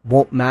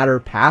won't matter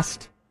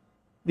past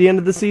the end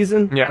of the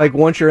season. Yeah. Like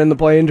once you're in the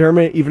play-in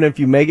tournament, even if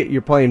you make it,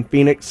 you're playing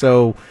Phoenix,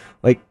 so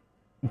like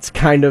it's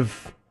kind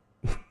of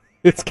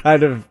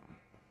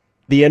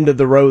the end of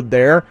the road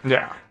there.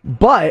 Yeah.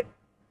 But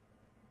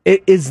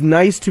it is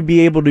nice to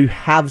be able to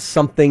have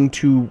something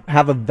to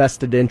have a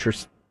vested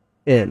interest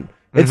in.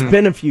 It's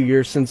been a few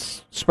years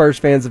since Spurs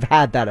fans have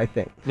had that, I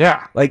think.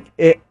 Yeah. Like,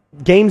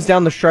 games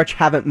down the stretch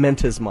haven't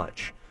meant as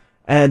much.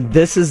 And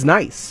this is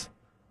nice.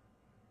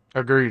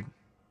 Agreed.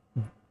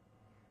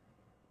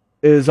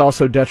 It is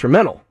also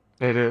detrimental.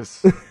 It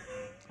is.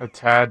 A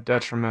tad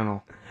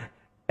detrimental.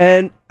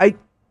 And I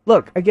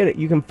get it.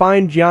 You can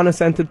find Giannis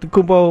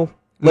Antetokounmpo.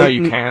 No,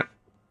 you can't.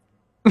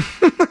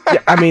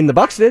 Yeah, I mean, the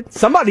Bucks did.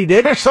 Somebody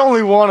did. There's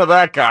only one of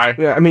that guy.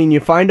 Yeah, I mean, you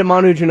find a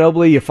Manu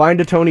Ginobili, you find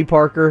a Tony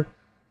Parker,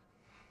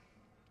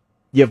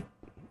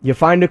 you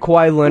find a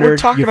Kawhi We're Leonard,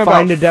 talking you about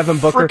find a Devin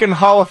Booker. freaking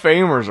Hall of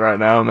Famers right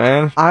now,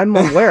 man. I'm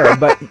aware,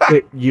 but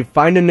you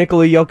find a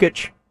Nikola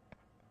Jokic.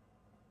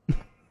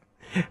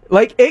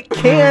 Like, it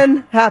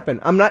can happen.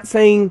 I'm not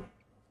saying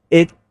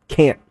it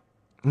can't.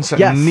 It's a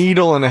Yes.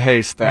 needle in a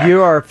haystack.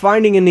 You are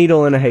finding a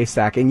needle in a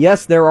haystack. And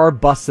yes, there are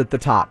busts at the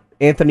top.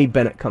 Anthony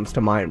Bennett comes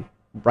to mind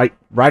right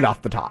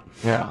off the top.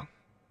 Yeah.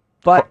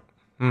 But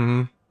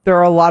Mm-hmm. there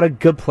are a lot of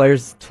good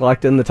players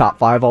selected in the top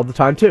 5 all the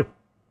time, too.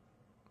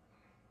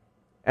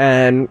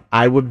 And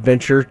I would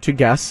venture to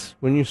guess,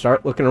 when you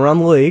start looking around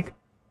the league,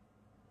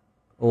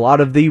 a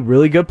lot of the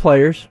really good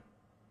players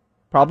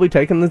probably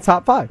taken the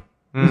top 5.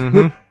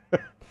 Mm-hmm.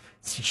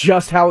 It's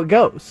just how it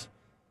goes.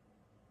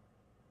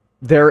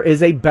 There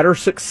is a better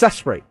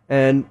success rate.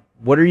 And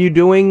what are you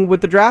doing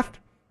with the draft?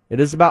 It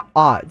is about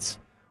odds.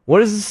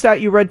 What is the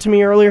stat you read to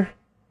me earlier?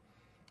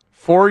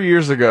 4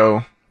 years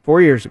ago,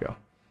 4 years ago.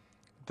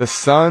 the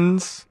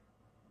Suns,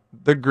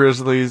 the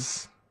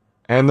Grizzlies,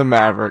 and the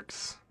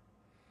Mavericks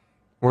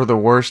were the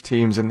worst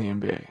teams in the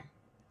NBA.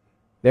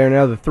 They're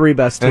now the 3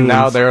 best teams. And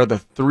now they have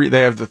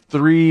the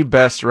 3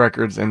 best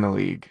records in the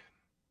league.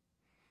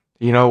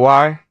 You know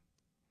why?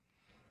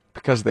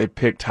 Because they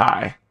picked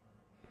high.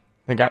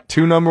 They got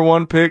 2 number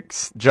 1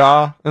 picks,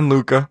 Ja and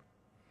Luka.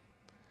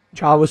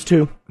 Ja was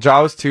 2.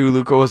 Ja was 2,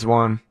 Luka was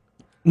 1.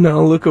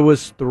 No, Luka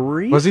was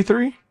 3. Was he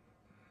 3?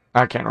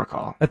 I can't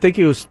recall. I think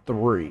he was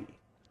 3.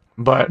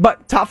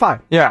 But top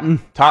 5. yeah,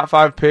 top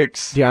 5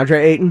 picks.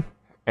 DeAndre Ayton,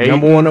 Ayton.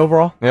 number 1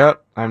 overall.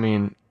 Yep. I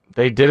mean,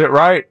 they did it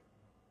right.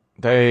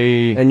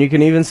 And you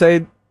can even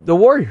say the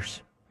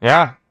Warriors.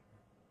 Yeah.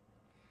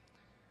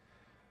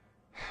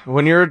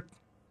 When you're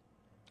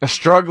a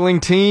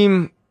struggling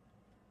team,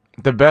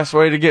 the best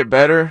way to get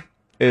better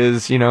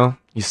is, you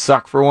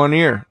suck for 1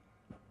 year.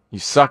 You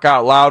suck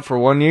out loud for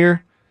 1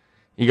 year.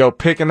 You go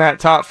pick in that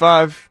top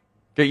 5.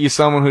 Get you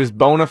someone who's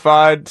bona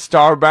fide,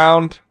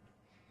 star-bound.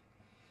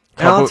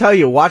 And I'll tell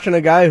you, watching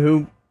a guy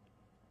who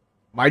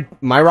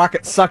my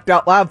Rockets sucked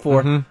out loud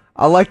for,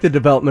 I like the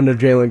development of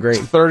Jalen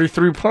Green.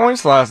 33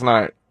 points last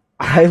night.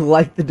 I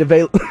like the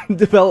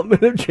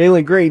development of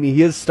Jalen Green.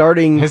 He is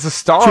starting. He's a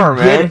star,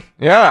 to man. get-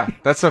 Yeah,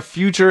 that's a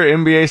future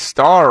NBA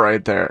star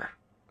right there.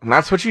 And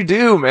that's what you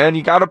do, man.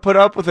 You got to put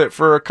up with it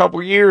for a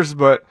couple years,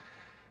 but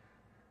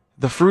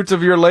the fruits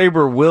of your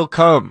labor will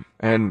come.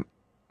 And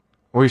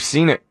we've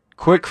seen it.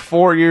 Quick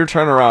 4-year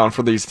turnaround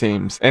for these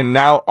teams. And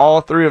now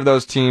all 3 of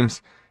those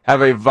teams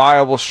have a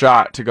viable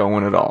shot to go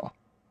win it all.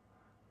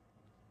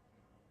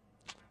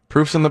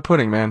 Proof's in the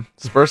pudding, man.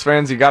 Spurs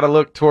fans, you got to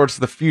look towards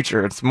the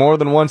future. It's more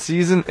than 1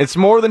 season. It's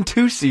more than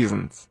 2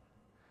 seasons.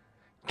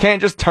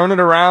 Can't just turn it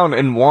around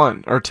in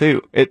 1 or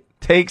 2. It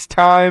takes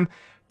time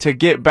to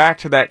get back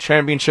to that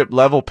championship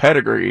level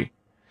pedigree.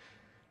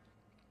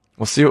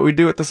 We'll see what we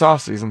do at this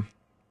offseason.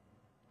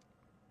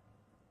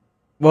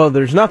 Well,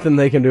 there's nothing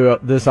they can do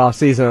this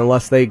offseason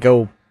unless they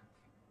go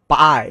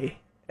buy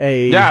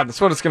a Yeah, that's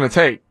what it's going to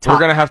take. We're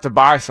going to have to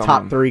buy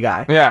someone. top 3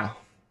 guy. Yeah.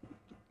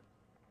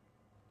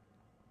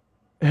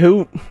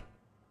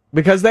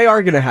 Because they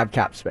are going to have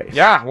cap space.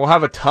 Yeah, we'll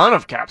have a ton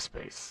of cap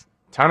space.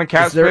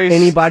 Is there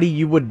anybody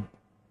you would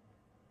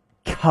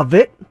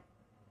covet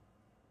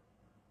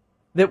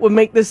that would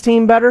make this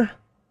team better?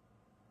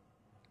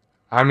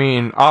 I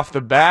mean, off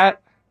the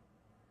bat.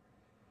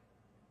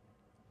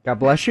 God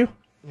bless you.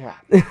 Yeah.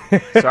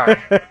 Sorry.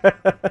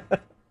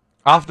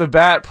 Off the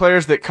bat,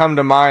 players that come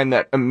to mind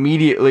that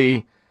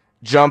immediately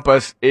jump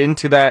us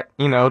into that,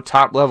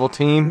 top level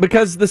team.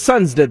 Because the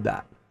Suns did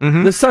that.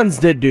 Mm-hmm. The Suns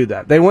did do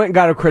that. They went and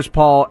got a Chris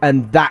Paul,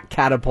 and that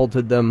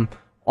catapulted them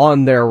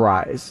on their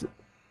rise.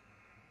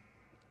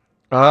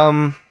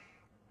 The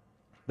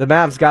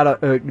Mavs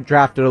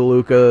drafted a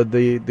Luka.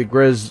 The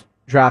Grizz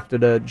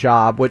drafted a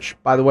Job, which,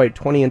 by the way,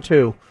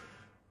 20-2.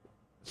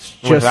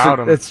 Without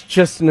him. It's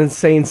just an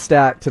insane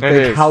stat to think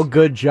is. how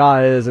good Ja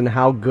is and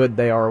how good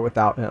they are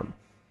without him.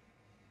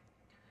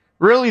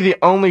 Really, the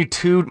only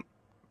 2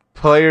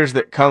 players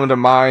that come to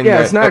mind.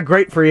 Yeah, it's not a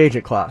great free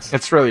agent class.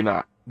 It's really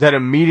not. That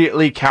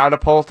immediately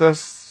catapult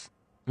us,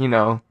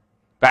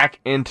 back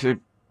into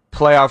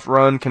playoff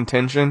run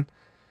contention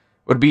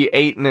would be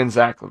Ayton and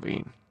Zach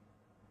LaVine.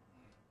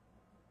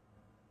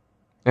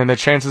 And the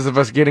chances of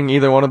us getting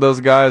either one of those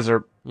guys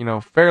are,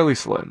 fairly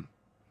slim.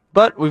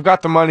 But we've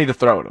got the money to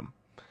throw at them.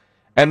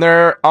 And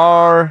there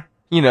are,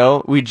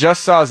 we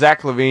just saw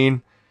Zach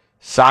LaVine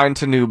signed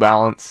to New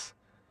Balance.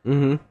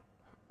 Mm-hmm.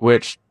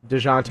 Which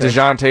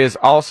DeJounte is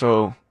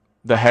also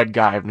the head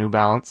guy of New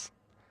Balance.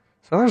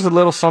 So there's a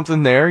little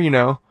something there,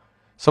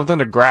 something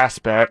to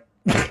grasp at.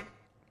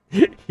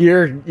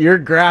 You're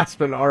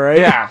grasping, all right?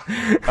 Yeah.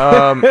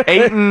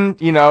 Ayton,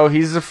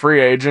 he's a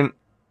free agent,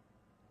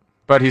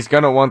 but he's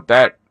going to want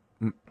that.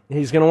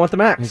 He's going to want the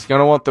max. He's going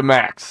to want the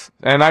max.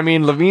 And I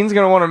mean, LaVine's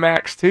going to want a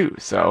max too,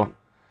 so.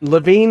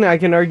 LaVine, I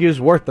can argue, is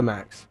worth the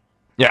max.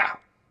 Yeah.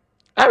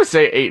 I would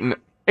say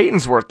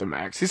Ayton's worth the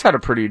max. He's had a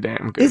pretty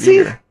damn good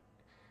year. Is he?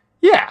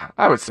 Yeah,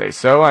 I would say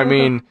so. I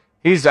mean,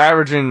 he's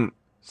averaging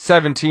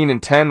 17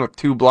 and 10 with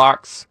 2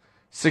 blocks,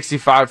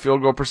 65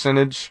 field goal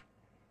percentage.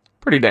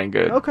 Pretty dang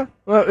good. Okay.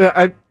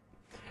 Well,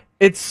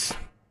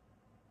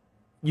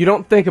 you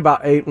don't think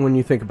about Ayton when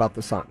you think about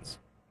the Suns.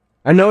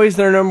 I know he's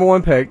their number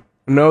 1 pick.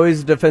 I know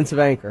he's a defensive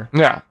anchor.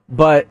 Yeah.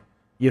 But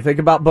you think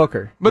about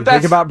Booker. You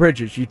think about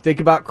Bridges. You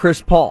think about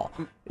Chris Paul.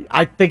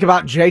 I think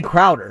about Jay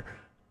Crowder.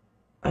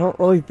 I don't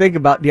really think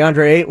about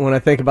DeAndre Ayton when I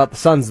think about the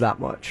Suns that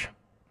much.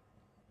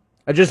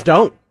 I just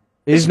don't.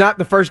 He's not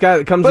the first guy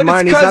that comes to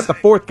mind. He's not the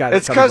 4th guy that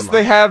comes to mind. It's because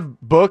they have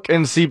Book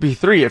and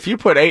CP3. If you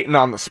put Ayton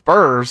on the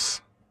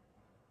Spurs,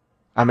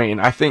 I mean,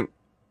 I think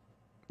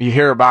you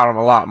hear about him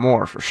a lot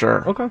more for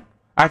sure. Okay.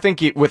 I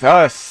think with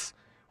us,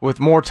 with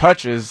more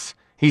touches,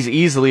 he's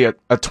easily a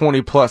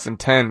 20-plus and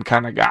 10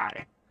 kind of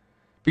guy.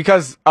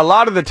 Because a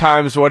lot of the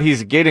times what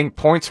he's getting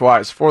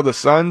points-wise for the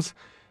Suns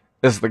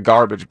is the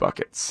garbage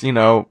buckets.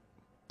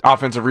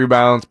 Offensive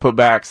rebounds,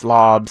 putbacks,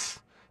 lobs,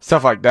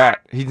 stuff like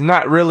that. He's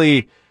not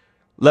really,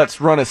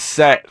 let's run a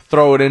set,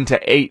 throw it into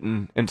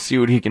Ayton, and see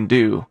what he can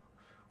do.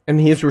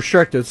 And he's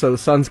restricted, so the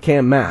Suns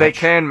can match. They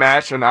can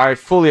match, and I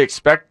fully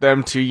expect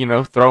them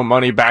to, throw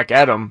money back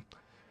at him.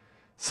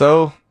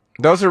 So,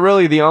 those are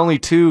really the only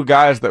 2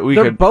 guys that we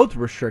They're could... both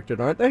restricted,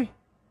 aren't they?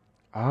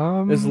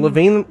 Is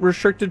LaVine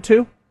restricted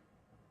too?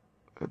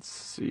 Let's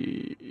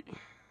see.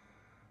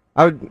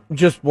 I was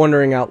just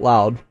wondering out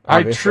loud.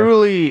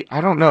 Obviously.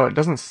 I don't know. It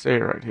doesn't say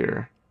right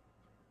here.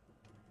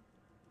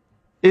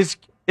 Is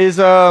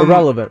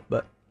irrelevant,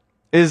 but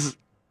is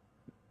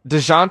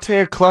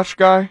DeJounte a clutch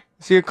guy?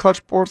 Is he a clutch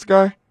sports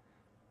guy? I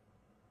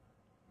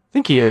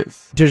think he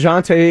is.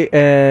 DeJounte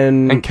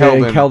and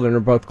Keldon are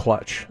both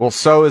clutch. Well,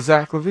 so is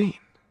Zach LaVine.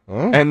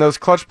 Oh. And those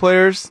clutch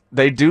players,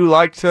 they do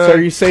like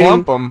to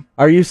clump them.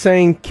 Are you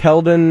saying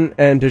Keldon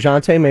and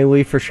DeJounte may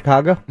leave for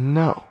Chicago?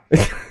 No.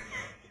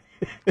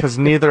 Because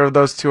neither of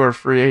those 2 are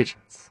free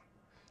agents.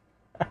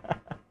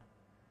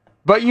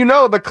 But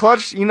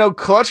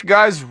clutch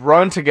guys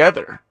run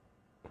together.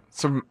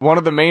 So one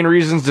of the main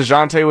reasons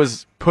DeJounte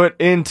was put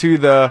into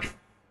the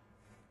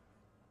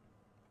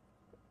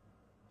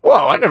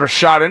Whoa, I never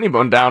shot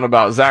anyone down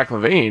about Zach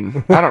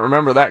LaVine. I don't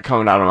remember that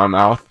coming out of my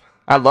mouth.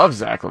 I love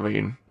Zach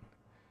LaVine.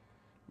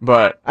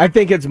 But I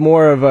think it's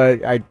more of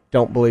a, I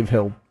don't believe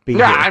he'll be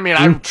here. I mean,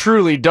 I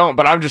truly don't,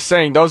 but I'm just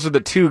saying those are the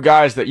two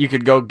guys that you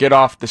could go get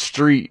off the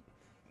street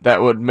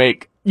that would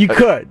make... You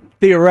could,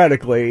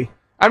 theoretically.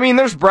 I mean,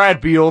 there's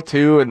Brad Beal,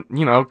 too, and,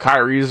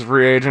 Kyrie's a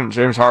free agent,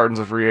 James Harden's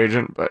a free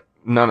agent, but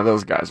none of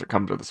those guys are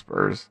coming to the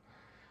Spurs.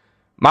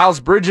 Miles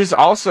Bridges,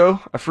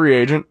 also a free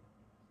agent.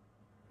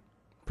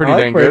 Pretty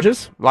dang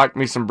Bridges. Good. Like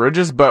me some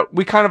Bridges, but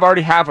we kind of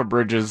already have a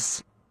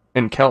Bridges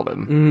in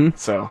Keldon,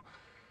 so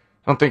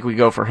I don't think we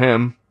go for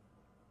him.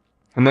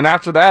 And then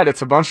after that,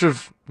 it's a bunch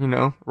of,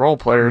 role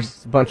players.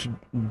 It's a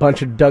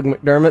bunch of Doug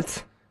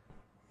McDermotts.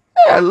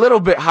 Yeah, a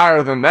little bit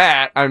higher than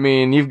that. I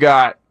mean, you've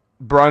got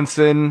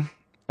Brunson,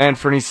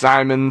 Anthony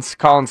Simons,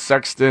 Colin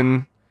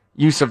Sexton,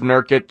 Yusuf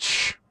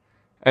Nurkic,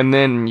 and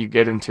then you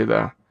get into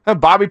the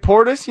Bobby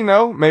Portis,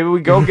 maybe we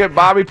go get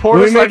Bobby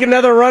Portis. Do we make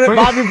another run at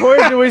Bobby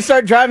Portis? Do we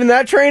start driving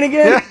that train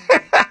again?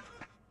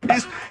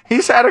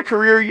 He's had a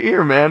career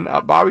year, man.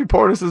 Bobby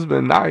Portis has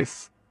been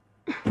nice.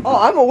 Oh,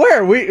 I'm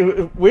aware.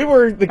 We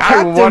were the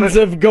captains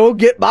of go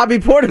get Bobby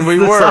Portis. We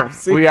were.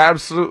 We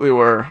absolutely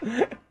were.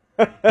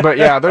 But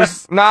yeah,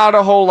 there's not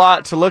a whole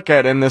lot to look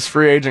at in this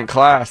free agent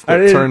class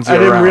that turns you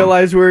around. I didn't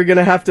realize we were going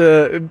to have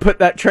to put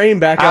that train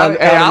back on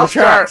the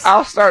tracks.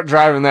 I'll start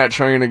driving that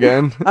train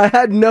again. I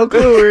had no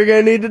clue we were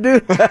going to need to do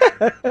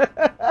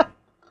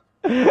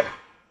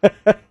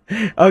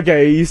that.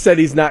 Okay, you said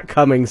he's not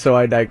coming, so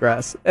I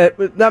digress.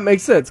 That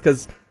makes sense,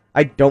 because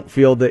I don't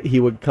feel that he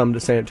would come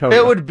to San Antonio.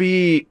 It would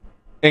be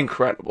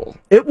incredible.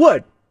 It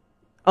would.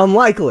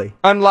 Unlikely,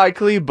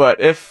 but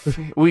if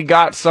we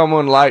got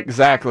someone like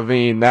Zach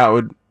LaVine,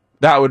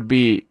 that would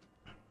be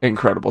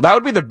incredible. That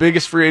would be the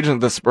biggest free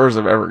agent the Spurs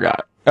have ever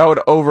got. That would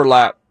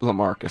overlap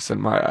LaMarcus in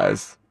my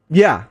eyes.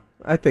 Yeah,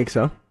 I think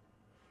so.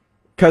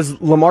 Because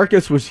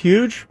LaMarcus was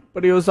huge,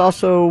 but he was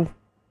also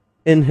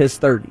in his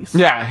 30s.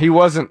 Yeah, he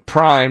wasn't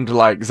primed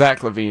like Zach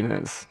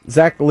LaVine is.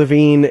 Zach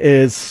LaVine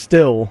is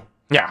still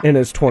in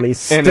his 20s,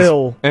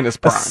 still in his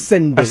prime.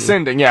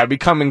 Ascending,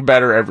 becoming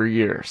better every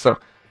year. So.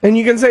 And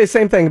you can say the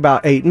same thing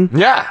about Ayton.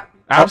 Yeah,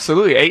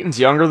 absolutely. Ayton's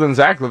younger than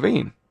Zach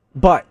LaVine.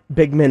 But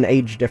big men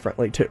age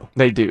differently, too.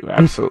 They do,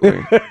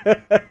 absolutely.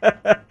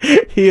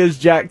 He is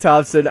Jack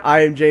Thompson.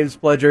 I am James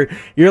Pledger.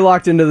 You're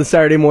locked into the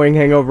Saturday Morning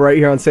Hangover right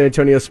here on San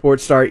Antonio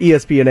Sports Star,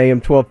 ESPN AM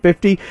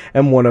 1250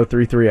 and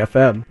 103.3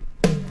 FM.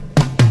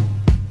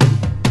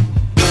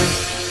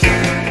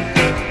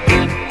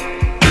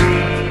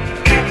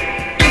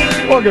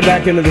 Welcome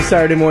back into the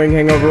Saturday Morning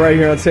Hangover right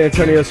here on San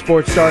Antonio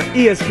Sports Star,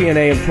 ESPN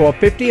AM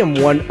 1250 and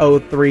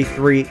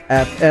 103.3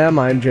 FM.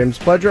 I'm James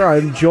Pledger.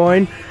 I'm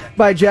joined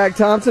by Jack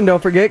Thompson.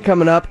 Don't forget,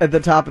 coming up at the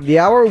top of the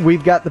hour,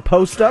 we've got the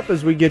post up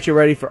as we get you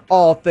ready for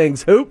all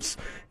things hoops,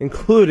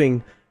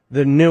 including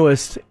the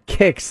newest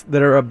kicks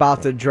that are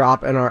about to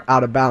drop in our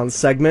Out of Bounds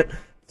segment.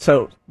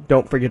 So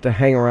don't forget to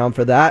hang around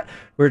for that.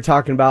 We're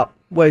talking about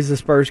ways the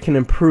Spurs can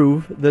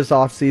improve this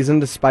offseason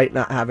despite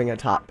not having a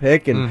top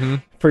pick.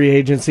 And free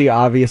agency,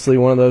 obviously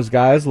one of those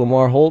guys.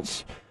 Lamar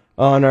Holtz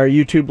on our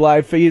YouTube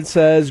live feed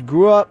says,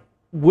 grew up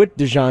with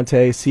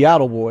DeJounte,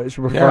 Seattle boys,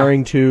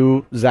 referring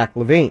to Zach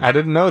LaVine. I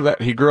didn't know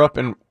that. He grew up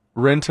in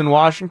Renton,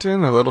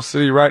 Washington, a little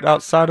city right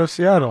outside of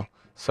Seattle.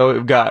 So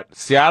we've got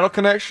Seattle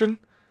connection,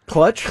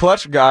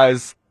 Clutch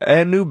guys,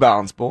 and New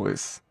Balance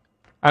boys.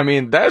 I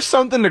mean, there's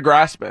something to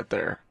grasp at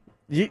there.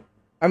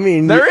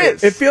 There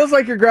is. It feels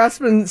like you're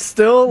grasping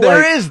still.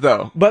 There is,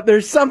 though. But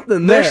there's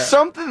something there. There's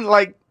something,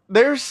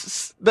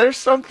 there's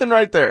something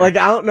right there. I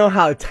don't know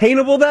how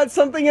attainable that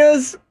something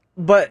is,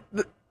 but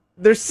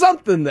there's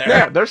something there.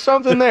 Yeah, there's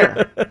something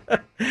there.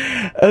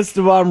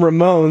 Esteban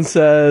Ramon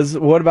says,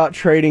 what about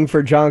trading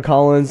for John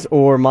Collins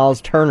or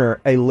Miles Turner,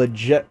 a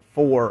legit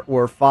 4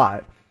 or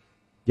 5?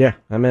 Yeah,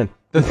 I'm in.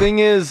 The thing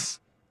is,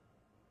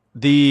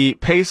 the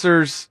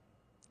Pacers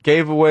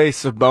gave away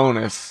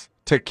Sabonis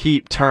to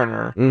keep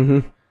Turner.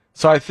 Mm-hmm.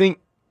 So I think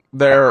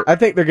they're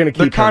going to keep.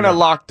 They're kind of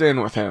locked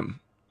in with him.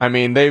 I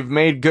mean, they've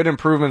made good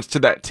improvements to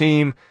that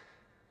team.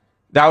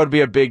 That would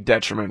be a big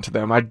detriment to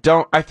them. I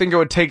think it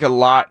would take a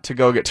lot to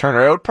go get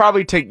Turner. It would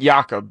probably take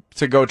Jakob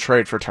to go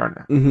trade for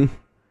Turner.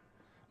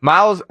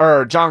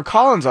 Mm-hmm. John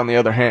Collins, on the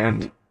other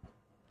hand,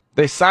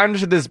 they signed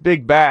to this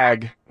big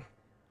bag,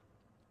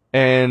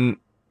 and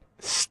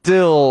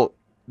still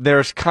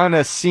there's kind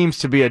of seems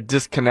to be a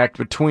disconnect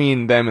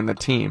between them and the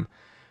team.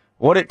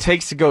 What it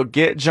takes to go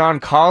get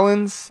John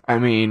Collins, I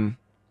mean,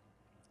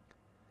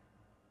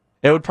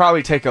 it would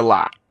probably take a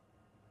lot.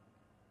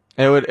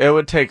 It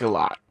would take a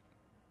lot.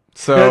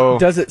 So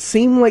does it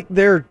seem like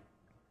they're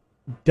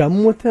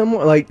done with him?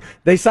 Like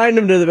they signed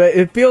him to the.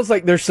 It feels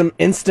like there's some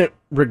instant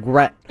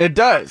regret. It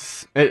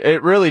does.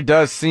 It really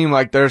does seem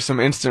like there's some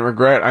instant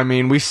regret. I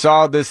mean, we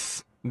saw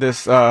this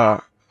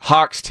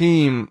Hawks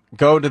team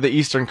go to the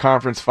Eastern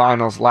Conference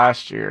Finals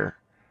last year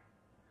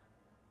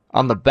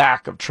on the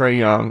back of Trae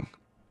Young.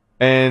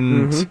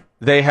 And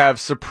they have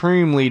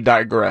supremely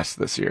digressed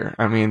this year.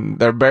 I mean,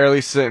 they're barely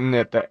sitting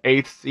at the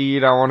 8th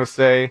seed, I want to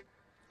say.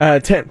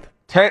 10th.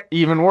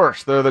 even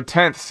worse. They're the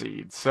 10th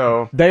seed.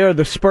 So They are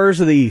the Spurs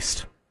of the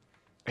East.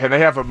 and they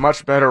have a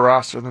much better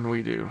roster than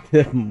we do.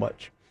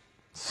 Much.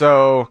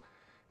 So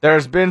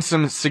there's been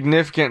some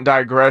significant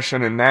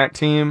digression in that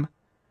team.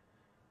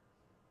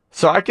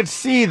 So I could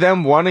see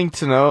them wanting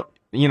to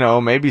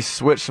know, maybe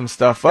switch some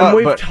stuff up. And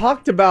we've but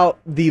talked about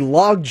the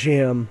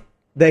logjam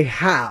they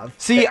have.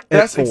 see, at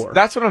that's 4.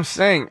 what I'm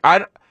saying.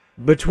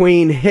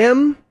 Between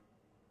him,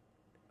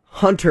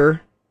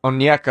 Hunter,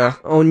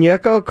 Onyeka.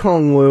 Onyeka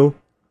Okongwu,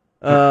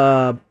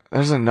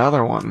 There's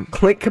another one.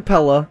 Clint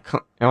Capella.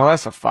 Well,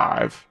 that's a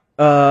 5.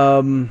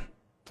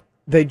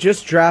 They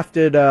just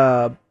drafted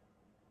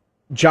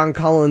John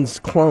Collins'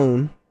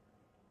 clone.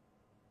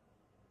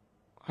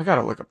 I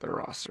gotta look up their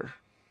roster.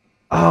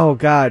 Oh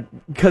God,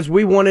 because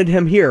we wanted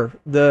him here.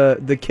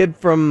 The kid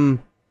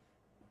from,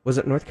 was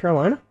it North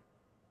Carolina?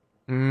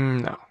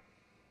 No.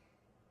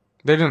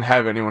 They didn't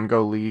have anyone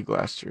go league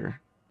last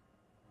year.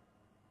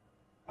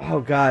 Oh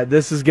God,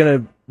 this is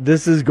going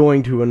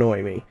to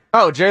annoy me.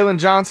 Oh, Jalen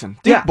Johnson.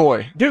 Duke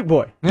boy. Duke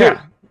boy. Yeah. Duke.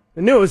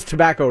 I knew it was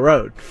Tobacco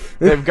Road.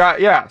 They've got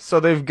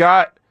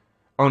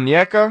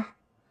Onyeka,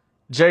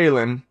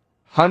 Jalen,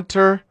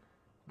 Hunter,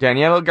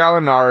 Daniele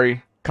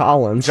Gallinari,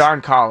 Collins.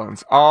 John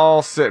Collins,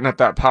 all sitting at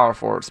that power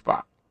forward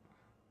spot.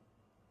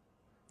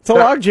 It's a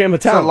logjam of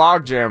It's a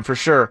talent. logjam for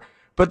sure.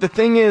 But the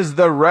thing is,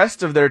 the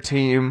rest of their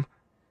team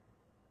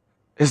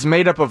is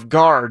made up of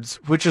guards,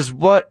 which is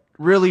what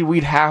really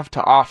we'd have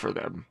to offer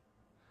them.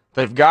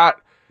 They've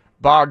got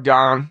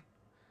Bogdan,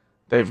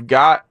 they've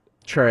got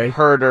Trey.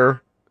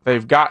 Herder,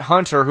 they've got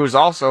Hunter, who's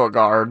also a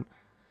guard.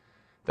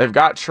 They've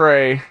got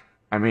Trey.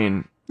 I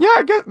mean, yeah,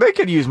 I guess they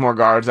could use more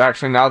guards,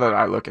 actually, now that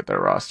I look at their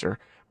roster.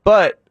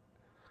 But,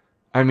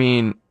 I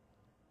mean,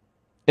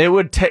 it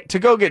would take, to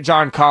go get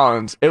John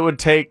Collins, it would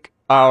take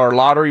our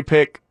lottery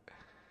pick,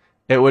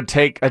 it would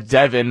take a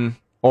Devin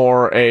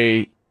or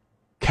a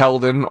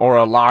Keldon or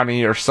a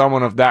Lonnie or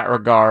someone of that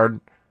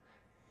regard,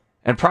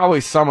 and probably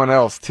someone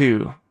else,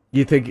 too.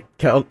 You think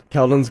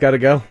Keldon's got to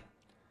go?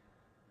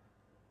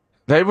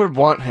 They would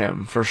want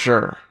him, for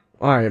sure.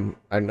 I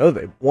know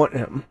they want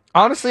him.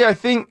 Honestly,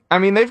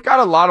 they've got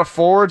a lot of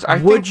forwards.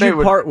 Would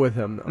you part with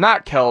him, though?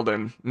 Not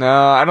Keldon.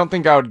 No, I don't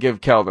think I would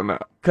give Keldon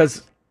up.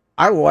 Because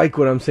I like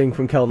what I'm seeing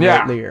from Keldon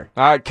late in the year.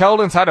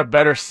 Keldon's had a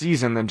better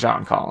season than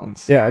John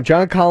Collins. Yeah,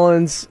 John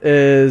Collins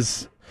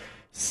is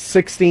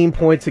 16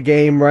 points a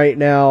game right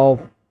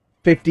now,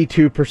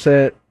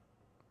 52%.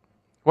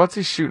 What's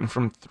he shooting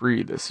from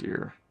 3 this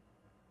year?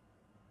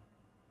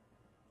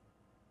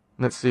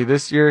 Let's see.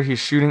 This year he's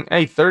shooting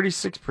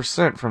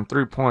 36% from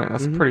 3-point.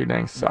 That's pretty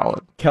dang solid.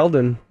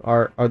 Keldon,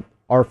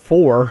 our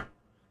 4,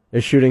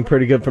 is shooting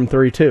pretty good from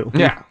 3 too.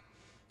 Yeah.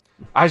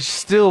 I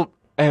still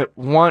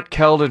want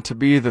Keldon to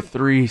be the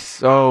 3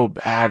 so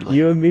badly.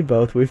 You and me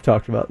both. We've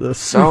talked about this.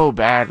 So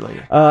badly.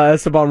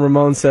 Esteban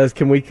Ramon says,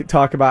 can we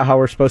talk about how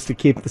we're supposed to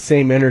keep the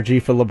same energy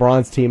for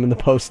LeBron's team in the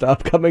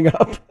post-up coming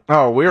up?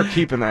 Oh, we're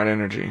keeping that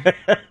energy.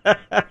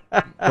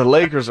 The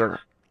Lakers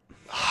are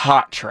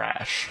hot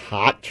trash.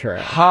 Hot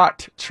trash.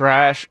 Hot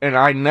trash, and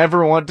I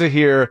never want to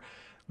hear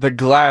the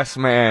glass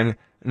man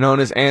known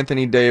as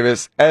Anthony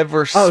Davis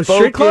ever spoken.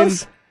 Street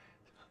clothes?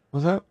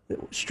 What's that?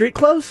 Street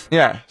clothes?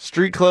 Yeah,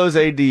 street clothes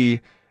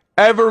AD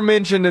ever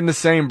mentioned in the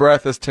same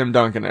breath as Tim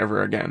Duncan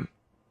ever again.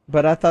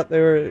 But I thought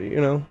they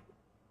were,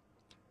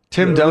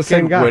 Tim they're the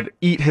same Duncan guy. would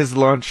eat his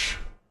lunch.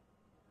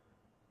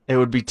 It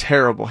would be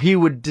terrible. He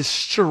would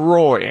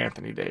destroy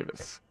Anthony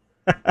Davis.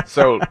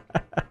 So,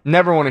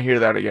 never want to hear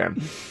that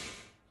again.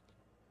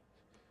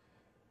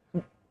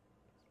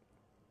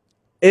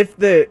 If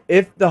the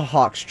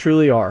Hawks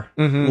truly are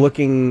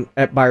looking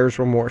at buyer's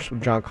remorse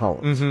with John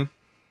Collins,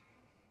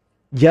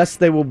 yes,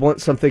 they will want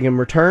something in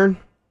return.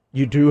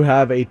 You do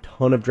have a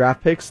ton of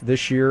draft picks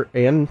this year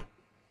and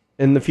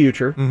in the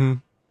future.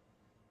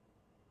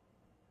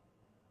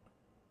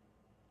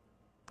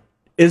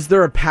 Is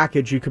there a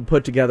package you could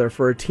put together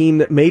for a team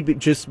that may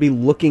just be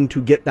looking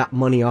to get that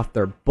money off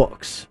their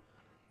books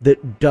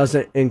that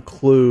doesn't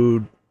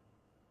include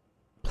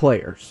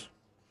players?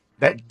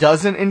 That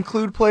doesn't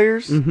include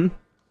players? Mm-hmm.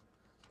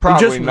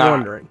 Probably I'm just not.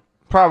 wondering.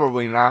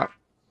 Probably not.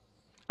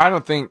 I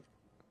don't think.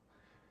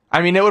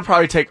 I mean, it would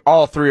probably take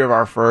all 3 of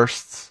our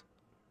firsts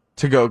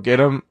to go get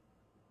them,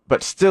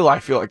 but still, I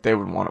feel like they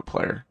would want a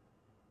player.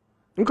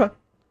 Okay.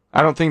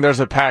 I don't think there's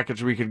a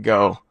package we could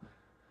go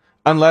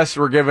unless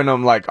we're giving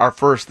them like our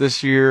first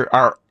this year,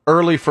 our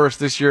early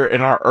first this year,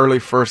 and our early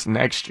first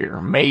next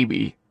year,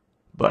 maybe.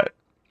 But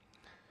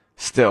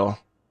still,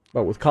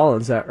 But with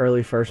Collins, that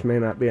early first may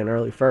not be an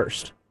early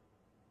first.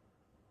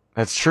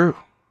 that's true.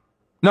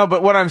 No,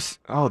 but what I'm...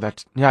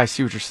 I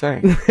see what you're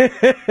saying.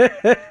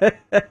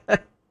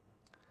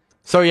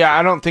 So, yeah,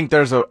 I don't think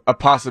there's a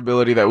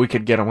possibility that we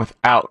could get him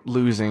without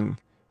losing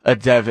a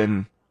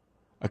Devin,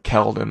 a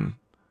Keldon,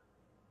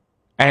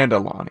 and a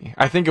Lonnie.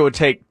 I think it would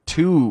take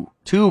two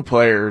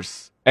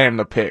players and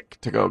the pick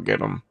to go get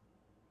him.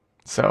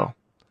 So,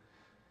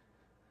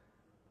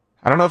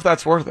 I don't know if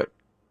that's worth it.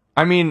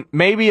 I mean,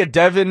 maybe a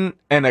Devin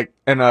and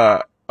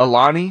a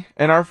Alani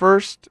in our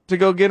first to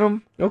go get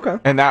him. Okay.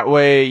 And that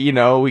way,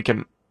 we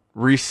can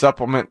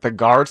resupplement the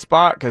guard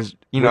spot because,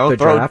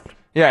 draft.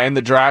 Yeah, in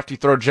the draft, you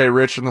throw Jay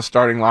Rich in the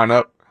starting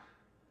lineup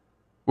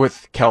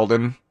with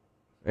Keldon.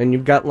 And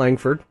you've got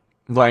Langford,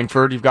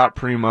 you've got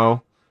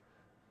Primo.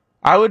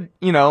 I would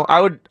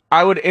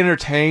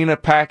entertain a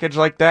package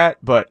like that,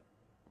 but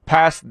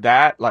past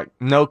that, like,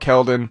 no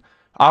Keldon,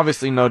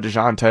 obviously no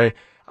DeJounte.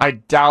 I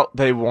doubt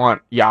they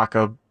want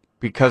Jakob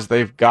because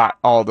they've got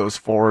all those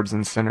forwards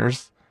and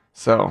centers.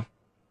 So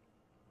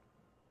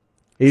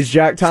he's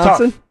Jack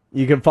Thompson.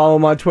 You can follow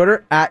him on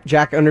Twitter at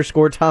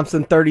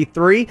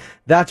Jack_Thompson33.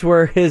 That's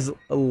where his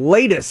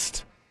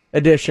latest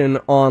edition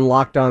on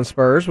Locked On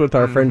Spurs with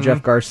our friend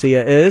Jeff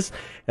Garcia is.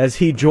 As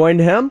he joined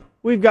him,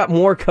 we've got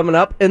more coming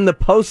up in the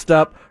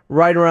post-up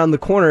right around the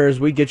corner as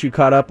we get you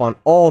caught up on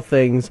all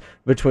things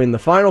between the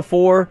Final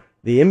Four,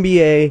 the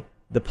NBA,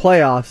 the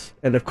playoffs,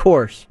 and, of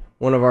course,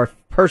 one of our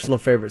personal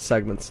favorite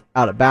segments,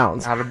 Out of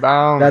Bounds. Out of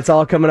Bounds. That's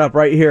all coming up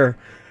right here.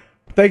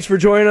 Thanks for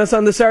joining us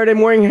on the Saturday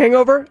Morning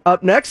Hangover.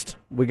 Up next,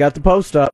 we got the post-up.